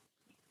any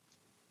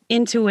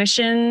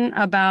intuition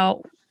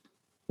about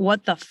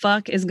what the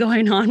fuck is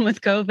going on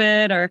with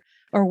COVID,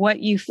 or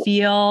what you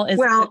feel is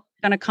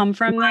going to come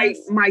from this?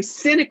 My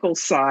cynical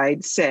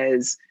side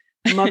says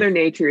Mother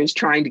Nature is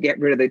trying to get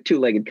rid of the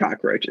two-legged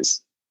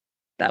cockroaches.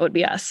 That would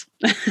be us.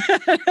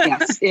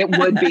 Yes, it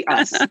would be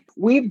us.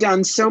 We've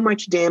done so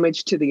much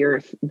damage to the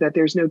earth that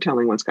there's no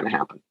telling what's going to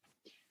happen.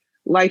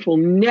 Life will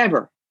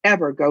never,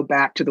 ever go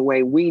back to the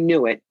way we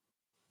knew it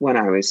when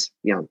I was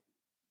young,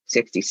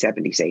 60s,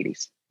 70s,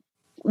 80s.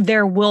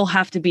 There will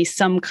have to be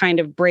some kind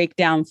of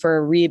breakdown for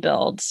a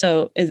rebuild.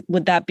 So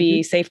would that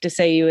be safe to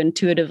say you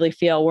intuitively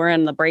feel we're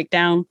in the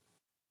breakdown?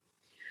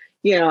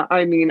 Yeah,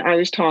 I mean, I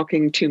was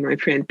talking to my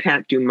friend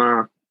Pat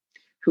Dumas,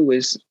 who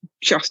is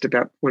just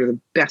about one of the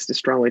best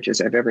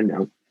astrologers I've ever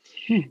known.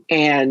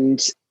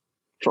 And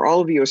for all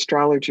of you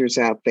astrologers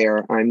out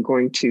there, I'm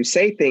going to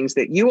say things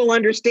that you will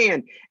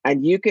understand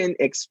and you can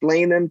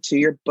explain them to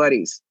your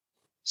buddies.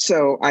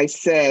 So I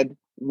said,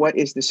 what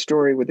is the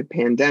story with the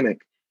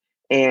pandemic?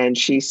 And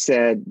she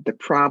said, the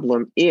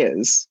problem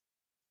is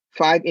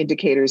 5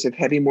 indicators of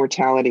heavy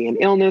mortality and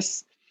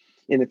illness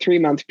in the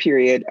 3-month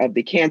period of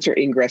the Cancer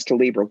ingress to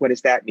Libra. What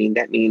does that mean?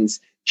 That means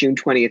June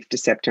 20th to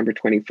September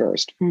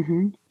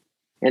 21st.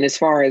 And as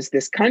far as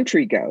this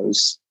country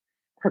goes,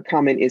 her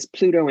comment is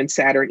Pluto and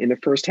Saturn in the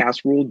first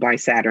house, ruled by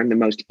Saturn, the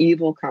most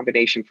evil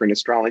combination for an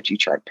astrology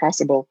chart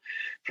possible.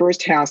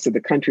 First house of the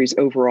country's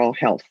overall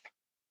health.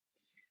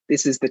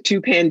 This is the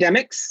 2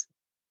 pandemics,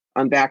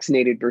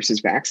 unvaccinated versus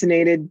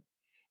vaccinated.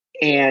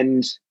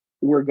 And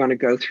we're going to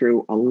go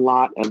through a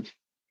lot of,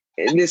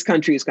 this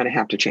country is going to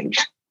have to change.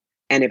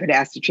 And if it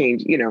has to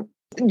change, you know,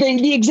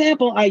 the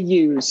example I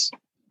use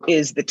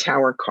is the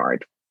Tower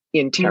card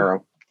in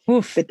tarot.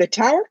 But the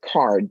Tower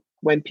card,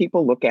 when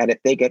people look at it,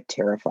 they get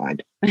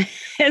terrified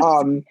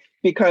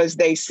because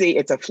they see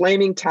it's a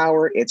flaming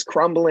tower. It's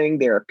crumbling.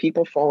 There are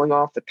people falling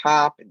off the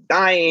top and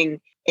dying.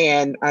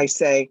 And I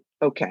say,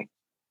 okay,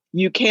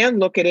 you can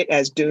look at it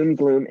as doom,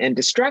 gloom, and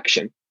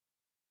destruction.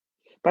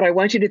 But I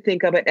want you to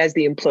think of it as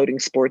the imploding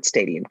sports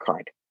stadium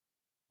card.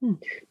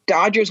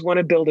 Dodgers want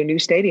to build a new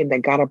stadium. They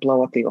got to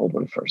blow up the old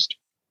one first.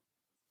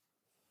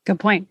 Good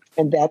point.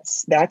 And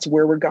that's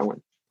where we're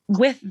going.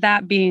 With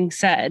that being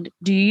said,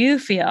 do you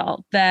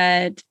feel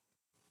that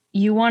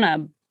you want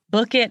to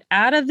book it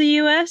out of the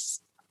US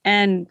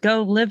and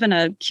go live in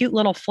a cute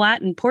little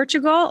flat in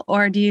Portugal?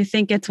 Or do you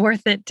think it's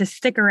worth it to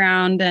stick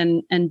around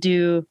and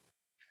do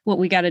what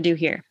we got to do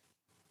here?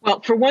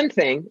 Well, for one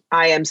thing,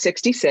 I am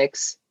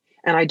 66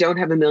 and I don't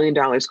have $1 million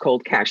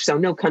cold cash. So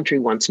no country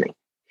wants me.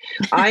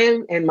 I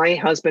am and my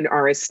husband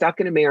are as stuck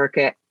in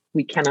America.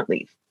 We cannot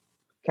leave.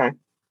 Okay.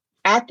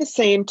 At the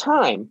same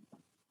time,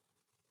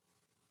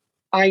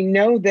 I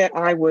know that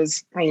I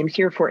am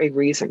here for a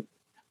reason.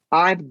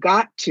 I've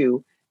got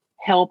to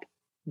help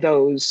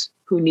those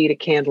who need a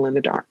candle in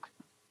the dark.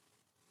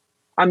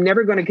 I'm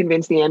never going to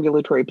convince the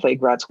ambulatory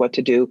plague rats what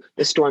to do,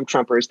 the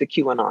stormtroopers, the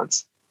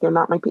QAnons. They're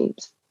not my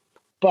peeps.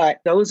 But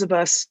those of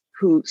us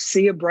who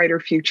see a brighter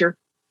future,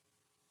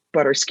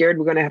 but are scared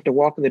we're going to have to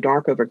walk in the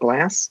dark over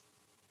glass,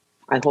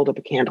 I hold up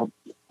a candle.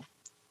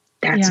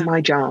 That's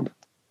my job.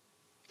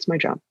 It's my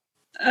job.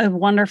 A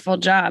wonderful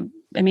job.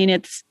 I mean,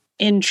 it's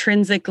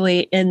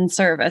intrinsically in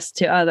service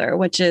to other,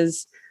 which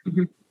is,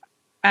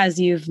 as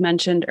you've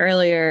mentioned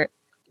earlier,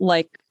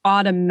 like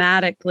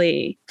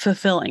automatically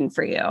fulfilling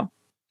for you.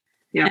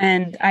 Yeah.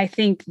 And I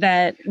think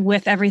that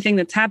with everything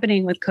that's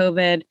happening with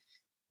COVID,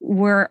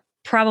 we're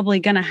probably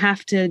going to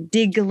have to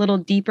dig a little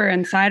deeper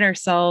inside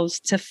ourselves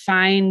to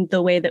find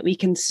the way that we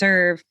can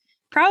serve,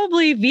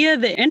 probably via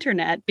the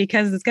internet,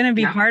 because it's going to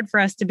be hard for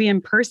us to be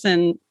in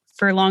person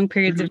for long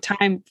periods of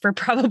time for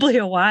probably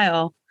a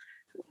while.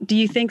 Do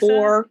you think so?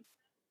 Or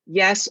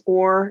yes,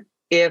 or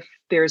if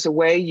there's a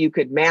way you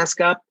could mask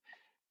up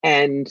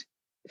and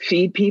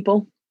feed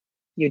people,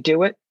 you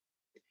do it.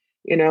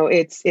 You know,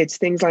 it's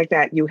things like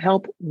that. You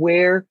help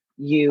where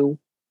you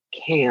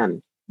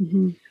can.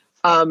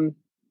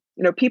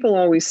 You know, people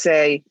always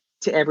say,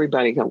 to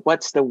everybody,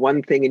 what's the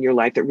one thing in your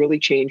life that really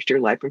changed your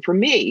life? And for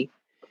me,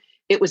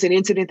 it was an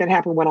incident that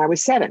happened when I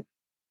was 7.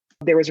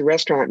 There was a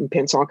restaurant in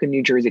Pensacola,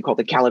 New Jersey called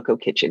the Calico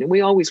Kitchen. And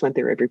we always went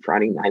there every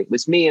Friday night. It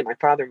was me and my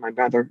father and my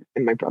brother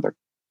and my brother.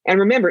 And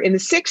remember, in the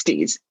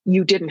 60s,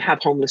 you didn't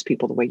have homeless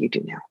people the way you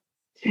do now.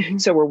 Mm-hmm.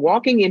 So we're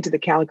walking into the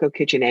Calico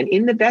Kitchen, and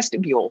in the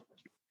vestibule,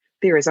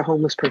 there is a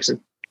homeless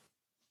person,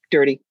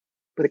 dirty,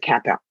 with a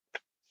cap out.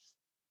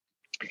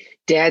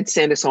 Dad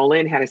sent us all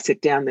in, had us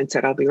sit down, then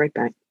said, I'll be right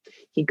back.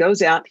 He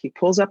goes out, he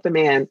pulls up the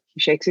man, he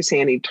shakes his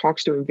hand, he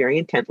talks to him very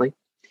intently.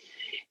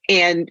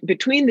 And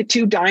between the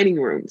 2 dining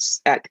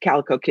rooms at the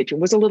Calico Kitchen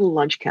was a little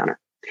lunch counter.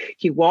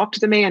 He walked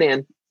the man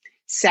in,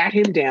 sat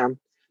him down,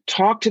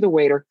 talked to the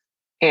waiter,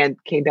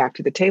 and came back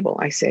to the table.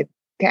 I said,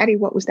 Daddy,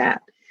 what was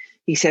that?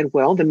 He said,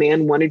 well, the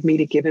man wanted me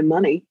to give him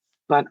money,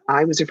 but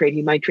I was afraid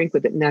he might drink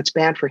with it, and that's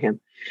bad for him.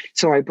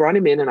 So I brought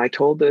him in, and I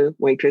told the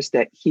waitress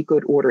that he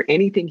could order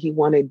anything he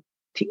wanted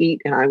to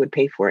eat, and I would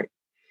pay for it.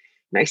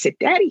 And I said,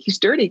 Daddy, he's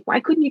dirty. Why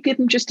couldn't you give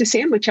him just a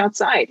sandwich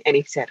outside? And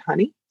he said,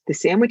 honey, the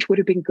sandwich would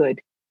have been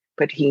good,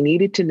 but he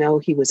needed to know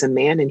he was a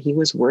man and he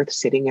was worth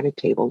sitting at a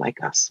table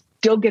like us.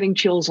 Still getting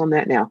chills on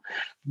that now.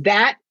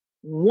 That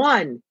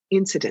one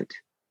incident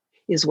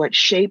is what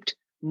shaped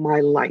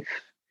my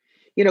life.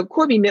 You know,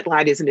 Corby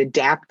Mitleid is an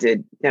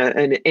adapted,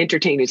 an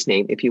entertainer's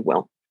name, if you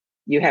will.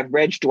 You have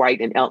Reg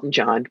Dwight and Elton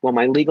John. Well,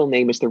 my legal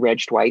name is the Reg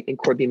Dwight, and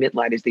Corby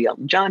Mitleid is the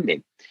Elton John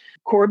name.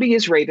 Corby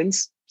is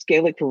ravens,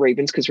 Gaelic for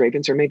ravens, because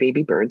ravens are my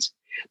baby birds.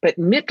 But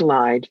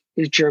Mitleid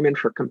is German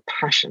for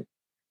compassion,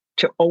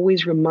 to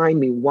always remind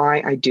me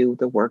why I do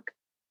the work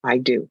I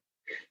do,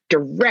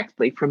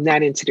 directly from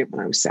that incident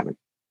when I was 7.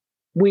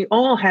 We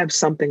all have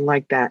something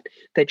like that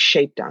that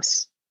shaped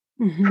us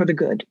for the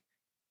good.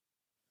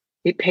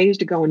 It pays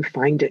to go and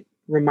find it.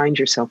 Remind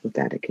yourself of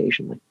that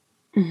occasionally.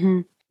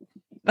 Mm-hmm.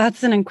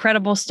 That's an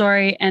incredible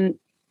story. And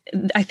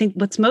I think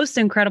what's most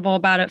incredible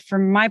about it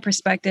from my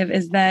perspective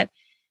is that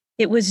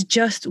it was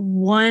just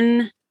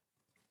one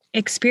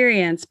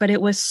experience, but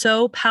it was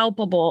so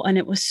palpable and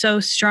it was so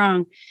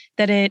strong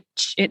that it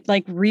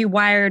like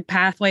rewired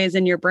pathways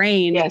in your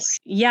brain. Yes.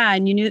 Yeah.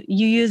 And you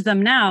use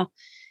them now.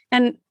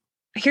 And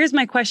here's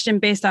my question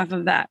based off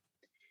of that.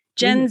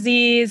 Gen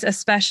Zs,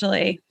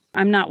 especially,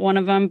 I'm not one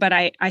of them, but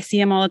I see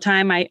them all the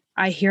time.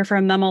 I hear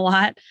from them a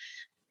lot.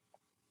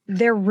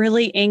 They're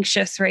really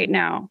anxious right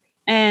now.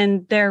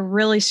 And they're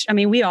really, I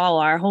mean, we all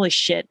are. Holy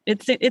shit.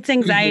 It's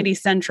anxiety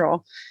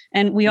central.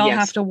 And we all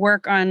have to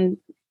work on,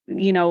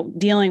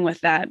 dealing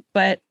with that.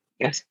 But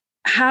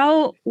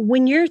how,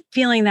 when you're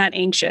feeling that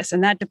anxious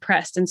and that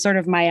depressed and sort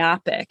of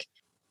myopic,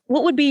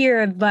 what would be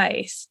your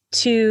advice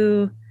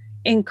to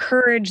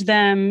encourage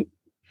them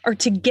or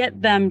to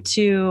get them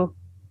to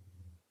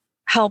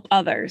help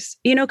others?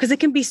 Because it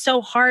can be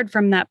so hard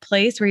from that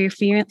place where you're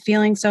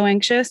feeling so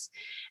anxious.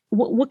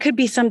 What could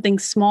be something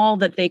small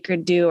that they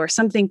could do, or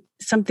something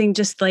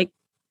just like,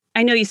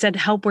 I know you said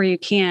help where you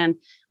can.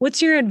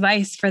 What's your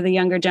advice for the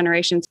younger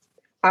generations?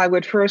 I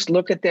would first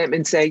look at them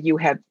and say, you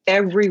have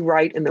every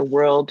right in the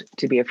world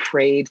to be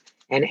afraid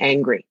and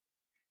angry.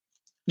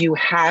 You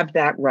have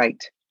that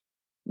right.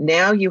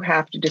 Now you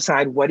have to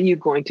decide, what are you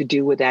going to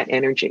do with that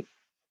energy?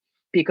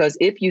 Because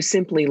if you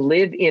simply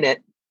live in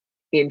it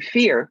in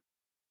fear,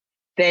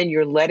 then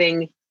you're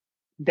letting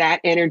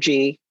that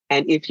energy,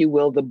 and if you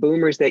will, the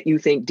boomers that you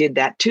think did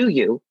that to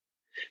you,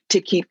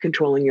 to keep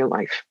controlling your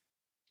life.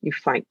 You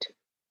fight.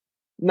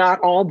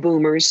 Not all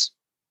boomers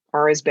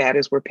are as bad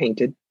as we're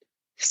painted.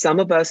 Some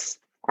of us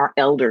are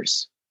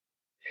elders.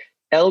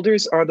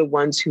 Elders are the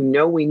ones who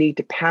know we need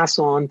to pass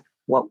on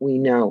what we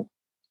know.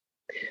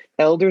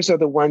 Elders are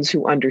the ones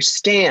who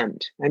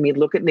understand. I mean,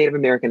 look at Native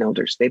American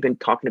elders. They've been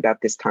talking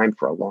about this time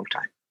for a long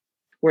time.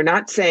 We're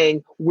not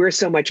saying we're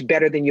so much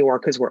better than you are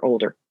because we're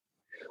older.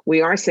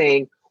 We are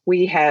saying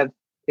we have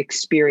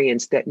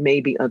experience that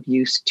may be of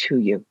use to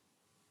you.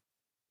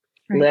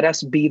 Right. Let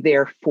us be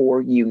there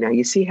for you. Now,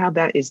 you see how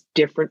that is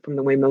different from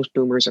the way most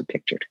boomers are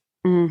pictured.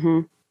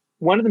 Mm-hmm.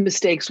 One of the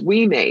mistakes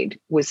we made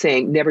was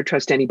saying never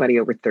trust anybody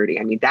over 30.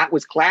 I mean, that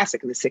was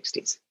classic in the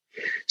 60s.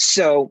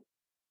 So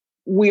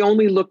we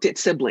only looked at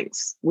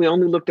siblings. We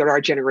only looked at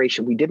our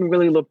generation. We didn't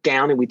really look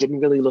down, and we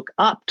didn't really look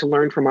up to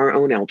learn from our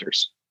own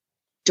elders.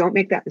 Don't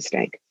make that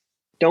mistake.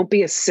 Don't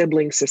be a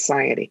sibling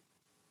society,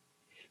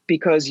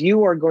 because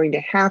you are going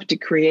to have to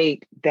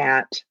create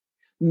that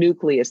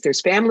nucleus.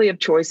 There's family of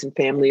choice and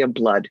family of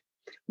blood.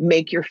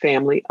 Make your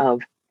family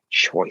of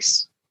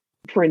choice.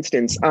 For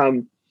instance,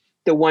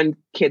 the one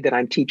kid that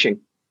I'm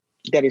teaching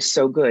that is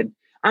so good,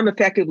 I'm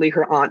effectively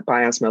her aunt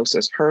by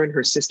osmosis, her and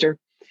her sister.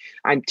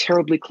 I'm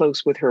terribly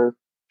close with her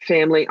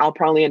family. I'll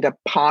probably end up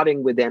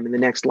potting with them in the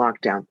next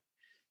lockdown.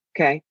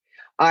 Okay.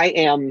 I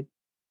am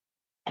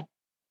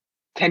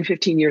 10,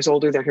 15 years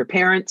older than her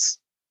parents.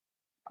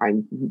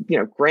 I'm,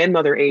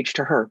 grandmother age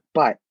to her,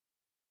 but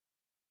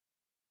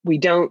we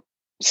don't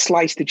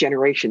slice the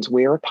generations.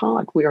 We're a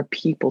pod. We are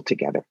people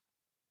together.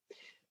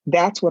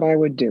 That's what I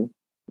would do.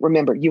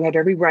 Remember, you have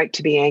every right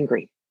to be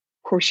angry.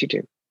 Of course you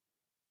do.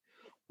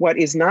 What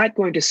is not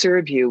going to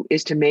serve you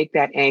is to make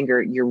that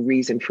anger your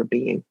reason for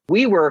being.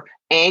 We were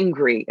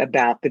angry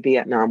about the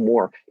Vietnam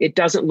War. It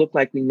doesn't look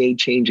like we made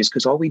changes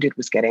because all we did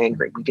was get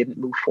angry. We didn't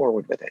move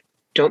forward with it.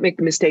 Don't make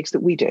the mistakes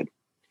that we did.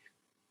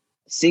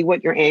 See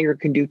what your anger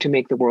can do to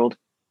make the world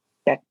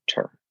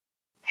better.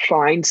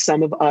 Find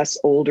some of us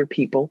older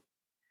people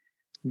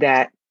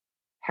that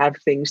have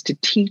things to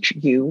teach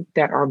you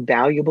that are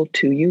valuable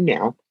to you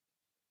now.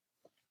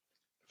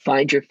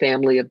 Find your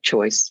family of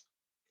choice.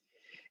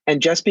 And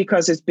just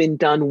because it's been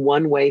done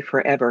one way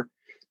forever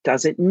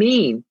doesn't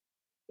mean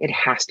it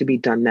has to be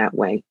done that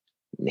way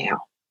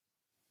now.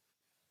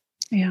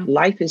 Yeah.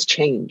 Life is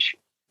change.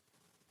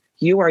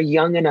 You are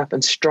young enough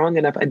and strong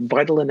enough and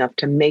vital enough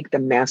to make the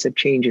massive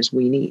changes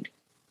we need.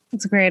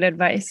 That's great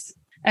advice.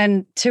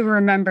 And to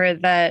remember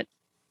that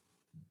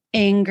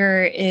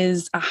anger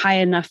is a high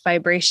enough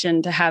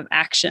vibration to have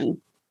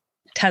action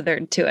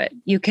tethered to it.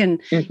 You can,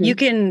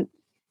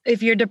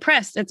 if you're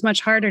depressed, it's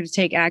much harder to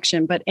take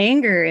action, but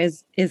anger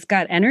is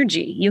got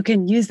energy. You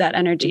can use that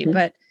energy,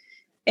 but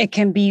it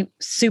can be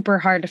super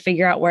hard to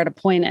figure out where to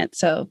point it.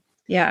 So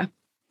yeah.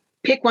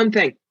 Pick one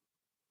thing.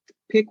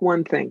 Pick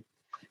one thing.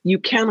 You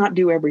cannot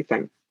do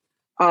everything.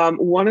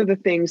 One of the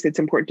things that's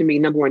important to me,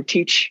 number one,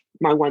 teach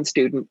my one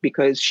student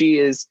because she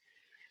is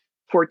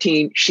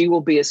 14. She will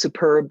be a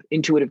superb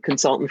intuitive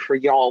consultant for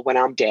y'all when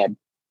I'm dead.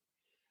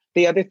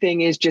 The other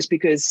thing is just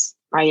because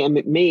I am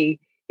me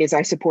is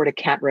I support a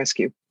cat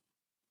rescue.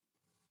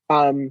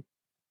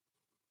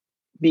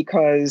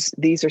 Because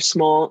these are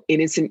small,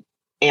 innocent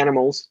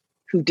animals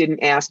who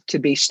didn't ask to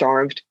be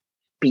starved,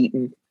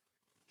 beaten,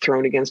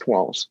 thrown against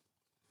walls.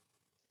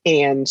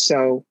 And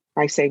so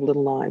I save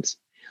little lives.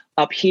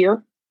 Up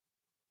here,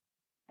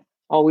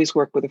 always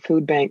work with a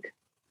food bank,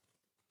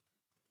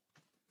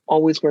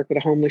 always work with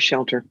a homeless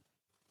shelter.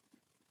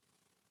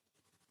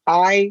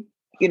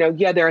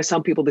 There are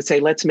some people that say,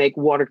 let's make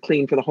water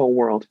clean for the whole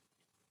world.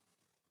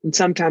 And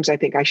sometimes I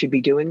think I should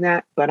be doing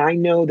that, but I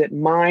know that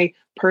my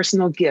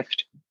personal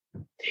gift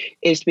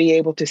is to be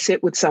able to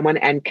sit with someone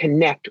and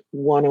connect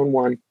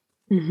one-on-one.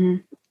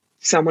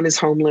 Someone is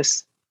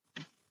homeless.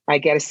 I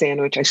get a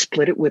sandwich. I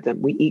split it with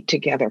them. We eat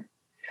together.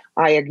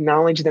 I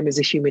acknowledge them as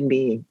a human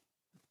being.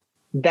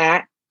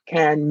 That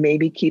can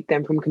maybe keep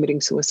them from committing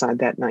suicide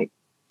that night.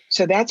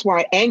 So that's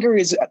why anger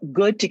is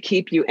good to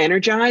keep you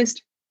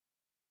energized,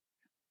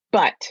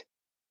 but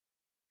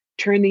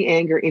turn the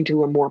anger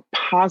into a more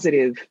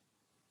positive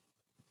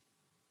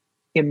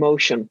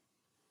emotional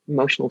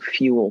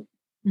fuel.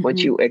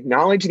 Once you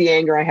acknowledge the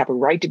anger, I have a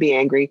right to be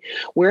angry.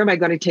 Where am I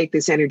going to take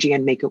this energy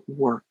and make it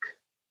work?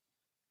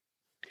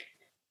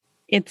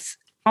 It's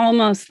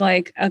almost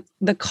like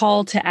the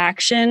call to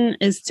action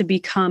is to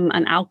become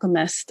an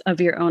alchemist of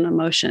your own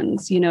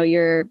emotions.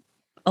 You're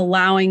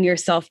allowing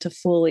yourself to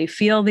fully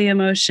feel the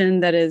emotion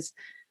that is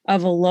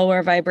of a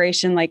lower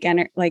vibration, like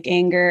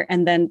anger,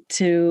 and then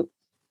to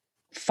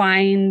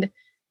find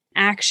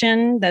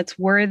action that's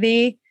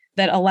worthy,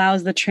 that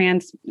allows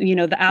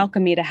the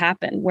alchemy to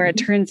happen, where it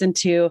turns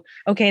into,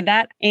 okay,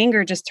 that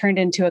anger just turned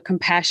into a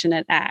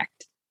compassionate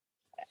act.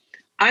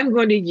 I'm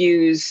going to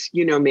use,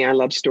 me, I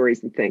love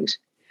stories and things.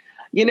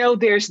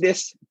 There's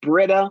this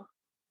Brita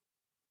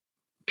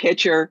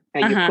pitcher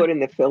and you put in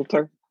the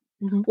filter.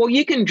 Well,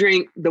 you can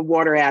drink the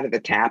water out of the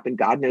tap and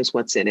God knows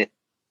what's in it.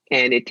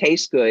 And it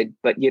tastes good,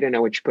 but you don't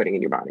know what you're putting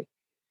in your body.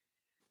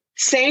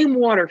 Same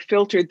water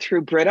filtered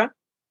through Brita,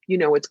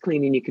 it's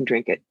clean and you can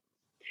drink it.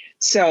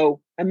 So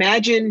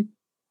imagine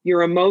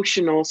your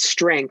emotional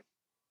strength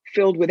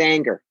filled with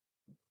anger.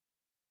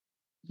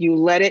 You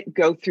let it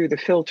go through the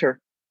filter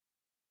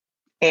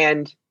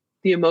and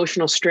the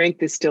emotional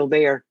strength is still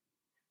there,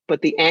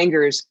 but the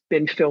anger's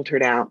been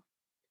filtered out,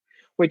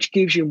 which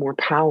gives you more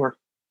power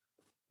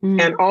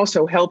and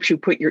also helps you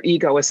put your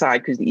ego aside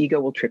because the ego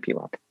will trip you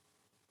up.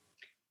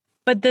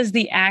 But does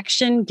the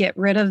action get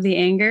rid of the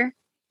anger?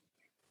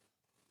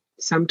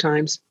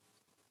 Sometimes.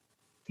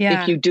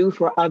 Yeah. If you do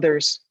for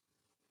others,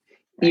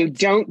 you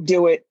don't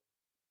do it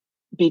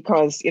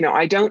because,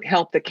 I don't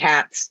help the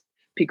cats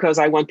because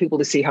I want people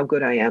to see how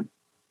good I am.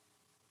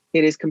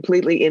 It is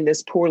completely in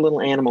this poor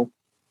little animal.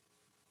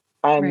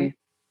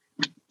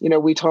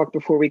 We talked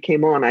before we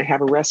came on. I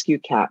have a rescue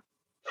cat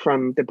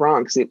from the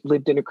Bronx. It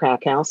lived in a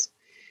crack house.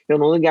 It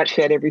only got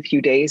fed every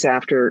few days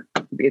after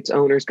its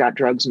owners got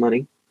drugs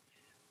money.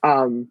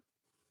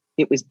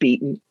 It was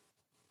beaten.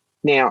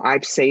 Now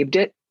I've saved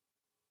it.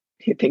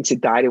 It thinks it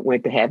died. It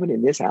went to heaven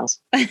in this house.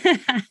 And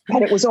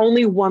it was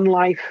only one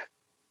life,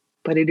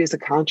 but it is a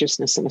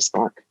consciousness and a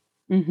spark.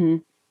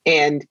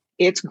 And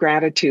its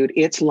gratitude,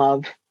 its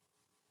love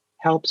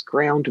helps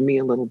ground me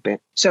a little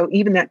bit. So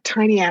even that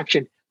tiny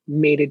action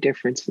made a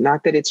difference.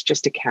 Not that it's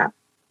just a cat.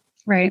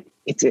 Right.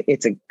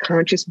 It's a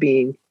conscious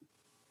being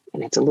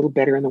and it's a little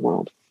better in the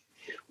world.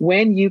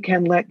 When you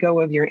can let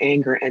go of your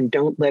anger and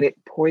don't let it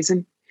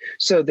poison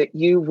so that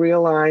you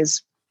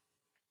realize,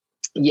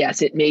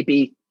 yes, it may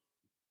be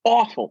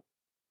awful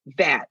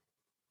that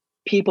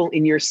people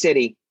in your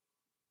city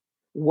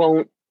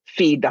won't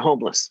feed the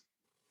homeless.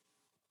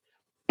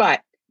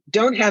 But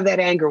Don't have that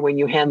anger when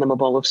you hand them a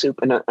bowl of soup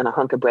and a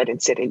hunk of bread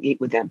and sit and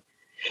eat with them.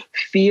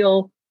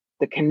 Feel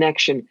the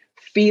connection,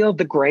 feel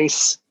the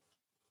grace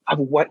of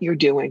what you're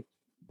doing.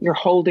 You're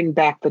holding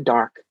back the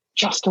dark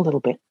just a little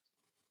bit.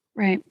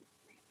 Right.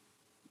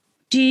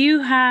 Do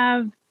you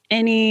have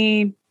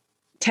any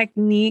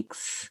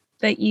techniques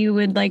that you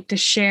would like to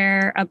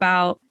share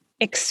about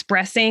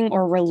expressing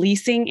or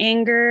releasing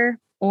anger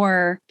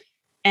or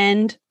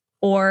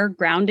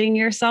grounding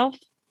yourself?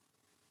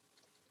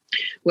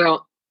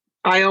 Well,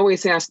 I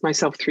always ask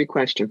myself 3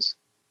 questions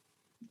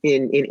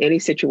in any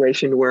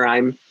situation where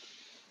I'm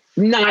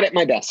not at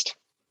my best.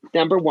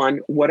 Number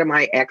 1, what am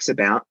I X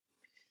about?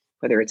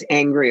 Whether it's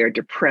angry or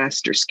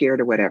depressed or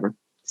scared or whatever.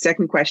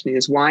 Second question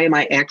is, why am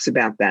I X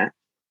about that?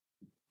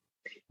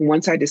 And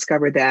once I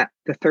discover that,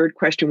 the third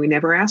question we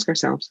never ask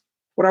ourselves,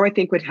 what do I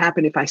think would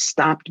happen if I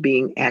stopped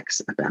being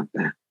X about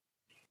that?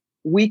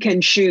 We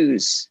can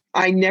choose.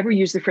 I never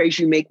use the phrase,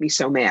 you make me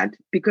so mad,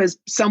 because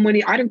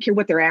I don't care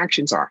what their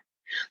actions are.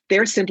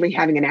 They're simply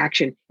having an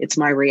action. It's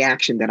my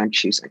reaction that I'm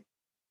choosing.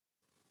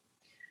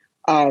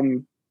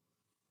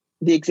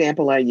 The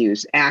example I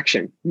use,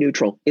 action,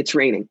 neutral, it's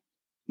raining.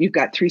 You've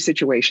got 3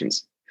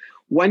 situations.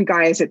 One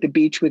guy is at the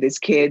beach with his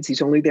kids.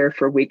 He's only there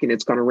for a week and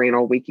it's going to rain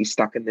all week. He's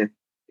stuck in the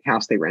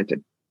house they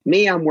rented.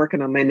 Me, I'm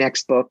working on my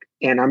next book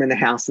and I'm in the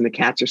house and the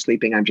cats are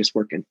sleeping. I'm just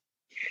working.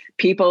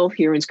 People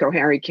here in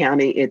Schoharie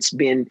County, it's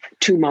been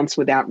 2 months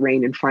without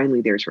rain and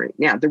finally there's rain.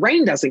 Now, the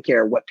rain doesn't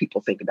care what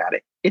people think about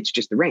it. It's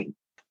just the rain.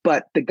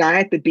 But the guy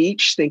at the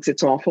beach thinks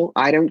it's awful.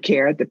 I don't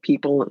care. The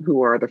people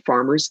who are the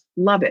farmers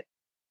love it.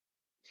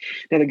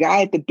 Now, the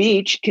guy at the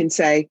beach can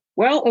say,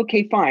 well,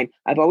 okay, fine.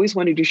 I've always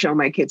wanted to show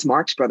my kids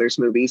Marx Brothers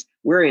movies.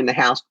 We're in the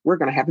house. We're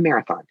going to have a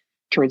marathon.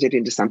 Turns it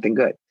into something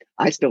good.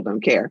 I still don't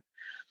care.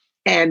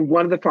 And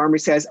one of the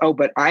farmers says, oh,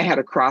 but I had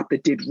a crop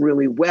that did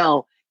really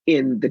well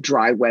in the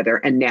dry weather.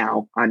 And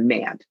now I'm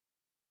mad.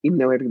 Even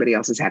though everybody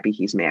else is happy,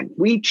 he's mad.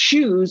 We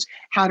choose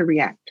how to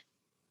react.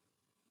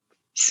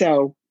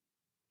 So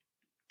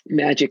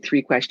magic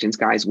 3 questions,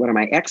 guys. What am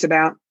I X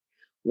about?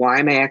 Why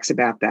am I X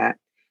about that?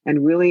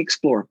 And really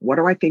explore, what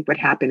do I think would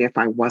happen if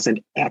I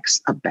wasn't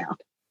X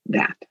about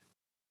that?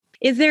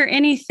 Is there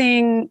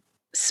anything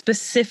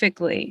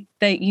specifically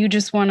that you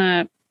just want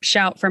to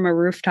shout from a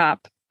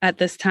rooftop at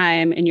this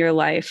time in your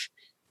life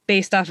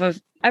based off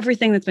of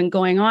everything that's been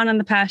going on in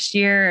the past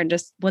year and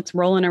just what's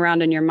rolling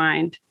around in your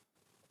mind?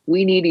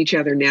 We need each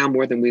other now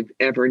more than we've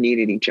ever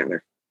needed each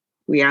other.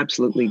 We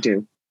absolutely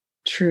do.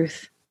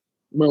 Truth.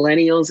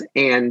 Millennials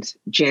and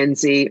Gen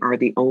Z are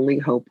the only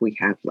hope we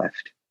have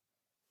left.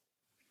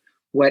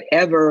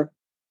 Whatever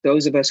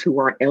those of us who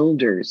are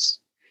elders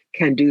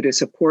can do to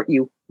support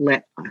you,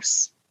 let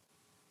us.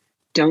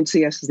 Don't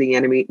see us as the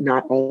enemy.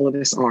 Not all of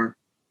us are.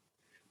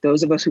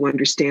 Those of us who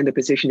understand the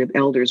position of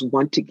elders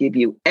want to give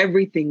you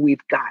everything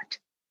we've got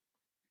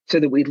so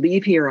that we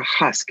leave here a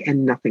husk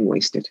and nothing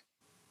wasted.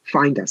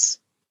 Find us.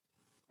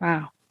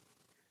 Wow.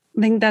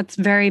 I think that's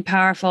very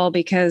powerful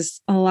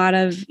because a lot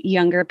of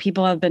younger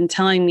people have been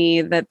telling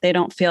me that they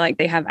don't feel like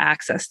they have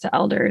access to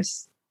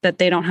elders, that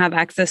they don't have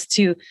access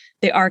to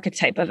the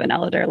archetype of an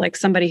elder, like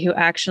somebody who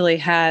actually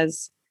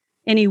has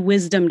any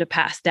wisdom to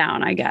pass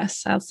down, I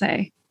guess I'll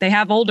say. They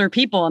have older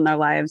people in their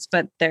lives,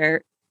 but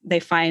they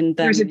find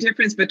them. There's a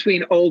difference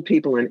between old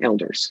people and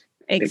elders.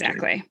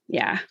 Exactly.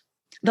 Yeah.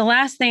 The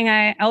last thing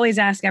I always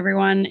ask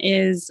everyone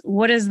is,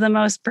 what is the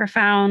most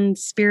profound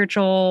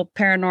spiritual,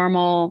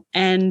 paranormal,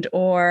 and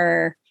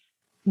or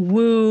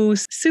woo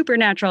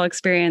supernatural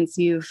experience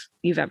you've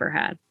ever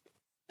had?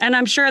 And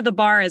I'm sure the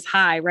bar is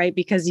high, right?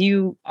 Because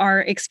you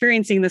are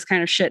experiencing this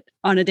kind of shit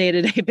on a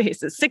day-to-day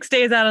basis, 6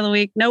 days out of the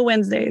week, no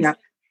Wednesdays.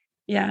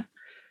 Yeah.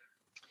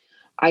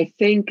 I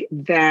think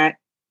that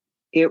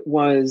it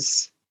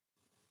was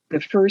the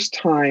first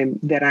time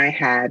that I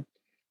had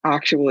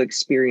actual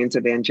experience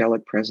of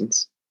angelic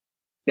presence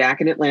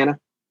back in Atlanta.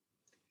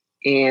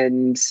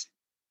 And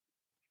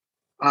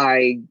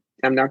I'm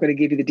not going to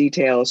give you the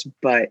details,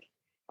 but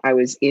I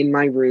was in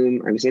my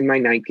room. I was in my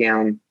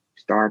nightgown.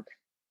 It's dark.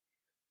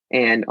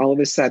 And all of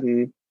a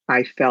sudden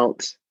I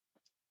felt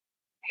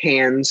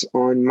hands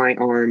on my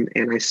arm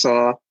and I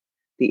saw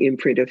the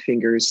imprint of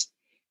fingers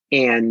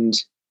and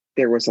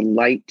there was a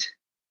light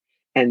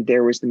and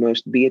there was the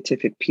most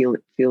beatific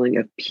feeling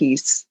of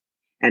peace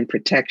and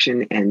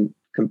protection and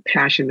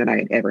compassion that I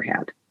had ever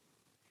had.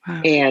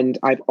 Wow. And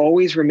I've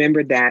always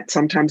remembered that.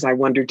 Sometimes I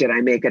wonder, did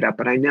I make it up?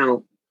 But I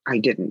know I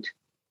didn't.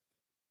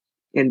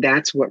 And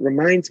that's what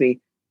reminds me,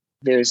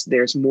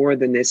 there's more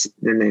than this,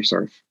 than this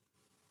earth.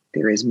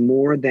 There is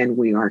more than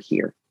we are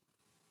here.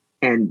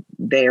 And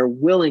they're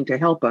willing to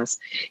help us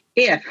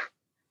if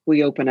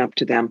we open up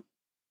to them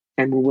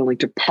and we're willing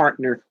to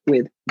partner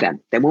with them.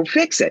 They won't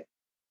fix it,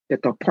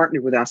 but they'll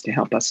partner with us to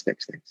help us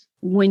fix things.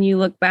 When you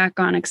look back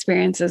on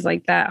experiences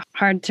like that,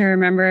 hard to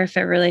remember if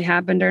it really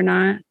happened or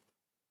not,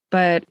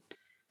 but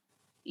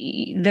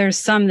there's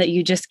some that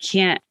you just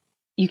can't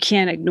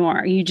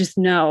ignore. You just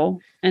know,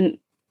 and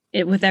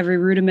it with every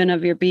rudiment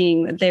of your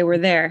being that they were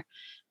there.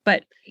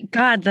 But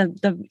God,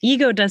 the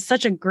ego does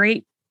such a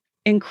great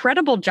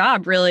incredible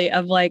job, really,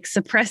 of like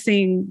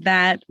suppressing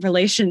that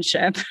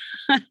relationship.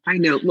 I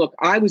know. Look,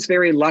 I was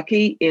very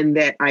lucky in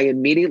that I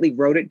immediately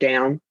wrote it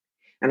down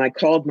and I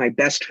called my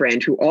best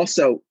friend who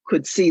also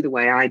could see the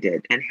way I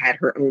did and had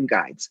her own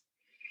guides.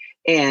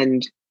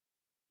 And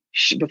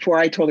before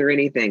I told her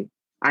anything,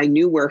 I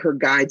knew where her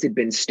guides had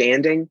been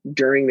standing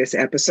during this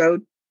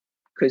episode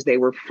because they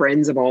were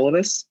friends of all of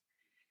us.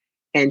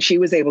 And she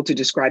was able to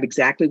describe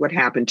exactly what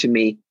happened to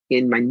me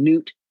in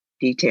minute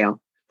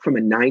detail from a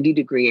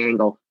 90-degree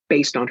angle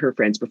based on her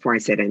friends before I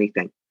said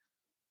anything.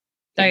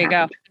 There you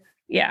go.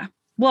 Yeah.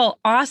 Well,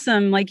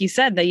 awesome. Like you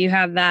said, that you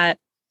have that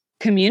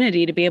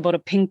community to be able to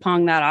ping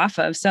pong that off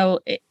of. So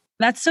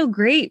that's so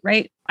great,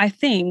 right? I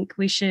think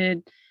we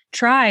should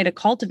try to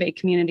cultivate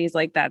communities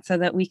like that so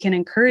that we can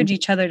encourage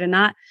each other to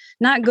not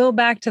go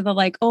back to the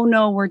like, oh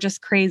no, we're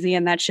just crazy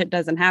and that shit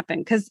doesn't happen.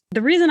 Because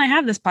the reason I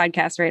have this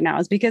podcast right now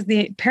is because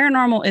the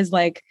paranormal is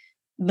like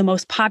the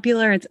most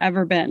popular it's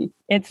ever been.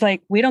 It's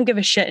like, we don't give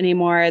a shit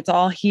anymore. It's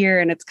all here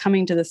and it's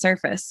coming to the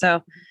surface.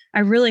 So I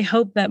really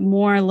hope that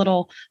more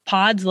little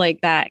pods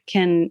like that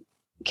can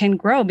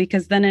grow,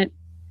 because then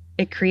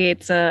it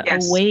creates a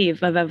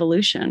wave of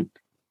evolution.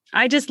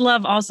 I just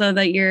love also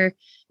that you're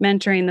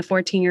mentoring the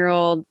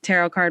 14-year-old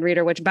tarot card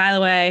reader, which, by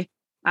the way,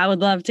 I would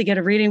love to get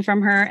a reading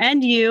from her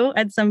and you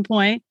at some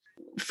point.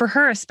 For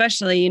her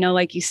especially,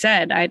 like you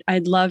said,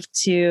 I'd love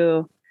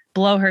to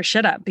blow her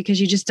shit up, because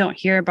you just don't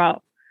hear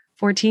about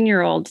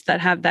 14-year-olds that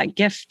have that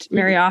gift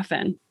very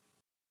often.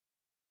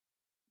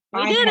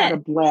 I had a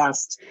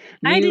blast.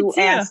 I did too.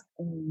 Asked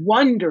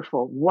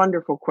wonderful,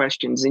 wonderful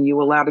questions, and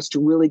you allowed us to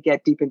really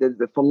get deep into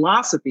the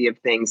philosophy of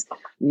things,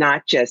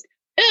 not just,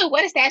 oh,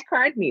 what does that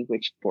card mean?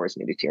 Which bores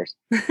me to tears.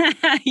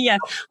 Yeah.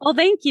 Well,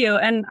 thank you.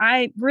 And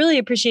I really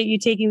appreciate you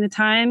taking the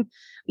time.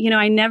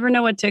 I never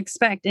know what to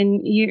expect. And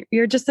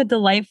you're just a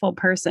delightful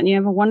person. You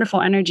have a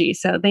wonderful energy.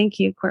 So thank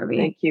you, Corby.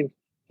 Thank you.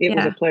 It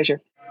was a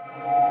pleasure.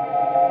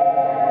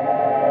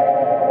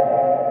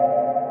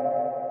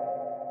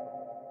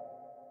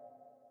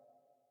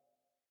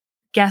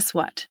 Guess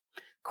what?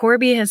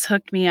 Corby has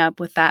hooked me up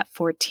with that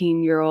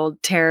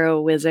 14-year-old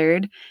tarot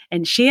wizard,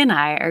 and she and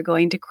I are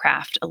going to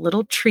craft a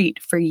little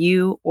treat for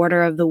you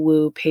Order of the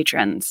Woo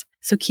patrons.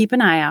 So keep an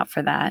eye out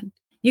for that.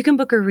 You can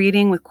book a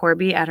reading with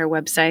Corby at her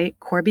website,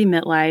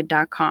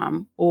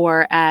 corbymitleid.com,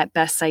 or at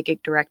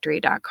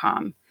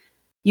bestpsychicdirectory.com.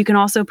 You can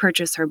also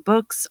purchase her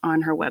books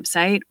on her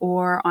website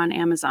or on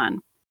Amazon.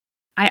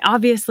 I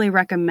obviously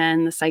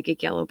recommend The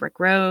Psychic Yellow Brick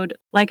Road,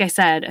 like I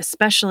said,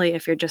 especially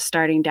if you're just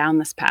starting down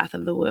this path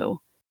of the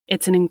woo.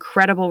 It's an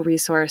incredible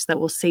resource that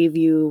will save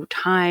you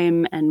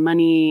time and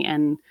money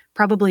and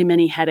probably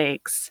many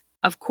headaches.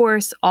 Of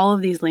course, all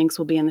of these links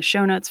will be in the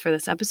show notes for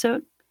this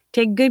episode.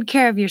 Take good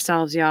care of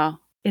yourselves, y'all.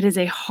 It is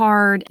a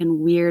hard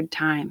and weird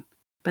time,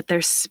 but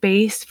there's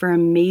space for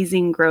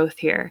amazing growth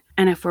here.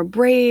 And if we're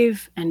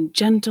brave and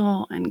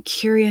gentle and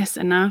curious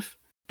enough,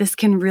 this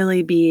can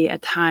really be a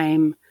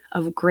time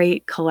of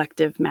great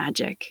collective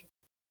magic.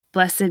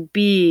 Blessed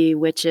be,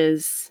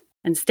 witches,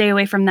 and stay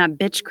away from that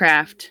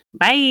bitchcraft.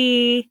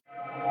 Bye!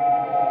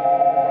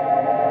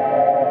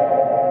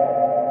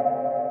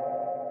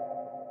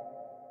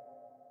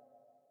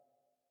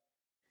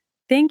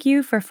 Thank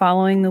you for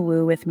following the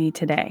woo with me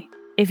today.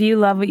 If you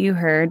love what you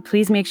heard,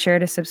 please make sure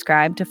to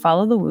subscribe to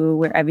Follow the Woo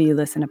wherever you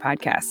listen to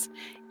podcasts.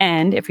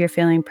 And if you're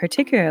feeling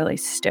particularly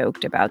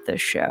stoked about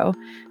this show,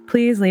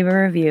 please leave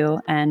a review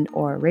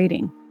and/or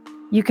rating.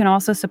 You can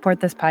also support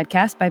this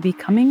podcast by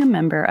becoming a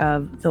member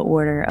of the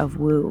Order of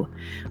Woo,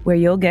 where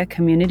you'll get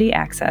community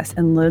access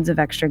and loads of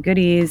extra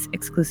goodies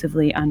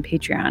exclusively on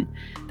Patreon.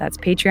 That's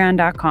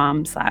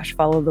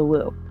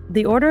patreon.com/followthewoo.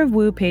 The Order of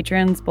Woo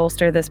patrons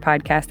bolster this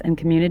podcast and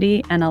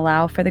community and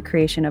allow for the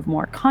creation of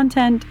more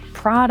content,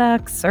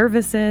 products,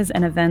 services,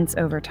 and events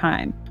over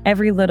time.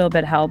 Every little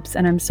bit helps,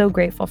 and I'm so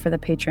grateful for the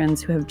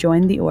patrons who have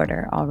joined the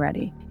Order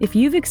already. If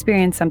you've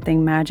experienced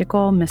something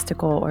magical,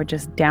 mystical, or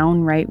just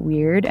downright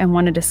weird and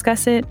want to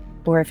discuss it,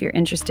 or if you're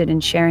interested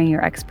in sharing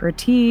your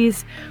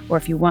expertise, or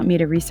if you want me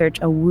to research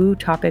a woo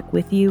topic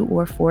with you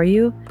or for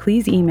you,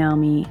 please email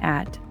me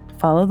at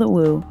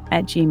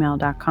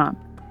followthewoo@gmail.com.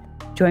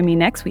 Join me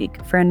next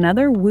week for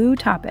another woo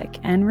topic,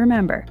 and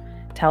remember,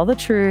 tell the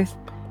truth,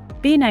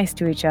 be nice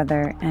to each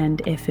other,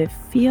 and if it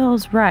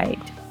feels right,